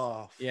wheels fell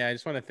off. Yeah, I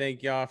just want to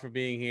thank y'all for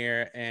being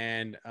here,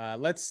 and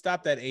let's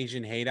stop that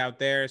Asian hate out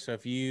there. So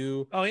if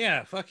you,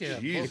 fuck yeah,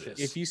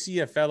 if you see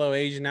a fellow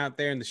Asian out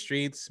there in the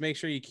streets, make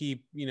sure you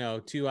keep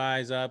 2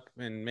 eyes up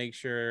and make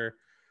sure.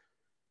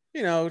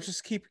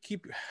 Just keep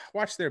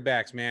watch their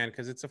backs, man,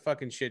 because it's a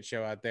fucking shit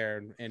show out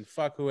there, and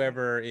fuck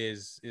whoever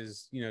is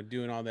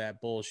doing all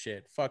that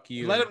bullshit. Fuck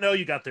you. Let them know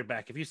you got their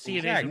back. If you see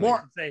it,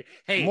 say,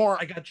 "Hey,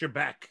 I got your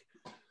back."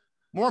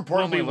 More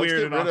importantly, let's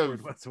get rid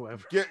of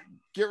whatsoever.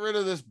 Get rid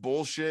of this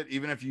bullshit.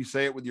 Even if you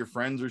say it with your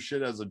friends or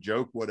shit as a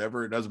joke,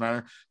 whatever, it doesn't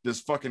matter. This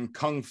fucking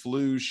kung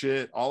flu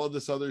shit, all of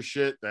this other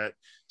shit that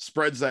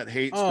spreads that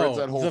hate, spreads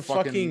that whole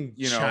fucking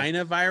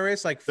China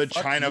virus, like the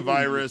China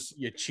virus,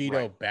 you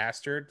Cheeto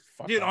bastard.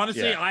 Fuck dude, off.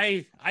 honestly,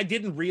 I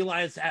didn't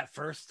realize at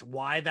first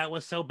why that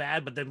was so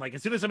bad, but then like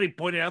as soon as somebody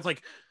pointed out, it's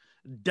like,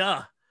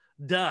 duh.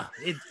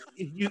 It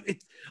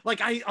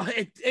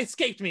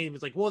escaped me. It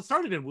was like, well, it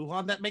started in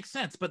Wuhan. That makes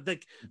sense. But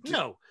like,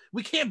 no,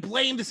 we can't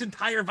blame this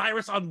entire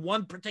virus on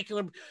one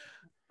particular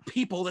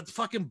people. That's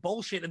fucking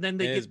bullshit. And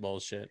then it is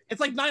bullshit. It's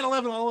like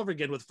 9/11 all over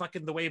again with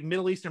fucking the way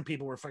Middle Eastern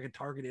people were fucking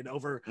targeted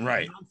over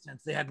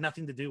nonsense they had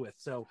nothing to do with.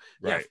 So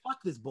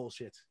fuck this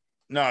bullshit.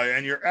 No,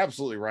 and you're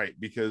absolutely right,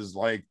 because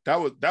like that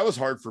was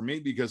hard for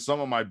me because some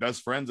of my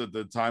best friends at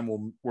the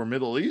time were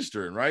Middle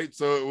Eastern, right?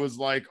 So it was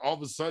like all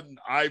of a sudden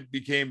I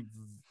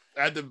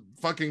had to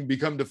fucking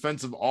become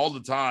defensive all the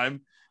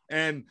time,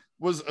 and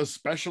was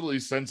especially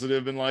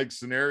sensitive in like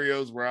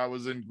scenarios where I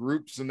was in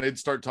groups and they'd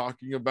start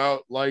talking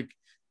about like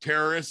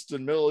terrorists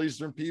and Middle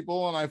Eastern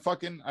people, and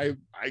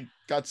I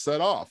got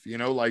set off,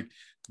 like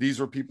these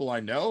were people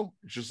I know.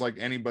 It's just like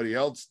anybody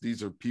else.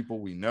 These are people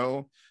we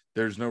know.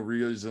 There's no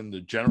reason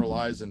to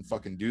generalize and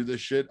fucking do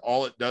this shit.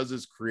 All it does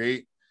is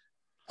create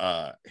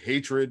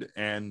hatred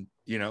and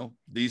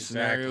these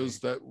scenarios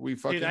that we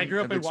fucking I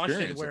grew up in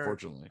Washington, where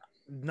unfortunately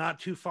not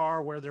too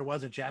far where there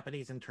was a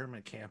Japanese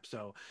internment camp.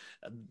 So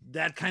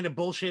that kind of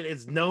bullshit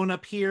is known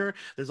up here.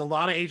 There's a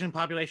lot of Asian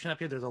population up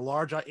here. There's a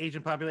large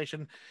Asian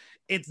population.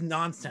 It's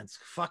nonsense.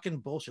 Fucking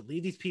bullshit.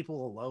 Leave these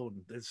people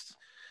alone. It's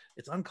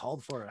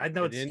uncalled for. I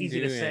know it's easy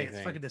to say.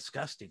 It's fucking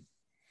disgusting.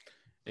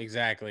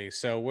 Exactly.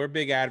 So we're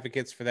big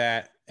advocates for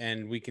that,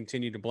 and we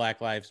continue to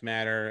Black Lives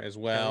Matter as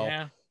well.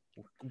 Yeah.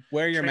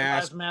 Wear your Trans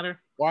mask, lives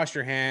matter. wash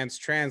your hands,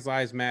 trans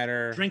lives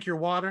matter. Drink your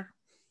water.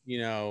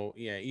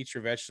 Eat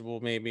your vegetable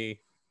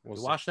maybe. We'll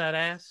see. Wash that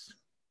ass.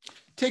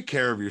 Take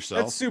care of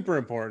yourself. That's super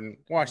important.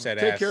 Wash that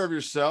Take ass. care of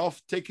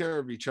yourself. Take care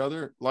of each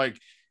other. Like,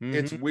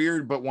 it's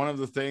weird, but one of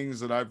the things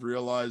that I've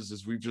realized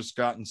is we've just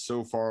gotten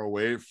so far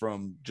away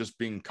from just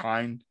being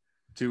kind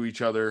to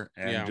each other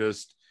and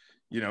just,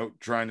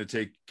 trying to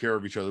take care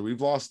of each other.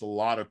 We've lost a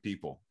lot of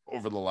people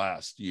over the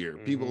last year,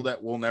 people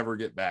that we'll never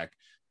get back.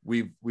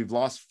 We've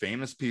lost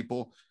famous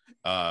people.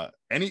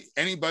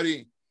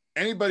 Anybody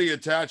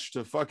attached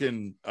to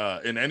fucking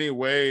in any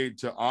way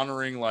to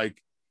honoring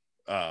like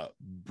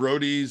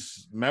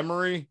Brody's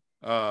memory,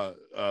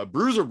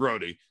 Bruiser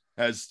Brody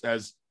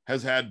has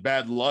had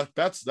bad luck.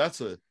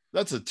 That's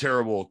a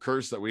terrible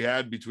curse that we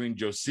had between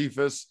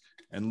Josephus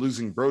and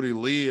losing Brody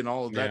Lee and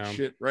all of that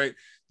shit, right?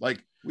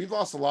 Like, we've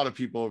lost a lot of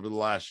people over the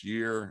last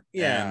year.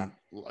 And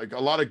like a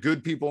lot of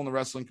good people in the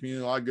wrestling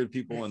community, a lot of good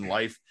people in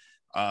life.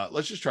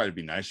 Let's just try to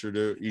be nicer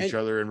to each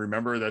other and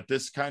remember that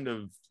this kind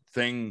of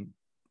thing,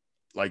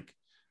 like,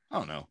 I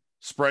don't know,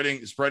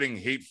 spreading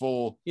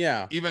hateful,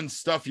 even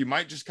stuff you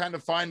might just kind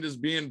of find as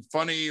being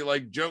funny,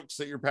 like jokes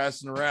that you're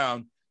passing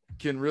around,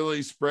 can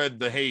really spread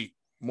the hate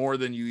more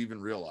than you even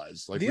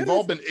realize. Like, we've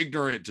all been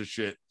ignorant to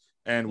shit,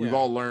 and we've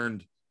all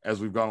learned as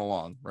we've gone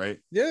along, right?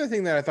 The other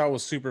thing that I thought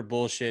was super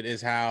bullshit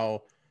is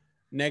how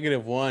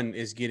 -1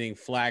 is getting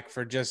flack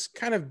for just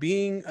kind of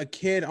being a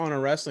kid on a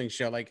wrestling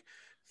show. Like,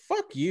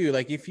 fuck you.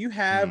 Like, if you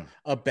have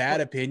a bad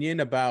opinion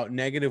about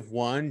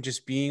 -1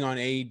 just being on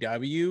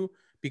AEW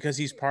because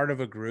he's part of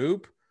a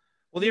group.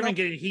 Well, they're even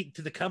getting heat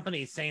to the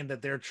company saying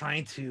that they're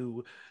trying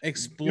to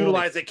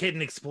utilize the kid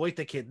and exploit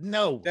the kid.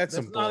 No,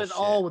 that's not at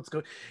all what's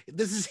going.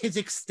 This is his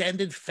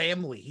extended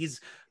family.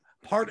 He's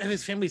part of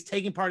his family. He's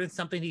taking part in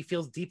something he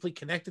feels deeply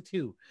connected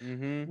to.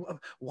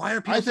 Why are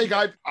people?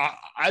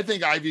 I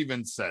think I've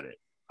even said it.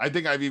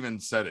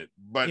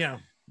 But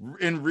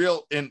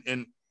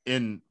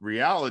in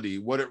reality,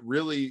 what it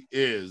really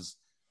is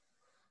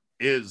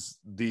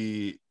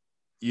the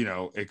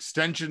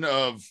extension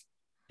of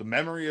the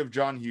memory of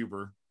John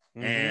Huber,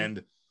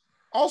 and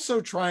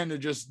also trying to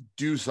just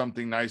do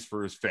something nice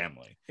for his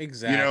family.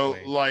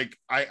 Exactly. Like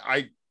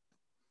I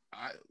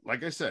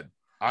like I said,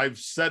 I've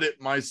said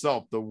it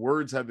myself. The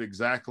words have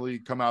exactly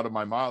come out of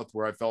my mouth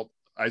where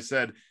I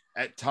said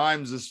at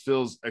times this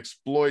feels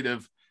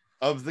exploitive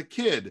of the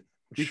kid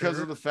because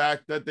of the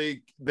fact that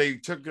they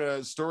took a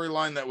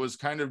storyline that was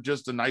kind of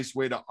just a nice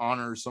way to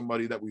honor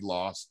somebody that we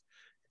lost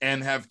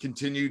and have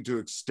continued to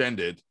extend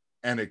it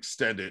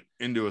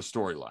into a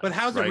storyline. But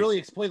how's it really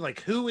explained?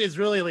 Like, who is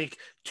really like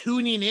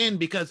tuning in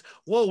because,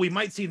 whoa, we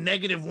might see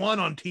 -1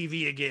 on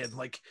TV again.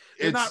 Like,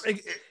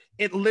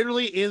 it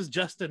literally is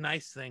just a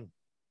nice thing.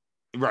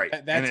 Right.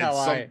 That's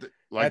how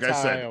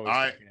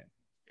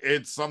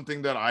it's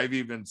something that I've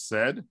even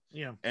said.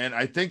 Yeah. And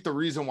I think the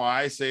reason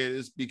why I say it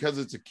is because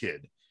it's a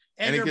kid.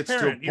 And it gets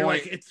parent, to a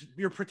point.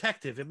 You're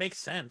protective. It makes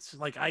sense.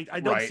 Like, I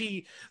don't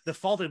see the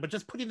fault in it, but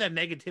just putting that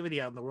negativity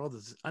out in the world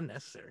is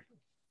unnecessary.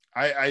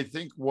 I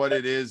think what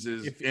it is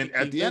if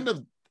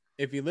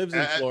he lives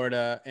in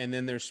Florida and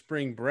then there's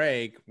spring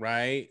break,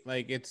 right?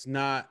 Like, it's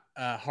not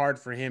hard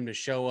for him to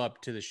show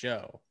up to the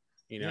show,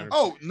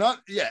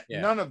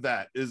 None of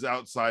that is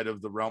outside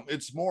of the realm.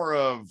 It's more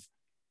of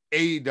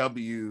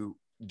AEW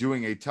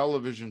doing a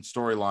television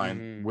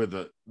storyline with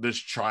this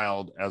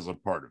child as a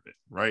part of it,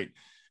 right?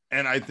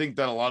 And I think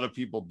that a lot of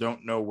people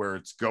don't know where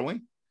it's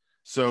going,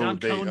 so John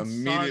they Cohen's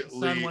immediately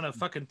son won a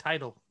fucking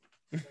title.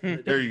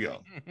 There you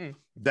go.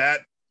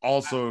 That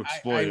also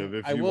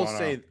exploitive.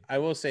 I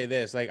will say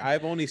this: like,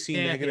 I've only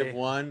seen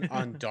 -1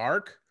 on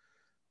Dark,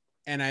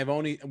 and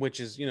which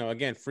is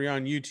again free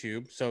on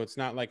YouTube, so it's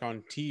not like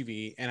on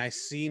TV. And I've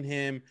seen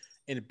him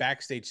in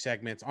backstage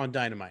segments on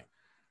Dynamite.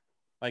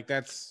 Like,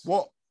 that's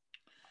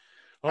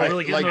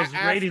really getting those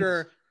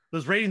ratings.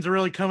 Those ratings are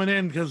really coming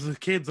in because the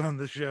kids on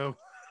the show.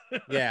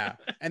 Yeah,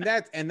 and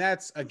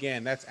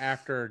that's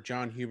after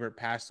John Hubert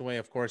passed away.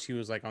 Of course, he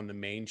was like on the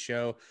main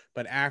show,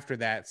 but after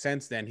that,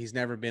 since then, he's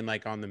never been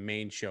like on the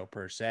main show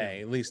per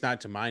se. At least not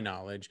to my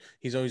knowledge.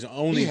 He's always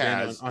only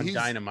been on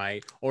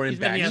Dynamite or in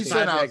backstage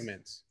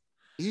segments.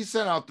 He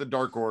sent out the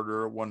Dark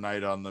Order one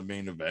night on the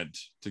main event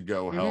to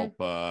go help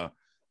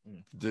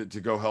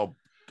to go help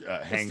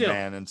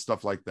Hangman and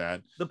stuff like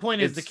that. The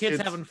point is the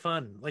kids having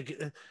fun. Like,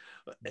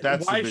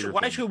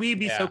 why should we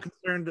be so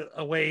concerned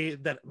away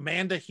that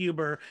Amanda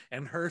Huber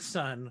and her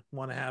son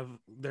want to have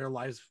their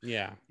lives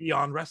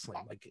beyond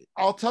wrestling? Like,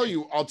 I'll tell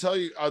you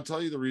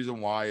the reason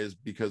why is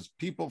because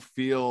people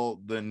feel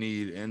the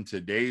need in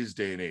today's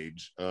day and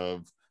age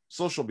of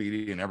social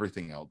media and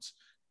everything else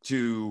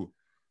to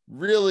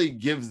really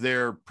give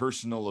their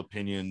personal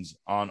opinions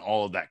on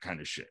all of that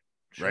kind of shit,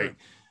 right?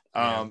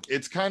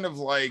 It's kind of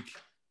like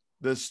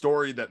the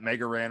story that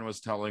Mega Ran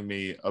was telling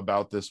me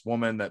about this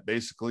woman that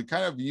basically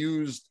kind of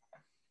used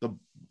the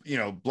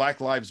Black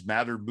Lives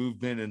Matter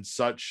movement and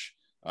such,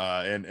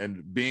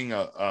 and being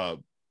a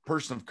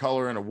person of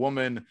color and a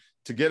woman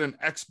to get an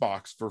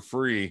Xbox for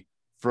free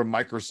from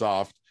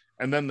Microsoft,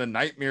 and then the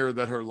nightmare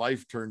that her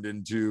life turned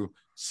into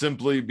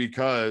simply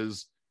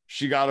because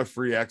she got a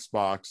free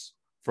Xbox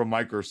from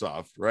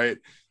Microsoft, right?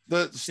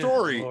 The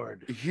story,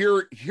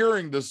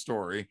 hearing the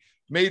story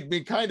made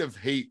me kind of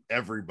hate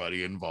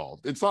everybody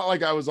involved. It's not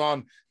like I was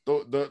on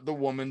the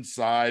woman's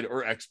side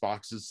or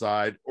Xbox's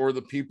side or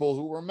the people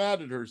who were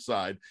mad at her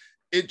side.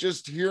 It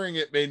just, hearing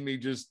it made me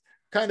just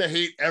kind of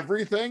hate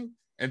everything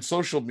and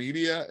social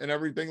media and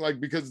everything, like,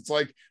 because it's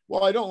like,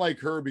 well, I don't like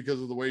her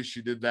because of the way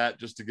she did that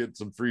just to get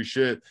some free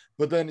shit.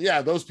 But then,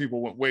 yeah, those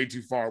people went way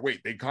too far.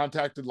 Wait, they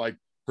contacted like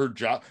her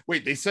job.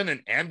 Wait, they sent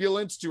an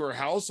ambulance to her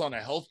house on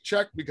a health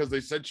check because they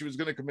said she was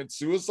going to commit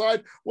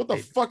suicide. What the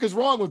fuck is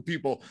wrong with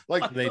people?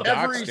 Like, They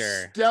every doxed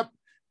her. step,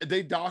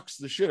 they doxed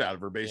the shit out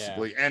of her,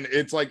 basically. And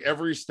it's like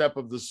every step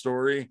of the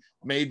story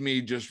made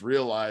me just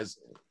realize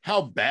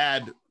how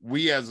bad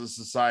we as a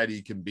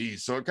society can be.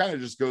 So it kind of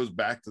just goes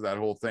back to that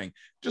whole thing.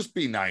 Just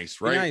be nice,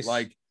 right? nice.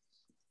 Like,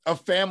 a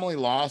family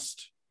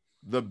lost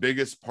the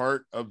biggest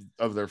part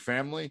of their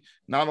family.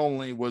 Not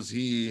only was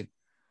he,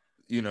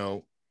 you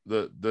know,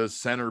 the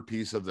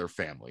centerpiece of their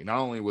family, not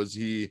only was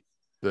he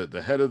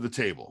the head of the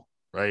table,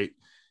 right?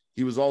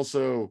 He was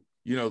also,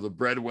 you know, the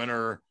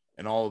breadwinner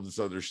and all of this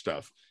other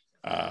stuff.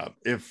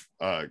 If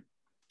a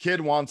kid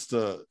wants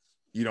to,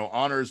 you know,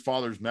 honor his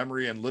father's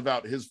memory and live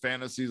out his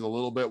fantasies a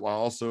little bit while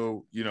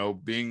also, you know,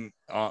 being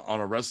on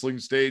a wrestling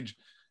stage,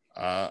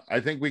 I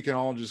think we can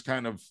all just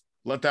kind of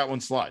let that one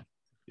slide.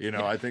 You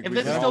know, I think if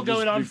this is still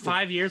going on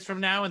 5 years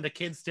from now and the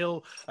kid's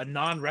still a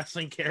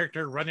non-wrestling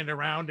character running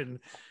around, and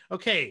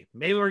okay,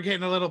 maybe we're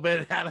getting a little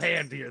bit out of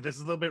hand here. This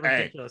is a little bit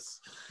ridiculous.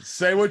 Hey,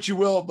 say what you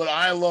will, but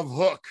I love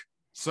Hook.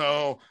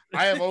 So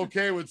I am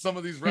okay with some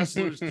of these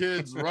wrestlers'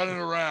 kids running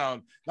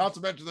around. Not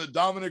to mention that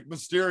Dominic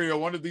Mysterio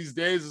one of these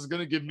days is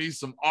going to give me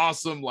some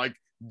awesome like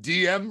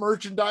DM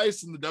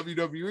merchandise in the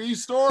WWE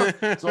store.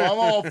 So I'm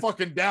all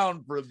fucking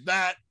down for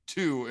that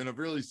too, in a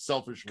really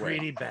selfish way.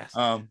 Greedy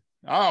bastard.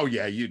 Oh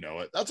yeah, you know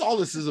it. That's all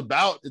this is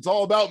about. It's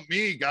all about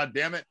me, god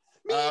damn it.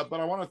 But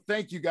I want to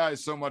thank you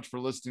guys so much for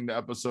listening to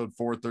episode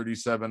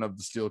 437 of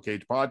the Steel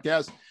Cage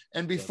podcast.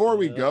 And before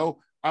we go,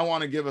 I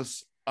want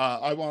us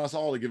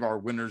all to give our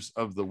winners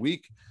of the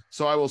week.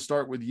 So I will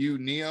start with you,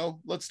 Neo.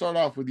 Let's start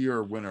off with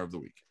your winner of the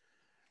week.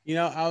 You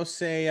know, I'll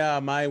say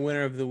my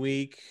winner of the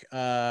week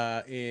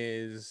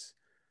is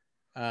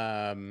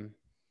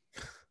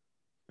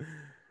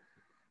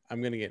I'm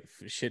going to get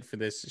shit for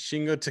this.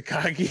 Shingo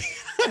Takagi.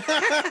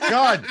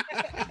 God.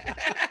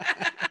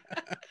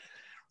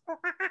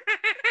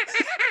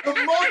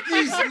 The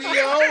monkeys,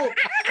 Neo.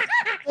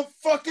 The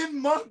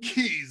fucking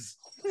monkeys.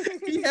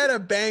 He had a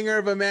banger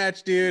of a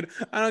match, dude.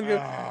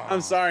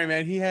 I'm sorry,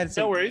 man. He had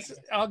some. No worries.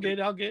 I'll get.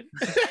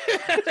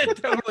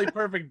 Totally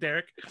perfect,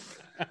 Derek.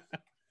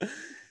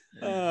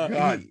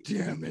 God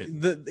damn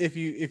it!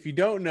 If you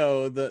don't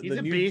know, he's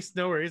a beast.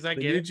 No worries, I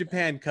get it. New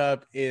Japan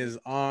Cup is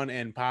on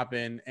and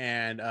popping,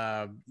 and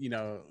you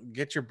know,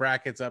 get your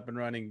brackets up and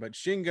running. But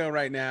Shingo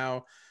right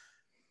now,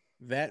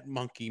 that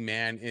monkey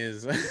man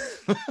is.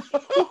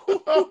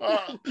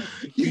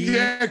 You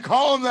can't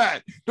call him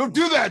that. Don't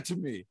do that to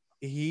me.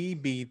 He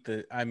beat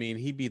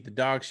the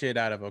dog shit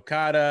out of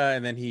Okada,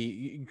 and then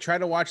he tried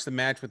to watch the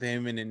match with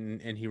him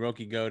and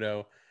Hiroki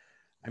Goto.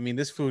 I mean,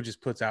 this fool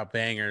just puts out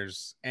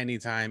bangers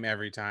anytime,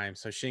 every time.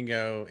 So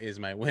Shingo is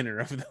my winner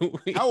of the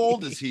week. How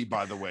old is he,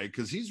 by the way?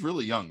 Because he's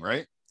really young,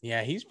 right?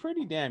 Yeah, he's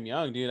pretty damn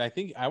young, dude.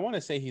 I want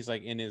to say he's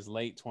like in his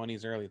late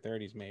 20s, early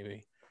 30s,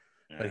 maybe.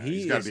 Yeah, but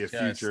he's got to be a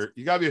future.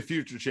 You got to be a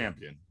future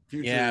champion.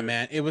 Yeah,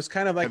 man. It was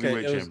kind of like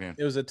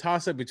it was a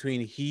toss up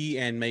between he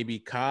and maybe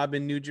Cobb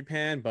in New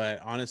Japan, but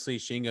honestly,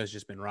 Shingo's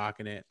just been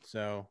rocking it.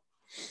 So.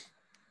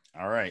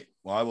 All right.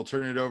 Well, I will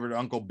turn it over to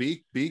Uncle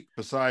Beak. Beak,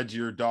 besides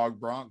your dog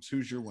Bronx,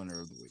 who's your winner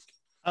of the week?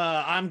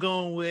 I'm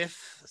going with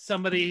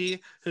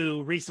somebody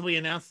who recently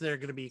announced they're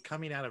going to be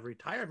coming out of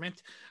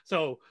retirement.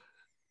 So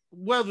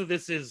whether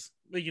this is,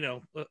 you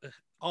know,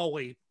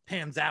 always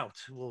pans out,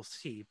 we'll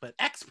see. But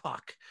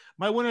X-Pac,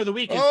 my winner of the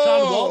week is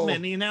Sean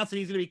Waltman. He announced that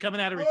he's going to be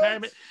coming out of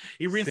retirement.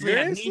 He recently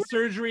had knee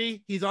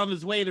surgery. He's on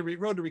his way to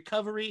road to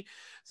recovery.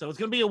 So it's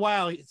going to be a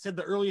while. He said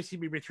the earliest he'd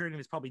be returning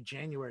is probably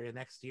January of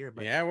next year.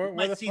 But yeah, we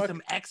might see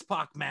some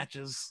X-Pac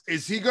matches.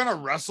 Is he going to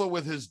wrestle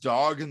with his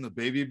dog and the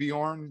baby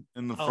Bjorn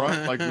in the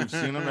front? Like we've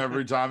seen him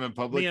every time in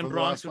public. Me and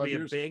Bronx would be a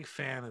big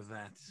fan of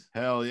that.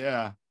 Hell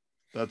yeah.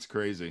 That's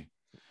crazy.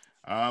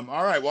 All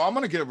right. Well, I'm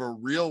going to give a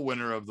real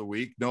winner of the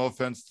week. No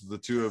offense to the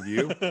two of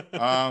you.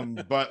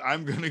 But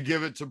I'm going to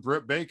give it to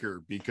Britt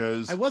Baker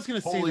because I was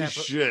going to say holy that,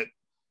 shit.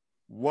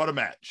 What a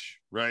match,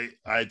 right?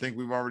 I think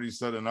we've already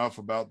said enough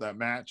about that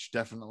match.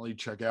 Definitely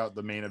check out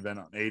the main event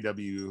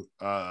on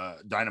AW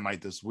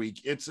Dynamite this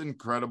week. It's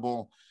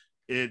incredible.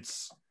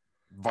 It's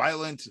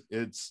violent.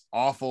 It's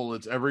awful.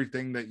 It's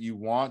everything that you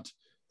want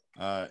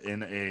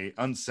in a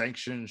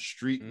unsanctioned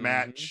street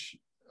match.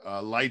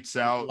 Lights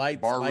out,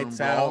 barroom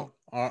brawl.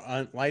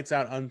 Lights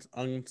out,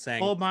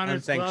 unsanctioned. Pole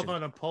monitor's glove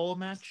on a pole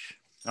match.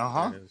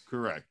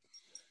 Correct.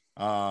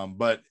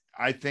 But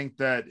I think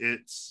that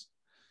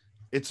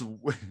it's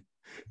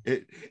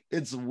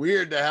it's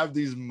weird to have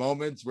these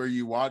moments where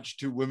you watch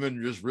two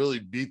women just really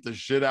beat the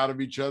shit out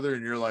of each other,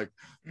 and you're like,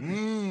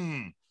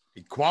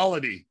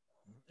 equality.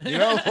 You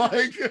know,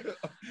 like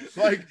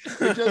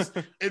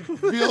it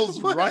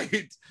feels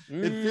right.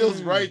 It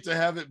feels right to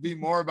have it be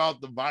more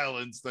about the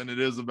violence than it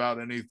is about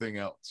anything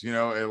else. You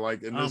know, and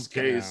like in this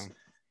case,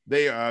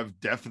 they have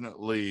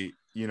definitely,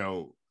 you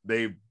know,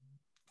 they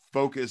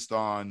focused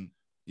on,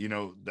 you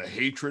know, the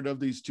hatred of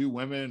these two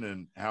women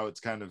and how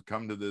it's kind of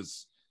come to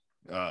this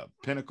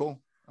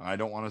pinnacle. I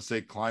don't want to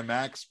say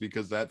climax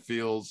because that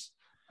feels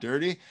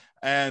dirty,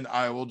 and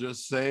I will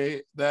just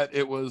say that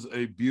it was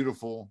a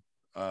beautiful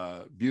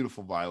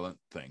violent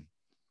thing.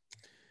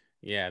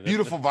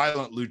 Beautiful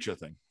violent lucha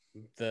thing.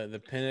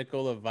 The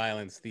pinnacle of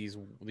violence these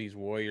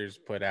warriors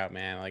put out,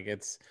 man. Like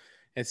it's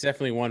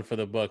definitely one for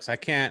the books.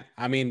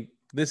 I mean,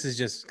 this is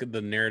just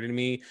the nerd in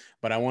me,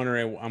 but I'm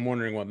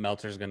wondering what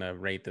Meltzer's gonna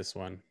rate this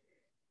one.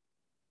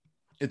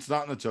 It's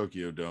not in the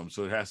Tokyo Dome,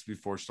 so it has to be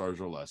 4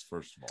 stars or less.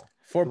 First of all,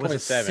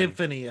 4.7.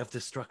 Symphony of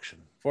Destruction.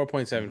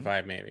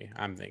 4.75 maybe.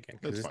 I'm thinking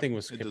because this thing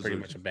was pretty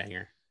much a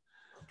banger.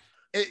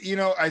 You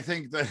know, I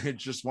think that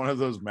it's just one of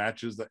those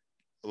matches that,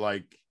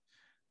 like,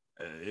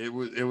 it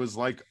was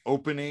like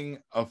opening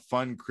a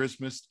fun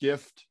Christmas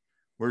gift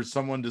where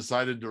someone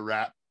decided to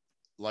wrap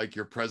like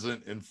your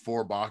present in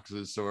 4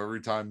 boxes, so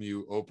every time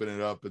you open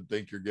it up and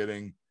think you're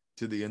getting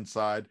to the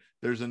inside,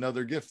 there's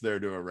another gift there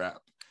to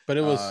wrap. But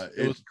it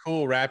was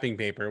cool wrapping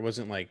paper. It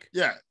wasn't like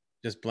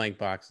just blank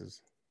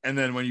boxes. And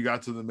then when you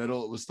got to the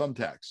middle, it was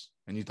thumbtacks,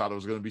 and you thought it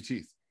was going to be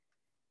teeth.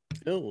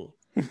 Oh.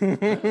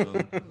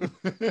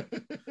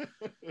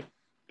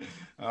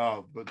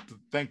 Oh, but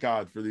thank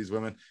God for these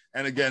women.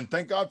 And again,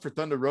 thank God for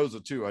Thunder Rosa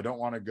too. I don't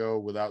want to go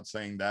without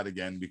saying that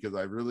again, because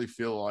I really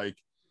feel like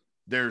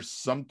there's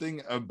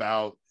something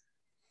about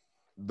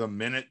the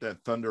minute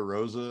that Thunder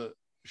Rosa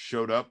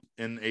showed up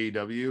in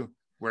AEW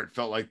where it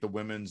felt like the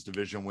women's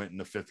division went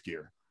into 5th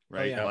gear.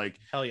 Right. Oh, yeah. Like,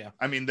 hell yeah.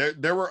 I mean,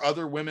 there were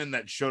other women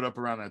that showed up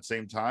around that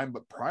same time,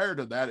 but prior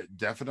to that, it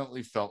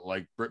definitely felt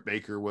like Britt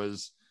Baker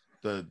was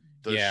the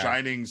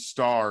shining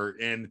star.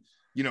 And,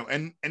 you know,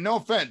 and no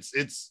offense,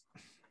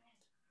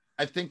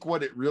 I think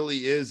what it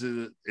really is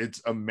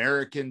it's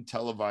American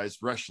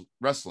televised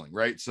wrestling,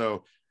 right?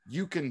 So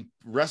you can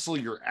wrestle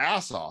your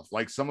ass off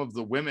like some of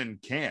the women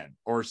can,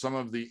 or some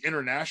of the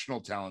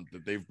international talent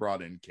that they've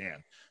brought in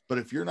can. But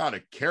if you're not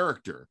a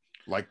character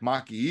like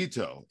Maki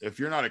Ito, if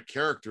you're not a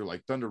character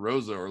like Thunder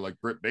Rosa or like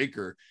Britt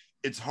Baker,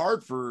 it's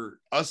hard for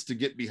us to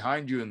get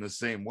behind you in the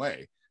same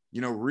way.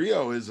 You know,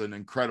 Rio is an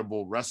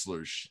incredible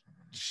wrestler.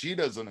 She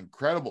does an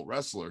incredible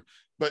wrestler,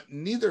 but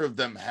neither of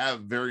them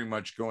have very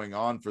much going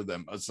on for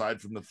them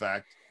aside from the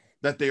fact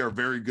that they are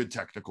very good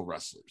technical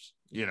wrestlers,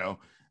 you know.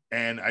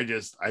 And I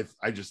just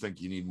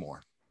think you need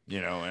more, you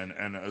know,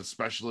 and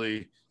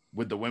especially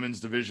with the women's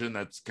division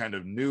that's kind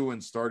of new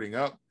and starting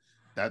up.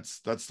 That's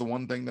the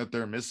one thing that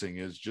they're missing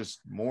is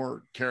just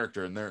more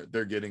character, and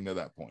they're getting to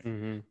that point.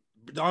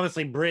 Mm-hmm.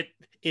 Honestly, Britt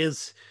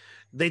is.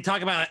 They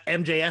talk about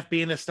MJF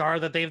being a star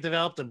that they've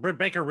developed, and Britt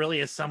Baker really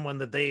is someone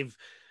that they've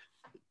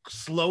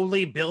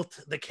slowly built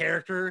the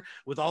character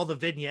with all the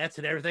vignettes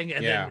and everything,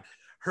 and then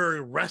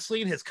her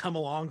wrestling has come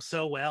along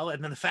so well,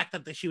 and then the fact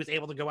that she was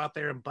able to go out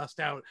there and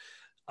bust out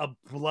a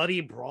bloody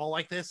brawl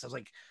like this, I was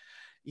like,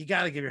 you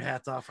got to give your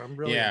hats off. I'm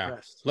really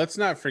impressed. Let's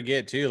not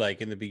forget too, like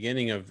in the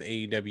beginning of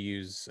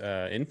AEW's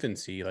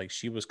infancy, like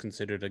she was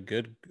considered a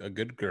good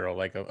girl,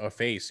 like a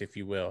face, if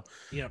you will.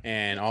 Yeah.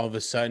 And all of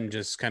a sudden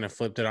just kind of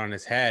flipped it on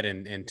his head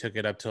and took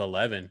it up to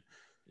 11.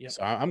 Yep.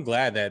 So I'm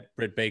glad that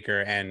Britt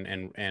Baker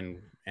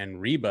and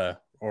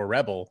Reba or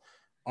Rebel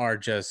are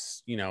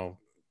just, you know,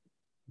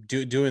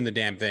 doing the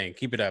damn thing.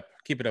 Keep it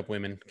up,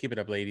 women. Keep it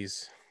up,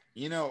 ladies.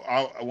 You know,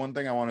 one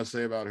thing I want to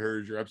say about her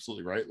is you're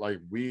absolutely right. Like,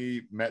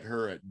 we met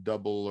her at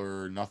Double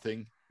or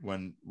Nothing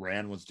when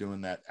Rand was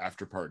doing that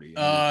after party.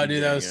 Oh,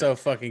 dude, that was so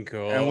fucking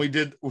cool. And we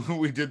did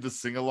the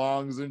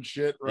sing-alongs and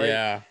shit, right?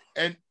 Yeah.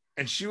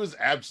 And she was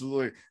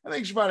absolutely, I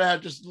think she might have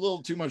had just a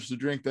little too much to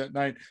drink that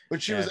night,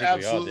 but she was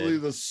absolutely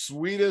the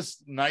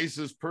sweetest,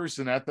 nicest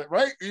person at that,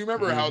 right? You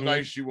remember how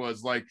nice she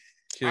was? Like,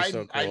 so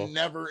cool. I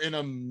never in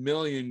a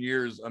million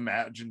years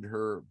imagined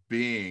her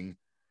being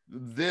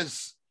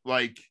this,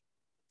 like,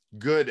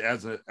 good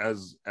as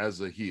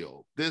a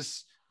heel,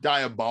 this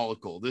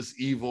diabolical, this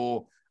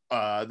evil,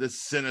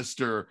 this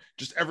sinister,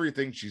 just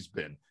everything she's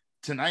been.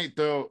 Tonight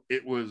though,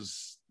 it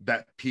was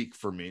that peak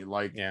for me,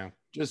 like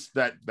just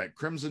that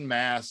crimson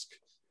mask,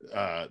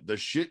 the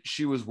shit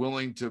she was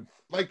willing to,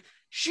 like,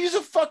 she's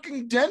a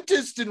fucking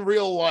dentist in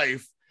real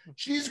life.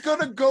 She's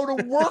gonna go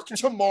to work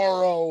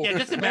tomorrow. Yeah,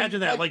 just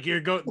imagine that. Like,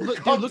 you're going,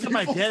 look at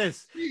my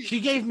dentist.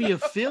 She gave me a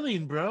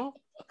filling, bro.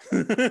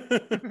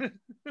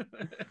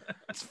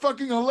 It's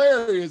fucking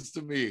hilarious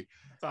to me.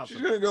 Awesome.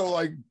 She's gonna go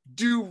like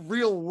do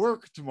real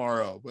work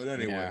tomorrow. But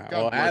anyway,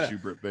 God bless you,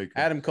 Britt Baker.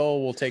 Adam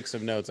Cole will take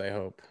some notes, I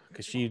hope,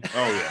 because she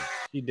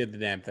did the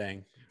damn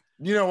thing.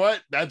 You know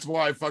what? That's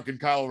why fucking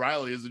Kyle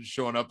O'Reilly isn't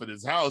showing up at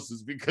his house,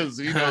 is because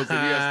he knows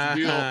that he has to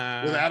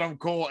deal with Adam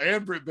Cole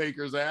and Britt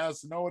Baker's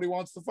ass. No one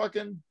wants to do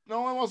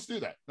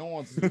that. No one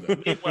wants to do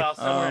that. Meanwhile,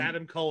 somewhere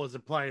Adam Cole is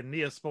applying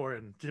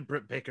Neosporin to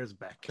Britt Baker's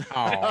back.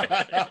 Oh.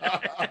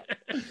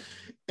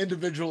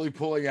 Individually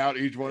pulling out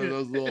each one of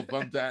those little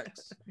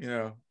thumbtacks,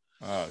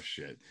 Oh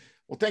shit.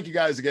 Well, thank you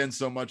guys again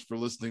so much for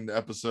listening to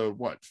episode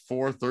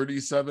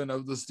 437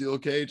 of the Steel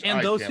Cage.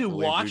 And those who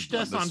watched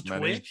us on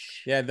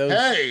Twitch. Yeah,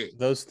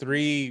 those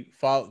three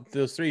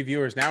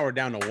viewers, now we're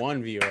down to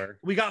one viewer.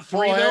 We got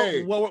three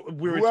though. Well,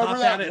 we were whoever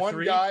that at one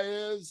 3. guy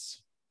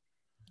is,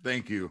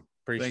 thank you.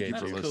 Appreciate thank you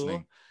for That's listening.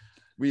 cool.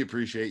 We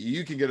appreciate you.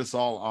 You can get us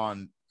all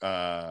on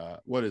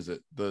what is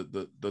it?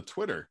 The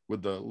Twitter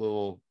with the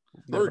little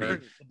birdie.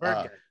 The bird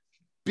guy.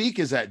 Beak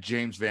is at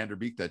James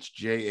Vanderbeek. That's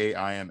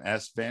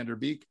Jaims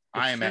Vanderbeek.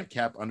 I am at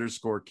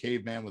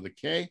Cap_caveman with a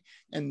K,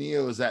 and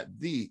Neo is at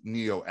the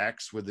Neo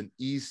X with an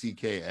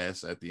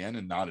ECKS at the end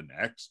and not an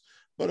X.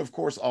 But of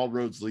course, all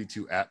roads lead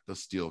to at the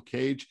Steel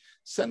Cage.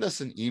 Send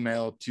us an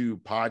email to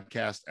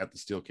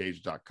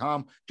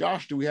podcast@thesteelcage.com.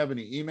 Josh, do we have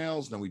any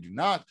emails? No, we do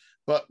not,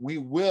 but we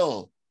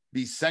will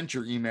be sent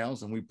your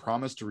emails, and we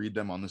promise to read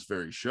them on this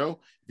very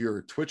show. If you're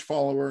a Twitch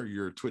follower,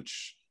 you're a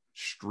Twitch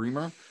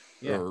streamer,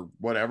 or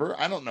whatever.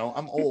 I don't know.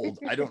 I'm old.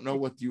 I don't know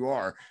what you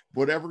are.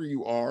 Whatever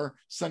you are,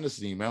 send us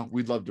an email.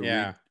 We'd love to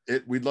read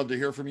it. We'd love to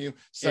hear from you.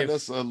 Send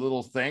us a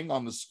little thing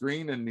on the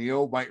screen, and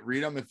Neo might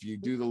read them if you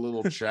do the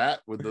little chat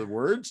with the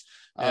words.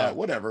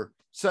 Whatever.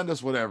 Send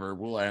us whatever.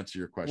 We'll answer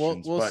your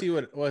questions.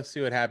 We'll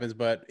see what happens.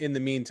 But in the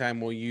meantime,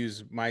 we'll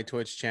use my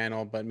Twitch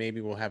channel, but maybe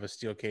we'll have a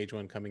Steel Cage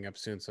one coming up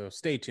soon. So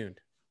stay tuned.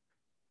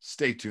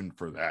 Stay tuned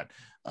for that.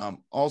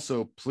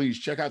 Also, please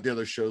check out the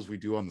other shows we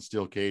do on the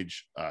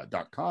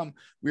steelcage.com.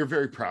 We are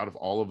very proud of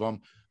all of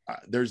them.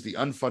 There's the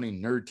Unfunny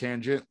Nerd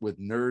Tangent with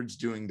nerds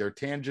doing their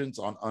tangents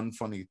on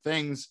unfunny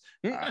things.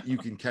 You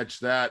can catch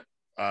that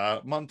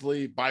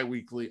monthly,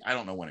 bi-weekly. I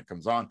don't know when it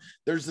comes on.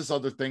 There's this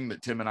other thing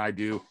that Tim and I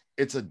do.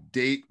 It's a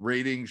date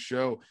rating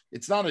show.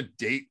 It's not a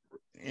date.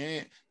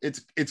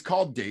 It's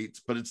called Dates,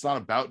 but it's not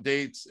about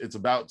dates. It's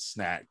about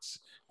snacks.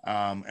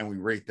 And we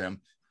rate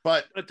them.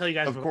 But I'll tell you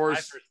guys, of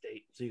course, my first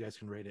date, so you guys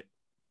can rate it.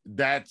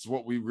 That's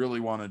what we really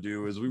want to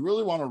do, is we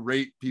really want to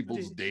rate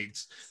people's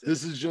dates.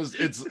 This is just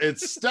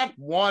it's step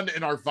 1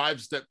 in our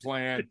 5-step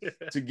plan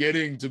to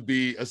getting to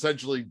be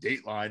essentially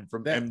Dateline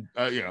from that is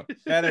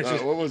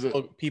just, what was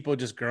it? People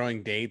just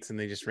growing dates, and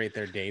they just rate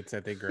their dates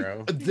that they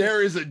grow.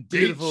 There is a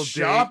date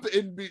shop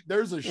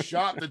there's a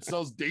shop that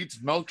sells dates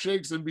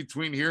milkshakes in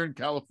between here in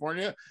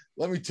California.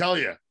 Let me tell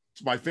you,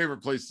 it's my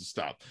favorite place to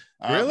stop.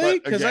 Really?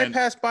 Because I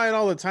pass by it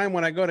all the time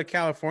when I go to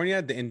California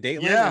in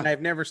Dateland, and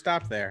I've never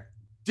stopped there.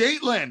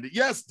 Dateland,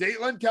 yes,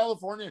 Dateland,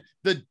 California.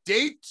 The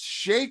date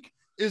shake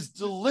is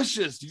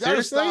delicious. You got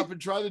to stop and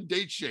try the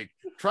date shake.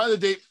 Try the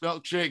date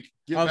milkshake.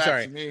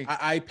 To me.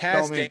 I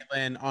passed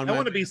Dateland on. I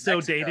want to be so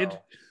dated.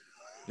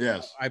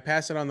 Yes, I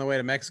pass it on the way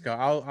to Mexico.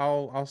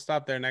 I'll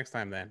stop there next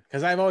time then,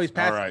 because I've always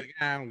passed. Right.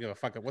 I don't give a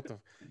fuck. What the?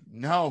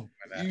 No,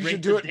 you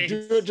should do it.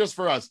 Do it just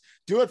for us.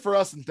 Do it for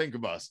us and think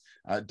of us.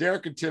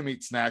 Derek and Tim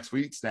eat snacks.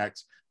 We eat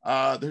snacks.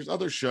 There's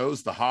other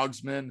shows, the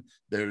Hogsman.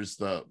 There's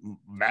the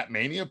Matt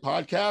Mania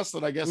podcast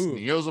that I guess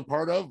Neo's a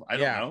part of. I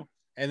don't know.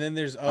 And then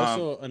there's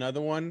also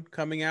another one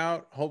coming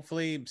out.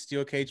 Hopefully,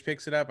 Steel Cage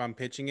picks it up. I'm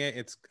pitching it.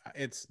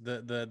 It's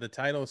the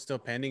title is still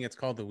pending. It's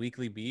called The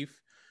Weekly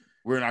Beef.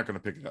 We're not going to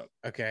pick it up.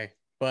 Okay.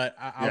 But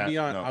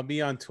I'll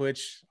be on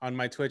Twitch, on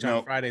my Twitch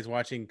on Fridays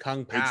watching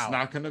Kung Pao. It's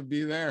not going to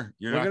be there.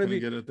 You're not going to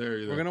get it there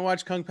either. We're going to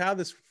watch Kung Pao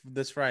this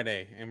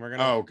Friday, and we're going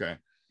to. Oh, okay.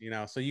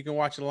 So you can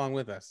watch it along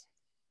with us.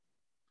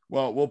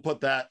 Well, we'll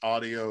put that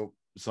audio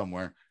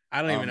somewhere.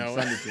 I don't even know.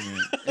 Send it to me.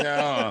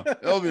 Yeah,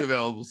 it'll be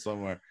available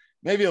somewhere.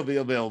 Maybe it'll be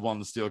available on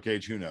the Steel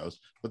Cage. Who knows?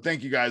 But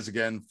thank you guys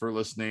again for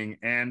listening.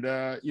 And,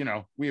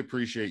 we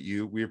appreciate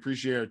you. We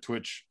appreciate our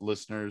Twitch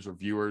listeners or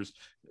viewers.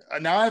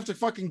 Now I have to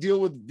fucking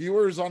deal with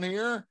viewers on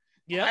here.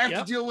 Yeah, I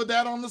have to deal with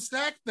that on the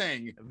snack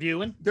thing.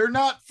 Viewing? They're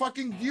not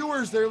fucking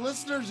viewers. They're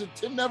listeners. And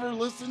Tim never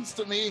listens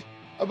to me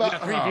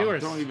about 3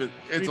 viewers. Don't even.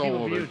 It's a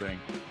whole other thing.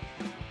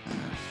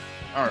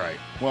 All right.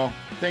 Well,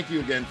 thank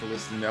you again for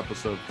listening to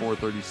episode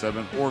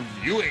 437 or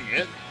viewing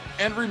it.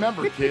 And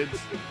remember,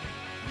 kids,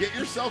 get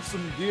yourself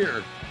some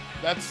gear.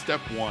 That's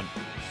step 1.